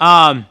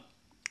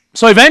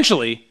 So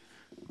eventually,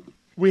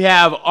 we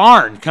have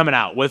Arn coming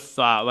out with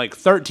like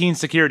 13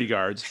 security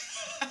guards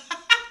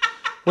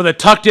with a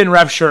tucked-in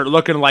ref shirt,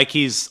 looking like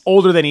he's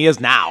older than he is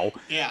now.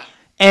 Yeah.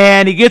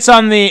 And he gets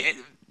on the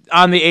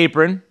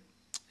apron,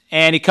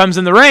 and he comes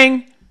in the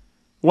ring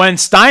when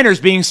Steiner's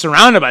being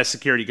surrounded by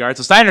security guards,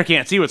 so Steiner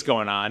can't see what's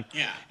going on.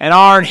 Yeah. And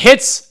Arn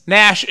hits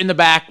Nash in the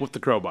back with the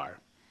crowbar.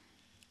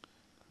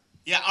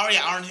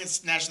 Arn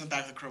hits Nash in the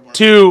back with the crowbar.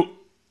 To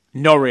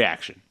no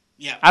reaction.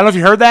 Yeah. I don't know if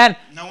you heard that.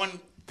 No one.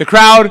 The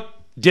crowd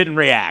didn't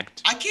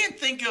react. I can't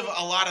think of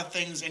a lot of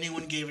things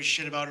anyone gave a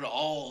shit about at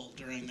all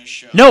during this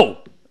show. No.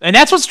 And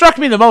that's what struck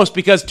me the most,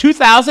 because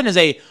 2000 is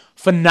a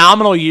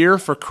phenomenal year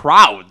for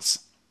crowds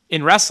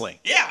in wrestling.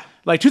 Yeah.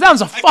 Like,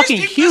 2000's a fucking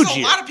huge year. There's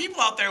a lot of people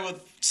out there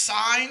with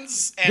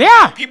signs,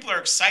 and people are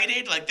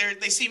excited. Like,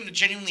 they seem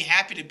genuinely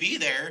happy to be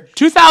there.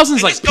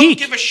 2000's like peak. They don't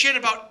give a shit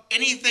about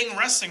anything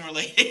wrestling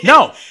related.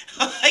 No.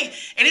 Like,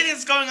 anything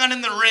that's going on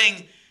in the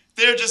ring,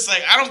 they're just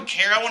like, I don't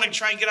care. I want to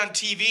try and get on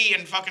TV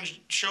and fucking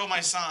show my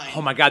sign.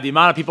 Oh my God, the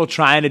amount of people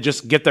trying to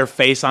just get their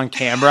face on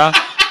camera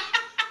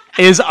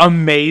is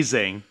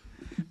amazing.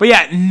 But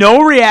yeah,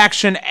 no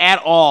reaction at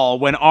all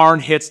when Arn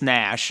hits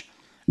Nash.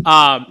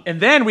 And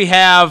then we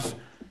have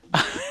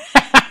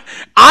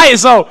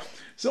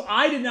So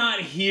I did not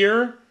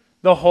hear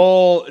the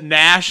whole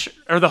Nash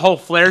or the whole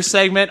Flair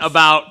segment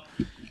about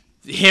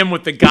him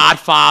with the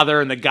Godfather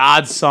and the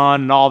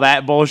Godson and all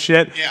that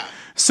bullshit. Yeah.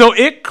 So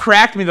it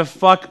cracked me the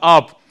fuck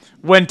up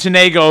when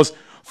Tenay goes,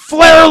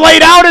 "Flair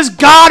laid out his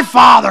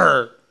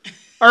Godfather."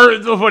 Or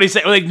what do you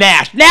say? Like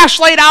Nash. Nash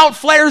laid out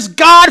Flair's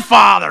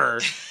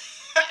Godfather.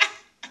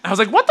 I was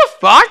like, what the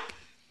fuck?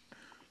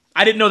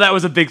 I didn't know that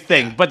was a big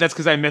thing, but that's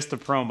because I missed the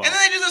promo. And then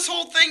they do this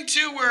whole thing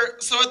too, where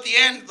so at the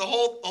end the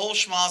whole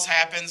schmoz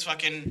happens.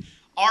 Fucking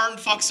Arn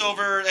fucks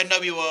over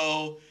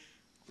NWO.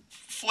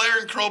 Flair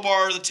and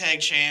Crowbar are the tag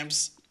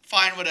champs.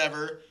 Fine,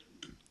 whatever.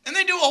 And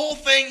they do a whole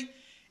thing.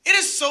 It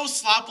is so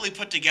sloppily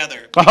put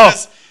together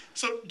because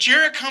so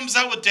Jarrett comes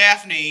out with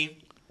Daphne,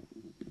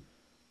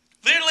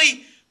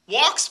 literally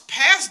walks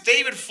past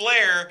David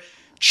Flair,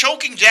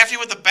 choking Daphne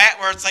with a bat.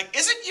 Where it's like,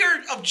 isn't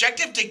your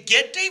objective to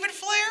get David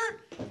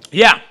Flair?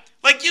 Yeah.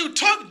 Like, you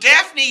took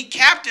Daphne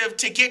captive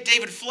to get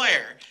David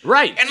Flair.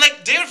 Right. And,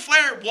 like, David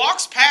Flair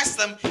walks past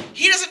them.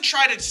 He doesn't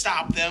try to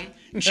stop them.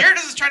 Jarrett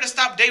doesn't try to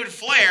stop David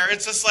Flair.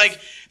 It's just,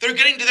 like, they're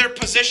getting to their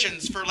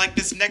positions for, like,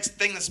 this next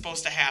thing that's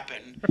supposed to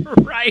happen.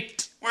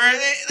 Right. Where,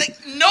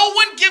 no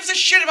one gives a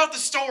shit about the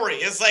story.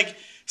 It's like,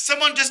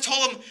 someone just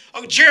told him,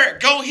 oh,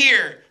 Jarrett, go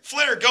here.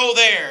 Flair, go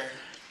there.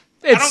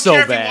 It's so bad.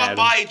 I don't care if you walk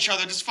by each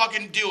other. Just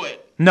fucking do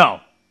it.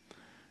 No.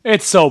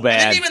 It's so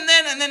bad.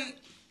 And then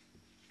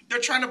they're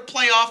trying to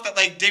play off that,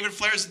 like, David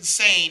Flair's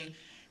insane,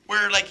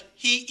 where, like,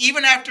 he,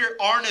 even after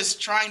Arn is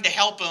trying to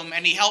help him,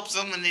 and he helps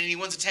him, and then he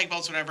wins the tag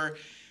belts, whatever,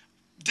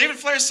 David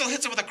Flair still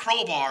hits him with a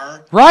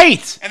crowbar.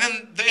 Right. And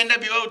then the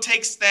NWO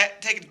takes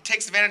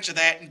advantage of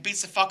that and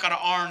beats the fuck out of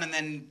Arn and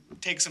then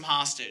takes him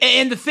hostage.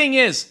 And the thing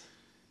is,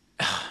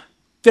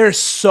 there's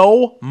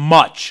so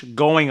much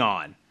going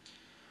on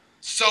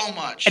So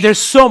much. And there's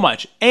so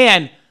much.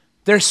 And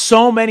there's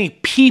so many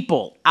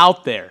people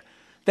out there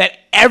that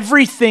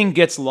everything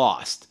gets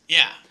lost.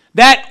 Yeah.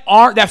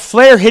 That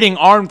Flair hitting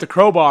Arn with the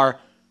crowbar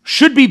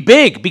should be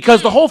big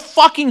because the whole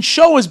fucking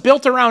show is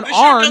built around They should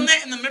have Arn. done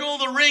that in the middle of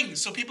the ring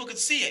so people could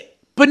see it.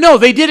 But no,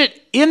 they did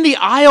it in the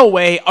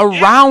aisleway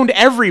around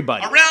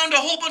everybody. Around a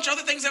whole bunch of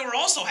other things that were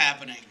also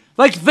happening.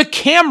 Like the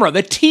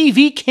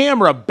TV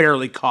camera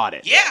barely caught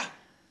it. Yeah.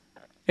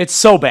 It's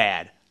so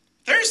bad.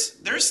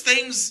 There's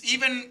things,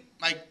 even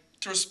like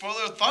to a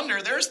spoiler of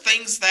Thunder, there's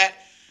things that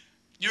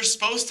you're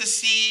supposed to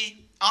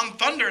see on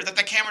Thunder that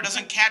the camera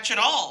doesn't catch at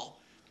all.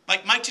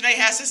 Like Mike Tenay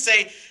has to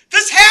say,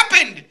 "This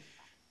happened!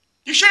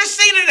 You should have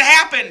seen it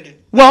happened!"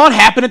 Well, it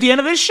happened at the end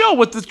of this show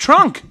with the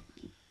trunk.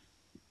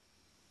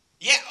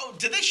 Yeah,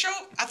 did they show?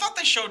 I thought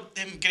they showed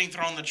him getting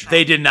thrown in the trunk.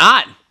 They did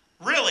not.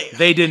 Really?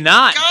 They did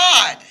not.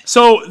 God!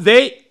 So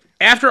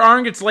after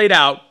Arn gets laid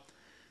out,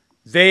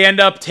 they end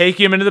up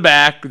taking him into the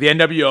back, the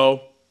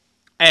NWO,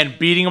 and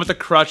beating him with a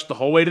crutch the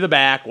whole way to the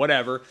back,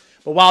 whatever.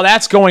 But while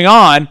that's going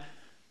on,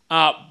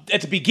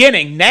 at the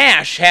beginning,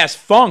 Nash has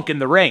Funk in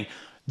the ring.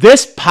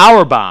 This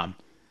powerbomb.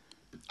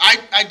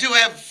 I do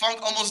have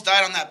Funk almost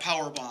died on that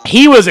power bomb.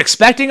 He was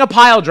expecting a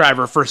pile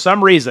driver for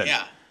some reason.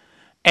 Yeah.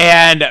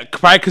 And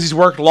probably because he's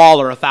worked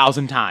Lawler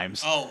 1,000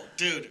 times. Oh,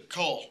 dude,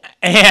 Cole.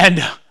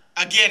 And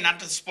Again, not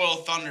to spoil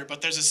Thunder,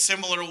 but there's a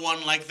similar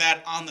one like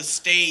that on the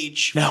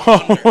stage. no.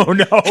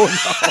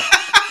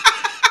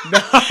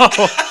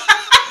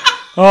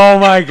 Oh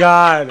my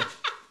God.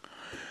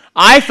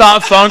 I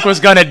thought Funk was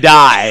going to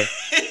die.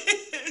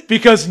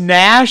 Because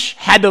Nash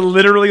had to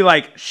literally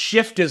like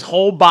shift his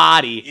whole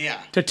body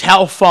to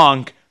tell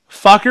Funk,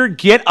 fucker,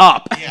 get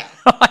up. Yeah.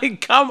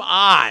 Like, come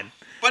on.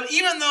 But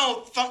even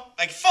though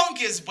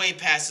Funk is way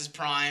past his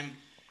prime,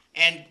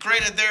 and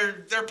granted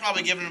they're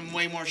probably giving him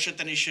way more shit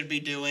than he should be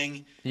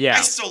doing. Yeah.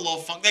 I still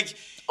love Funk. Like,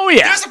 oh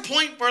yeah. There's a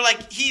point where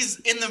like he's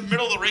in the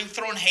middle of the ring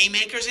throwing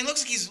haymakers, and he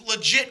looks like he's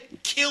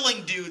legit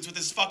killing dudes with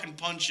his fucking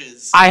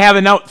punches. I have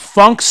a note.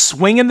 Funk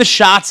swinging the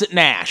shots at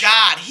Nash.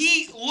 God,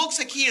 he looks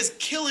like he is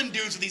killing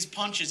dudes with these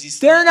punches.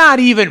 They're not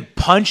even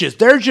punches.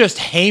 They're just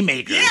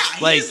haymakers. Yeah,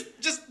 like, he's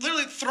just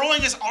literally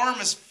throwing his arm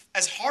as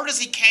hard as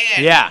he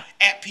can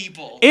at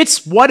people.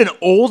 It's what an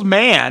old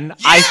man,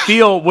 I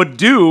feel, would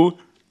do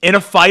in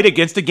a fight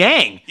against a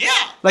gang. Yeah.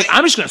 Like,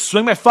 I'm just going to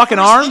swing my fucking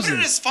arms. As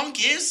limited as Funk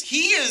is,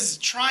 he is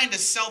trying to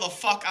sell the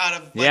fuck out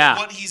of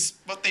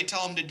what they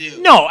tell him to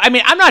do. No, I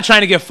mean, I'm not trying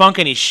to give Funk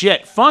any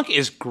shit. Funk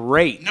is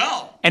great.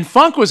 No. And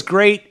Funk was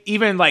great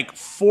even like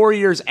 4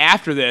 years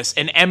after this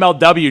in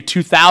MLW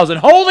 2000.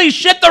 Holy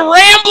shit, the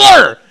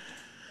Rambler!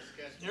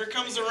 Here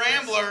comes the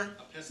Rambler.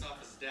 Piss off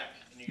his deck,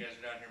 and you guys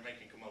are down here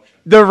making commotion.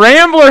 The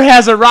Rambler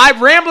has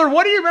arrived. Rambler,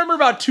 what do you remember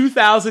about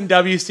 2000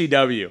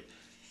 WCW?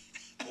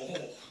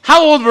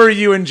 How old were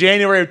you in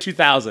January of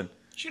 2000?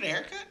 Did you get a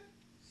haircut?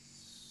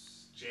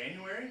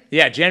 January?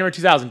 Yeah, January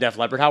 2000, Def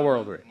Leppard. How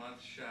old were you? A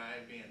month shy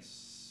of being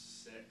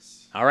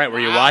 6. All right, were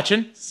you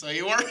watching? So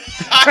you weren't?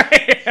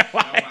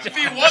 If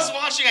he was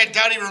watching, I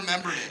doubt he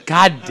remembered it.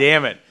 God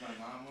damn it. My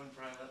mom wouldn't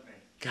probably let me.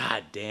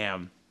 God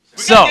damn.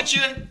 We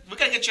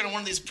gotta get you on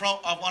one of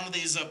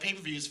these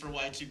pay-per-views for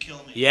Y2 Kill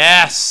Me.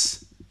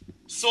 Yes.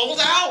 Sold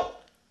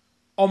out.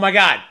 Oh my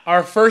God.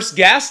 Our first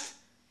guest?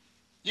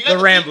 You got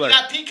the Rambler. You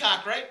got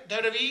Peacock, right?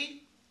 WWE?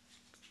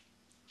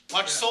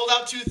 Watch Sold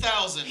Out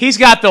 2000. He's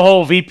got the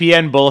whole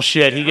VPN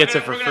bullshit. He gets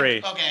it for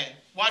free. Okay.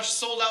 Watch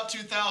Sold Out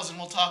 2000.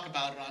 We'll talk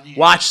about it on here.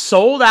 Watch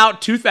Sold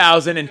Out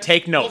 2000 and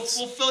take notes.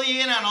 We'll fill you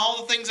in on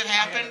all the things that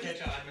happened.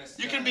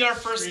 You can be our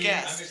first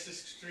guest. I missed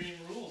Extreme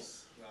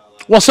Rules.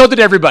 Well, so did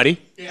everybody.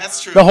 Yeah,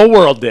 that's true. The whole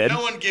world did. No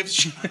one gives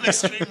shit on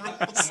Extreme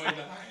Rules. I'm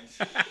way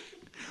behind.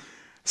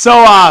 So,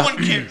 no one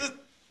cares.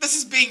 This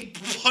is being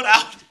put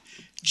out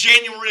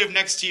January of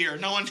next year.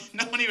 No one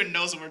even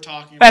knows what we're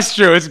talking about. That's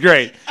true. It's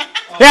great.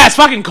 Yeah, it's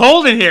fucking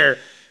cold in here.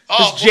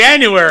 It's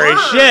January.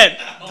 Brr. Shit.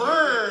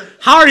 Brr.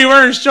 How are you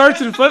wearing shorts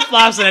and flip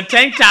flops and a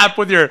tank top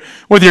with your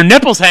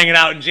nipples hanging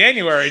out in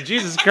January?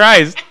 Jesus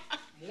Christ.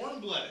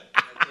 Warm-blooded.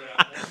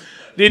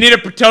 Do you need a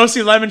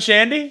Potosi lemon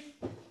shandy?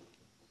 I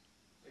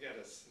got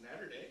a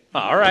Saturday.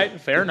 All right,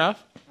 fair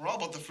enough. We're all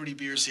about the fruity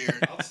beers here. Do you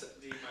mind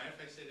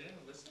if I sit in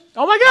and listen?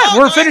 Oh my God,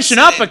 we're finishing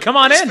up, but come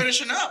on We're in.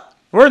 finishing up.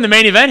 We're in the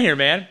main event here,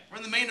 man. We're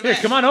in the main Here,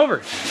 event. come on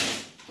over.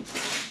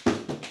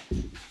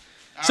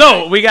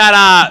 So we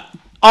got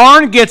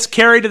Arn gets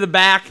carried to the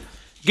back,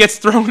 gets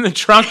thrown in the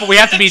trunk, but we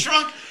have to be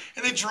drunk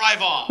and they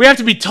drive off. we have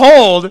to be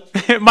told.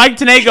 Mike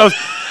Tenay goes,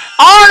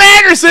 Arn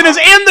Anderson is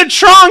in the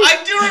trunk.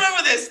 I do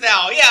remember this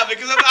now. Yeah,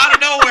 because out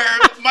of nowhere,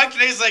 Mike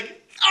Tenay's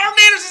like, Arn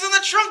Anderson's in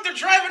the trunk. They're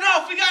driving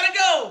off. We gotta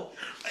go.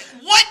 Like,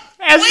 what?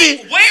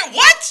 Wait,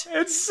 what?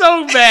 It's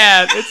so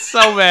bad. It's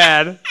so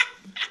bad.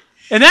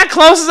 And that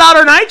closes out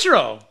our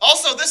Nitro.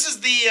 Also, this is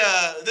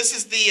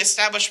the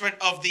establishment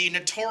of the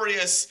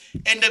notorious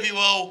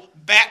NWO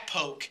bat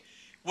poke,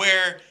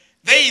 where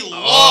they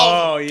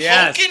love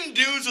poking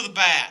dudes with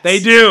bats. They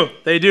do.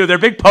 They're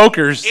big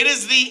pokers. It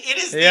is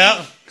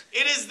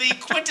the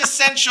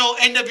quintessential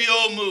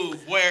NWO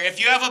move, where if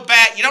you have a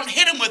bat, you don't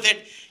hit him with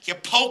it. You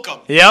poke him.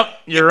 Yep,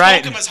 you're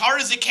right. Poke him as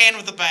hard as you can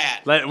with the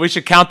bat. We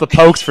should count the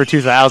pokes for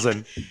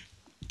 2000.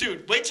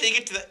 Dude, wait till you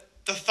get to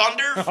the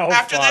Thunder Oh,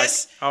 after fuck.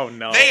 this. Oh,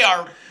 no. They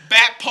are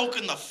bat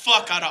poking the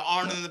fuck out of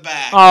Arn in the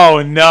back.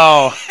 Oh,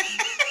 no.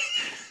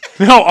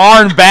 No,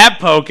 Arn bat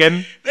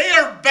poking. They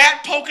are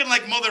bat poking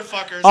like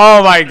motherfuckers.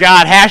 Oh, my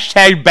God.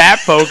 Hashtag bat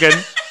poking.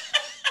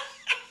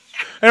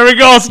 There we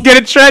go. Let's get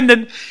it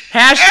trending.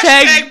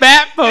 Hashtag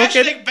bat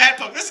poking. Hashtag bat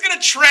poking. This is going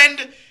to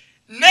trend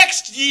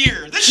next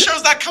year. This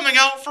show's not coming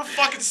out for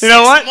fucking 6 You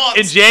know what? months.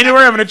 In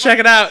January, I'm going to check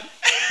it out.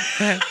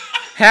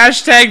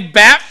 Hashtag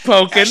bat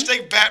poking.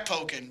 Hashtag bat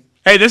poking.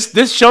 Hey,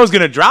 this show's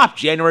going to drop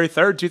January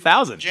 3rd,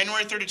 2000.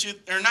 January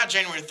 32nd, or not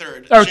January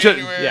 3rd. Or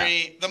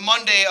January, the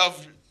Monday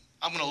of,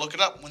 I'm going to look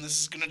it up when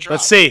this is going to drop.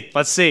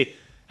 Let's see.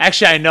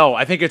 Actually, I know.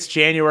 I think it's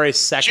January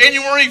 2nd.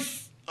 January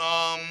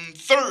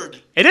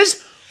 3rd. It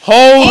is?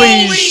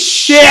 Holy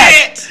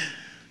shit.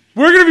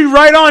 We're going to be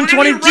right on We're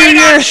gonna 22 be right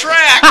years. on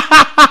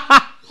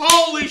track.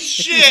 Holy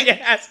shit.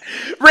 Yes.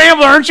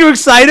 Rambler, aren't you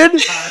excited?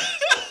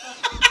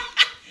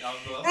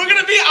 We're going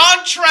to be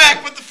on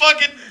track with the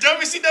fucking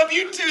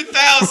WCW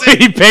 2000.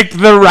 We picked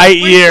the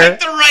right We year.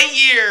 picked the right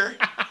year.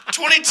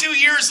 22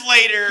 years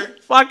later.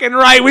 Fucking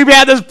right. We've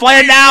had this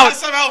planned We out.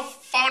 somehow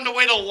found a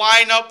way to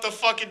line up the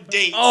fucking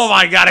dates. Oh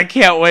my God, I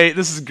can't wait.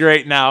 This is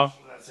great now.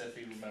 That's if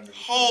he remembers.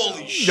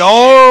 Holy shit.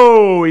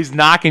 Oh, he's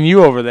knocking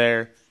you over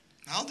there.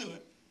 I'll do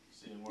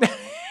it.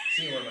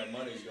 Seeing where my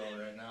money's going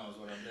right now is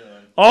what I'm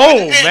doing. Oh,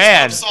 Hey, it's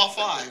man. from Saw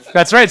 5.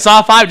 That's right.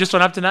 Saw 5 just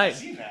went up tonight.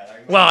 Seen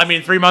that? Well, I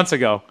mean, 3 months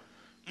ago.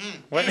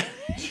 What?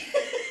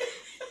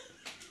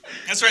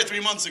 That's right, 3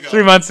 months ago.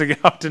 3 months ago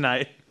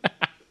tonight.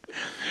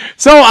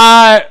 So,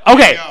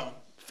 okay. Go.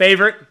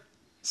 Favorite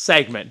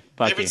segment,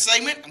 Bucky. Favorite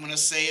segment? I'm gonna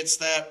say it's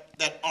that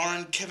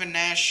Arn Kevin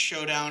Nash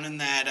showdown in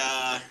that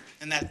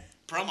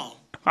promo.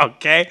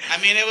 Okay.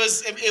 I mean, it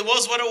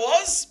was what it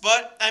was,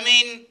 but I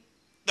mean,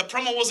 the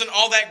promo wasn't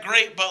all that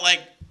great. But like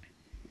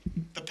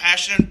the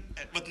passion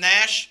with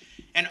Nash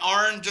and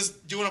Arn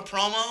just doing a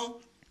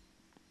promo,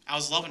 I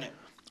was loving it.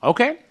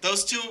 Okay.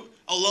 Those two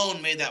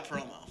alone made that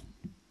promo.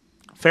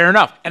 Fair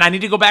enough. And I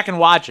need to go back and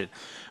watch it.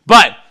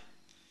 But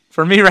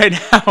for me right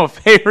now,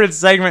 favorite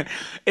segment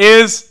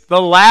is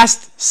the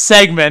last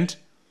segment,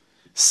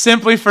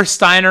 simply for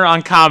Steiner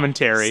on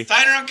commentary.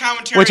 Steiner on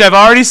commentary, Which I've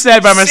already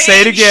said, but I'm going to say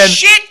it saying again.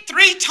 Shit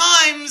 3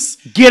 times.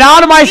 Get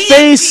out of my TNT.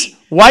 face,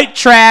 white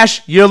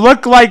trash. You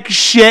look like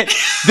shit.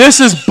 This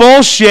is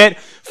bullshit.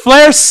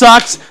 Flair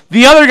sucks.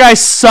 The other guy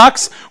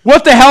sucks.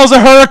 What the hell's a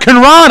Hurricane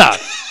Rana?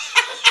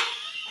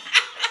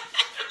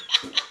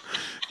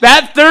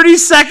 That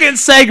 30-second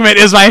segment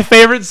is my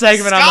favorite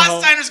segment on the Scott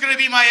whole. Steiner's gonna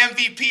be my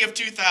MVP of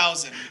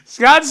 2000.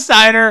 Scott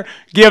Steiner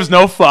gives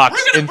no fucks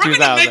in We're 2000.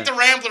 gonna make the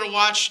Rambler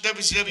watch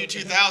WCW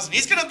 2000.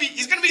 He's gonna be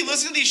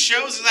listening to these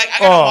shows. He's like, I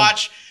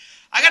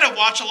gotta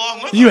watch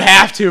along with him. You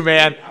have to,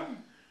 man.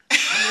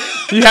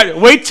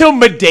 Wait till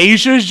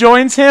Medeja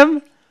joins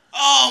him.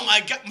 Oh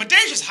my god,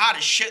 Medeja's hot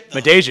as shit though.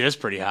 Medeja is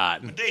pretty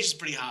hot. Medeja's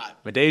pretty hot.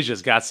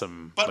 Medeja's got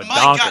some But my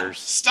god, badonkers.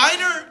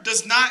 Steiner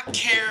does not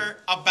care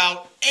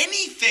about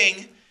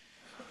anything.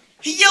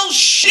 He yells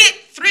shit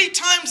 3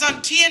 times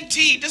on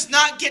TNT. Does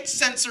not get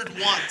censored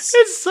once.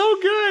 It's so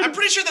good. I'm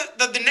pretty sure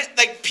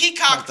that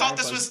Peacock thought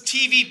this was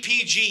TV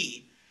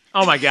PG.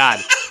 Oh my god.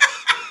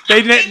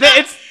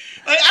 It's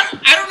Like,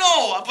 I don't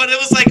know, but it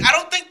was like, I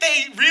don't think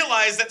they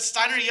realized that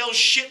Steiner yells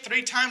shit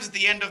 3 times at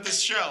the end of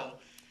this show.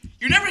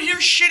 You never hear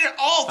shit at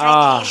all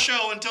throughout the whole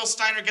show until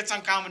Steiner gets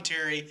on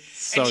commentary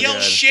So and yells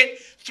good. shit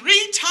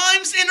 3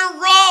 times in a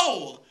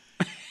row.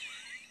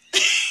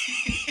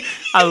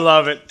 I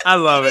love it. I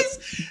love it.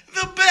 It's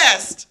the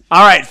best.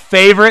 All right,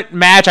 favorite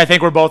match. I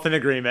think we're both in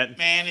agreement.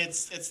 Man,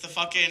 it's the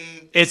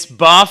fucking It's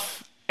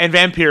Buff and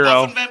Vampiro.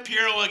 Buff and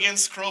Vampiro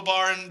against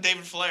Crowbar and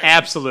David Flair.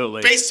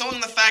 Absolutely. Based on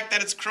the fact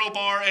that it's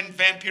Crowbar and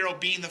Vampiro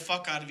beating the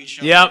fuck out of each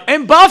other. Yep.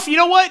 And Buff, you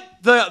know what?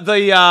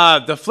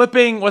 The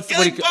flipping. Yeah,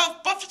 like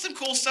Buff did some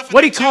cool stuff. in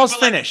what there he too, calls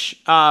but, like, finish?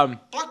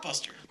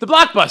 Blockbuster. The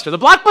blockbuster. The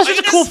blockbuster's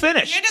a He cool does-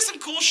 finish. He does some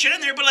cool shit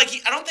in there, but like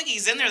I don't think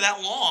he's in there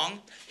that long.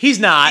 He's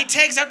He not.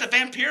 tags out the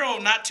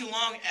Vampiro not too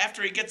long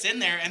after he gets in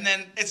there, and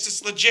then it's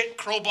just legit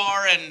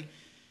Crowbar and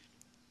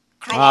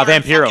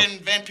Vampiro. fucking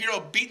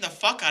Vampiro beating the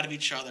fuck out of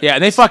each other. Yeah,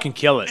 and they fucking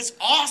kill it. It's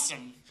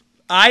awesome.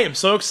 I am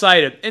so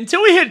excited.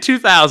 Until we hit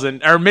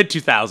 2000 or mid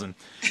 2000.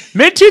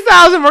 Mid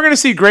 2000, we're gonna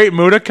see Great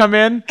Muta come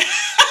in.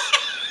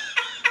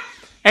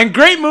 And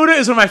Great Muta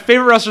is one of my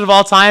favorite wrestlers of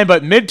all time,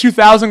 but mid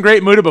 2000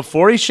 Great Muta,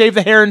 before he shaved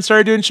the hair and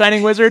started doing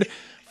Shining Wizard,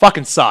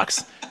 fucking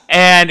sucks.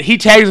 And he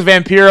tags with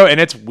Vampiro,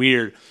 and it's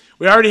weird.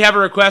 We already have a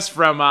request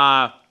from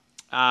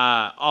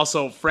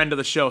also friend of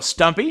the show,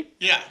 Stumpy.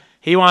 Yeah.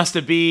 He wants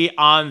to be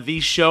on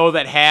the show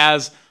that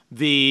has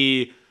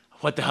the,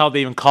 what the hell do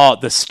they even call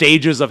it? The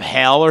Stages of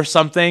Hell or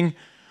something.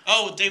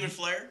 Oh, David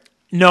Flair?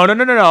 No.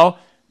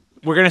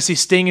 We're going to see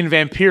Sting and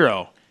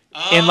Vampiro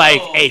in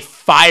like a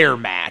fire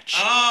match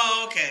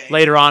Oh, okay.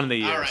 later on in the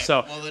year. All right.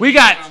 So Well, then we you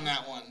got on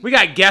that one. we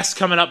got guests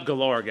coming up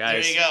galore,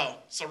 guys. There you go.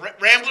 So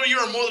Rambler, you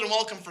are more than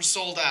welcome for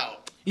Sold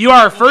Out. You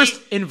are our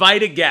first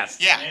invited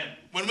guest. Yeah.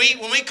 When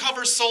we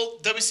cover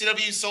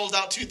WCW Sold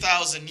Out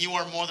 2000, you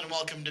are more than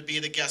welcome to be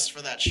the guest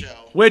for that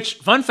show. Which,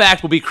 fun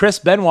fact, will be Chris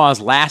Benoit's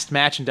last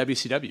match in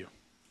WCW.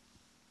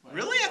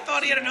 Really? I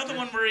thought he had another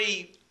one where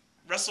he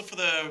wrestled for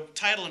the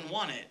title and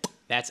won it.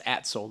 That's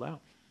at Sold Out.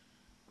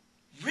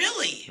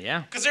 Really?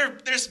 Yeah. Because they're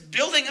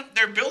building.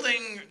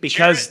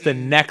 Because Jarrett the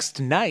next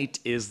night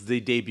is the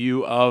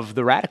debut of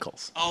the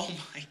Radicals. Oh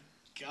my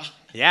god.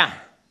 Yeah.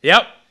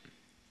 Yep.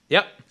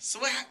 So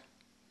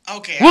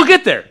okay. We'll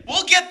get there.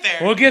 We'll get there.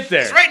 We'll get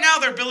there. 'Cause right now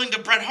they're building to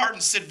Bret Hart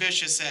and Sid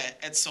Vicious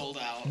at Sold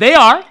Out. They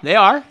are.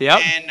 Yep.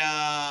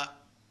 And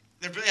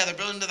they're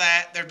building to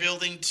that. They're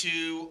building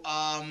to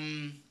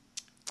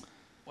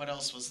what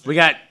else was there? We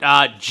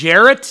got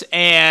Jarrett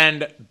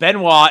and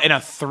Benoit in a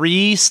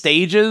 3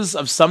 stages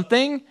of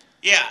something.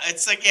 Yeah,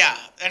 it's like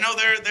I know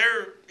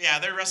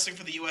they're wrestling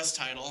for the U.S.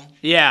 title.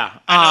 Yeah.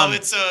 I know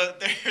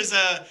there's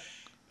a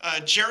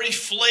Jerry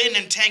Flynn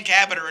and Tank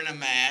Abbott are in a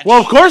match. Well,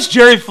 of course,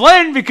 Jerry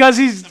Flynn, because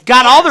he's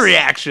got all the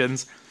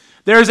reactions.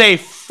 There's a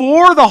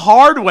For the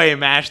Hard Way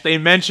match they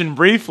mentioned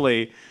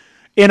briefly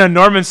in a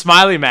Norman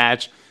Smiley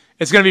match.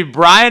 It's going to be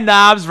Brian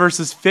Knobbs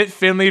versus Fit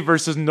Finlay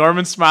versus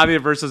Norman Smiley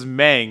versus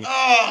Meng.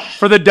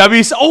 For the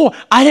WC. Oh,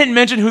 I didn't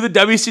mention who the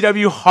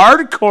WCW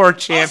Hardcore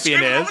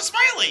champion is Norman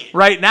Smiley.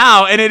 right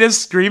now, and it is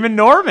Screamin'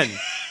 Norman.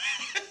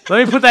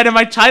 Let me put that in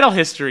my title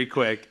history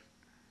quick.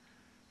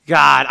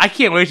 God, I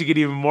can't wait to get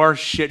even more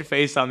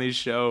shit-faced on these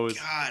shows.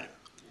 God,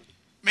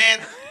 man,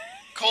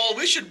 Cole,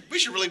 we should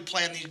really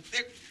plan these.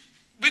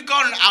 We've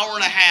gone an hour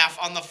and a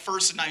half on the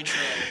first Nitro.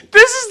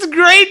 This is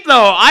great,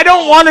 though. I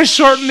don't want to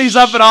shorten these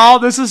up at all.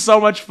 This is so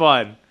much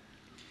fun.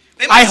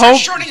 They might start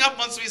shortening up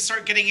once we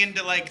start getting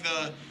into like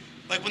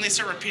when they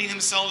start repeating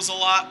themselves a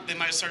lot. They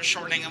might start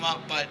shortening them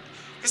up. But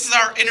this is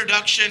our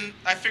introduction.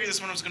 I figured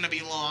this one was going to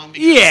be long.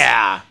 Because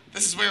Yeah.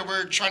 This is where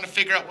we're trying to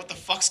figure out what the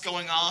fuck's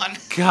going on.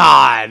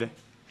 God.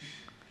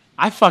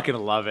 I fucking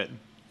love it.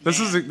 This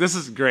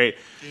is great.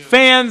 Dude.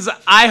 Fans,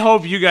 I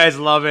hope you guys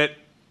love it.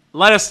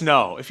 Let us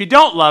know. If you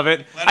don't love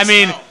it, Let us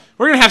know.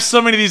 we're gonna have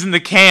so many of these in the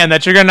can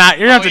that you're gonna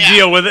have to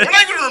deal with it. We're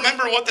not going to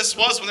remember what this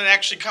was when it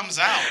actually comes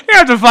out. You're gonna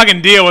have to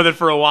fucking deal with it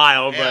for a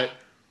while, Yeah.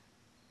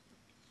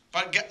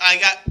 But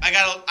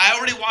I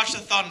already watched the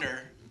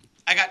Thunder.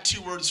 I got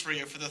 2 words for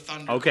you for the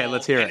Thunder. Okay, Cole,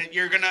 let's hear and it.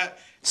 You're gonna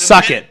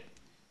Suck it.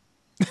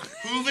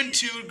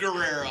 Juventud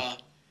Guerrera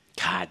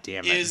God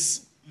damn it.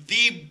 is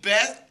the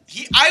best.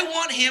 I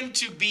want him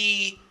to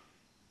be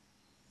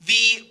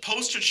the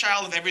poster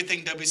child of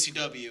everything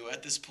WCW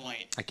at this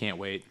point. I can't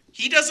wait.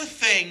 He does a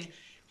thing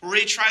where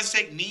he tries to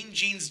take Mean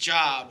Gene's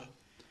job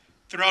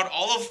throughout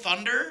all of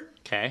Thunder,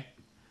 Okay.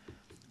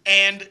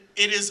 and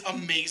it is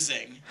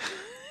amazing.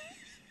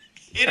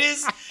 It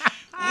is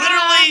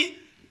literally.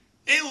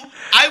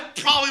 I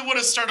probably would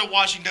have started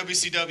watching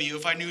WCW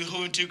if I knew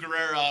Juventud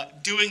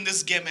Guerrera doing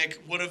this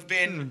gimmick would have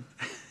been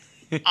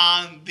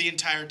on the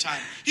entire time.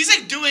 He's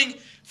like doing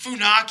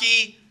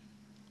Funaki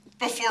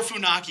before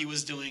Funaki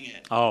was doing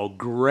it. Oh,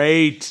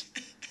 great.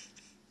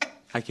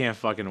 I can't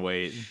fucking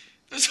wait.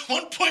 There's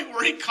one point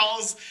where he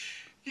calls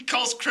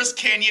Chris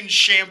Canyon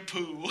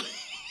shampoo.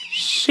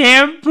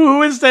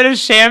 Shampoo instead of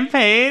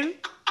champagne?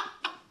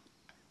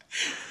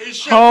 Hey,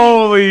 shampoo,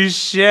 Holy hey,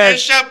 shit.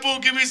 shampoo,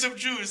 give me some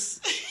juice.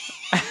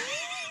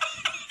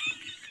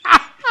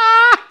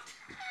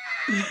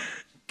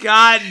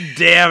 God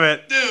damn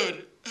it.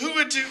 Dude,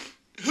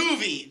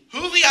 Hoovy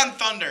on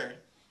Thunder.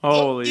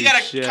 Holy You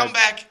gotta shit. come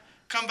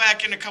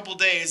back in a couple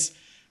days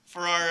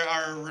for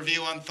our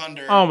review on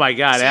Thunder. Oh my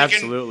God, so you can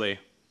absolutely.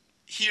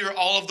 hear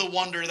all of the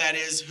wonder that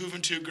is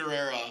Juventud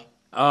Guerrera.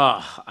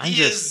 Oh,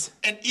 He is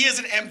an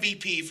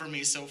MVP for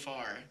me so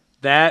far.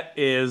 That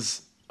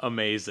is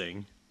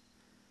amazing.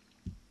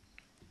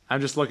 I'm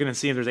just looking and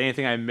seeing if there's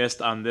anything I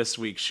missed on this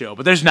week's show,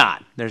 but there's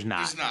not. He's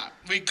not.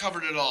 We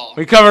covered it all.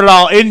 We covered it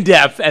all in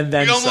depth and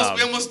then We some.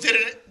 almost did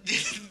it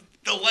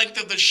the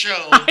length of the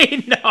show.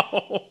 I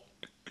know.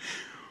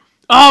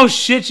 Oh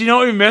shit! You know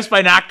what we missed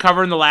by not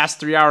covering the last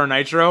 3-hour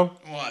Nitro?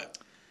 What?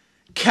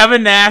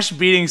 Kevin Nash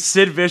beating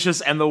Sid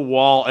Vicious and The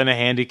Wall in a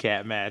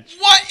handicap match.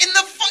 What in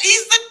the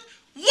he's the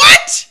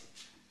what?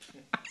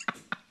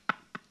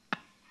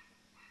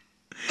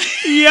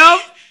 Yep.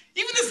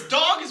 Even this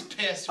dog is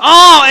pissed.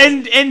 Oh,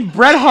 and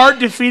Bret Hart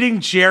defeating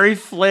Jerry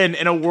Flynn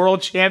in a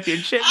world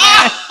championship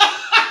match.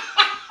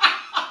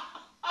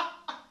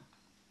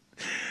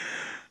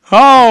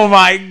 Oh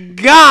my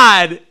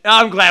God!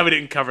 I'm glad we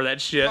didn't cover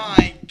that shit.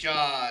 My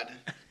God,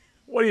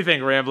 What do you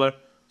think, Rambler?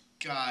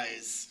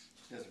 guys.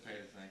 Doesn't pay to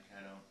think,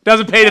 I don't.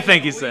 Doesn't pay to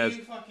think, he What says.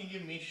 You fucking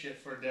give me shit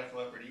for Def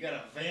Leppard. You got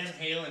a Van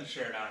Halen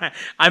shirt on.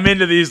 I'm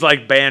into these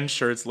like band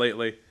shirts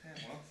lately. Yeah,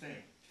 well, thing.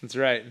 That's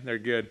right, they're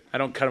good. I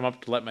don't cut them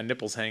up to let my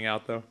nipples hang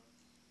out though.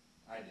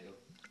 I do.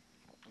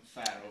 I'm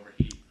fat,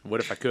 overheat.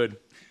 What if I could?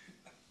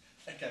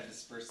 I gotta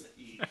disperse the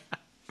heat.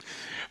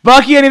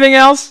 Bucky, anything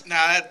else?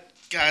 Nah,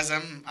 guys,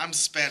 I'm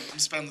spent. I'm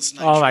spent on this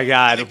night. Oh my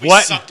God, I think we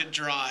what? sucked it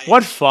dry.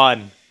 What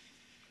fun!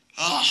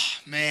 Oh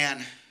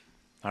man,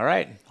 All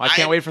right, I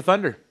can't wait for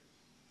Thunder.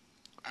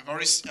 I've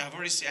already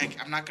seen.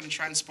 I'm not gonna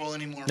try and spoil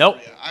any more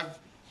Nope. for you.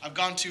 I've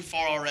gone too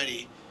far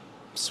already.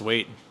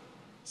 Sweet.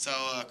 So,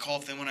 Cole,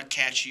 if they want to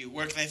catch you,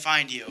 where can they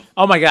find you?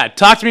 Oh my God.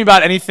 Talk to me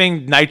about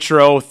anything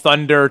Nitro,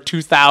 Thunder,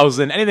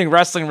 2000, anything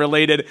wrestling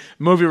related,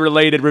 movie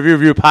related,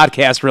 review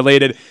podcast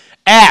related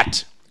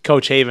at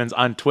Coach Havens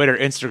on Twitter,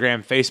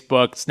 Instagram,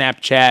 Facebook,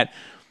 Snapchat,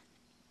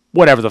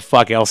 whatever the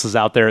fuck else is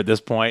out there at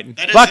this point.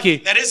 Bucky.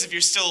 That is if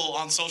you're still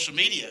on social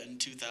media in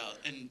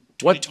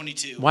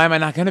 2022. Why am I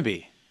not going to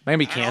be? Am I going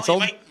to be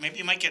canceled? Maybe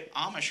you might get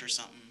Amish or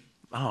something.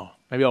 Oh,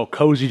 maybe old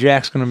Cozy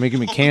Jack's going to make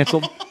me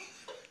canceled.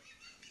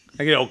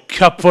 I get a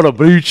cup full of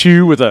blue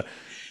chew with a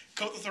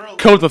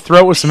coat the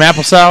throat with some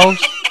applesauce.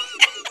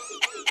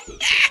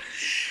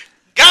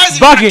 Guys, if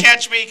you want to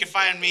catch me, you can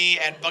find me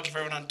at Bucky for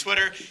Everyone on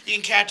Twitter. You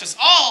can catch us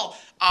all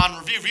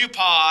on Review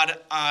Pod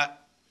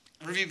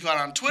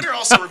on Twitter,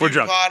 also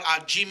reviewpod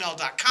at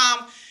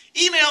gmail.com.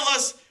 Email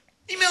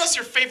us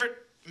your favorite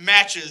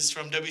matches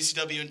from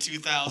WCW in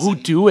 2000. Who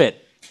do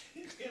it?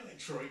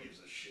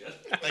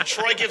 Like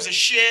Troy gives a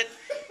shit.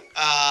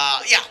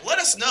 Let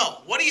us know.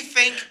 What do you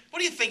think? What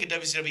do you think of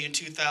WCW in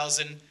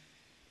 2000?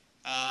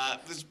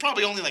 There's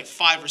probably only like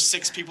 5 or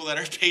 6 people that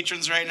are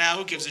patrons right now.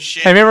 Who gives a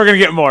shit? Hey, maybe we're gonna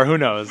get more. Who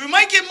knows? We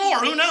might get more.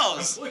 Who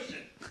knows?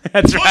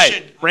 That's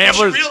right.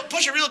 Ramblers.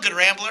 Push a real good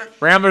Rambler.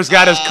 Rambler's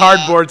got his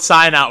cardboard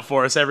sign out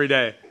for us every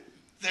day.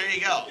 There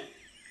you go.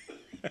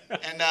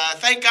 And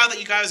thank God that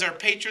you guys are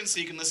patrons, so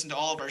you can listen to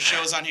all of our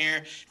shows on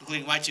here,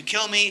 including Y2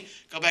 Kill Me.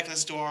 Go back and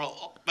listen to our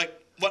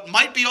what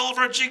might be all of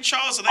our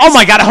jigsaws. Oh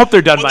my God! I hope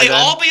they're done by then. Will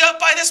they all be up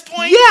by this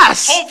point?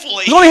 Yes.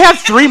 Hopefully. We only have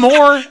 3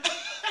 more. We've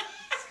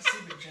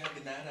been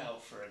dragging that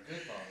out for a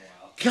good long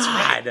while.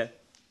 God. Right.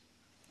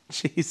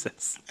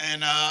 Jesus.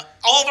 And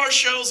all of our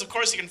shows, of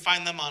course, you can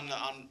find them on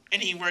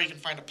anywhere you can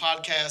find a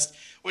podcast,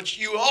 which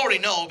you already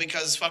know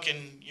because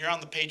fucking you're on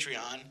the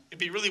Patreon. It'd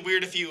be really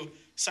weird if you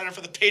signed up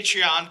for the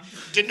Patreon,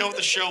 didn't know what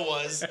the show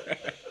was.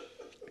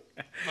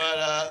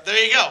 But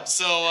there you go.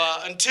 So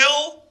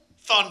until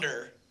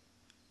Thunder,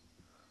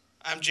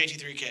 I'm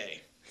JT3K.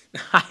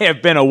 I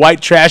have been a white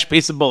trash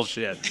piece of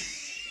bullshit.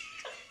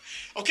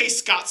 Okay,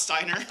 Scott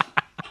Steiner.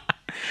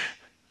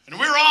 And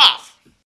we're off.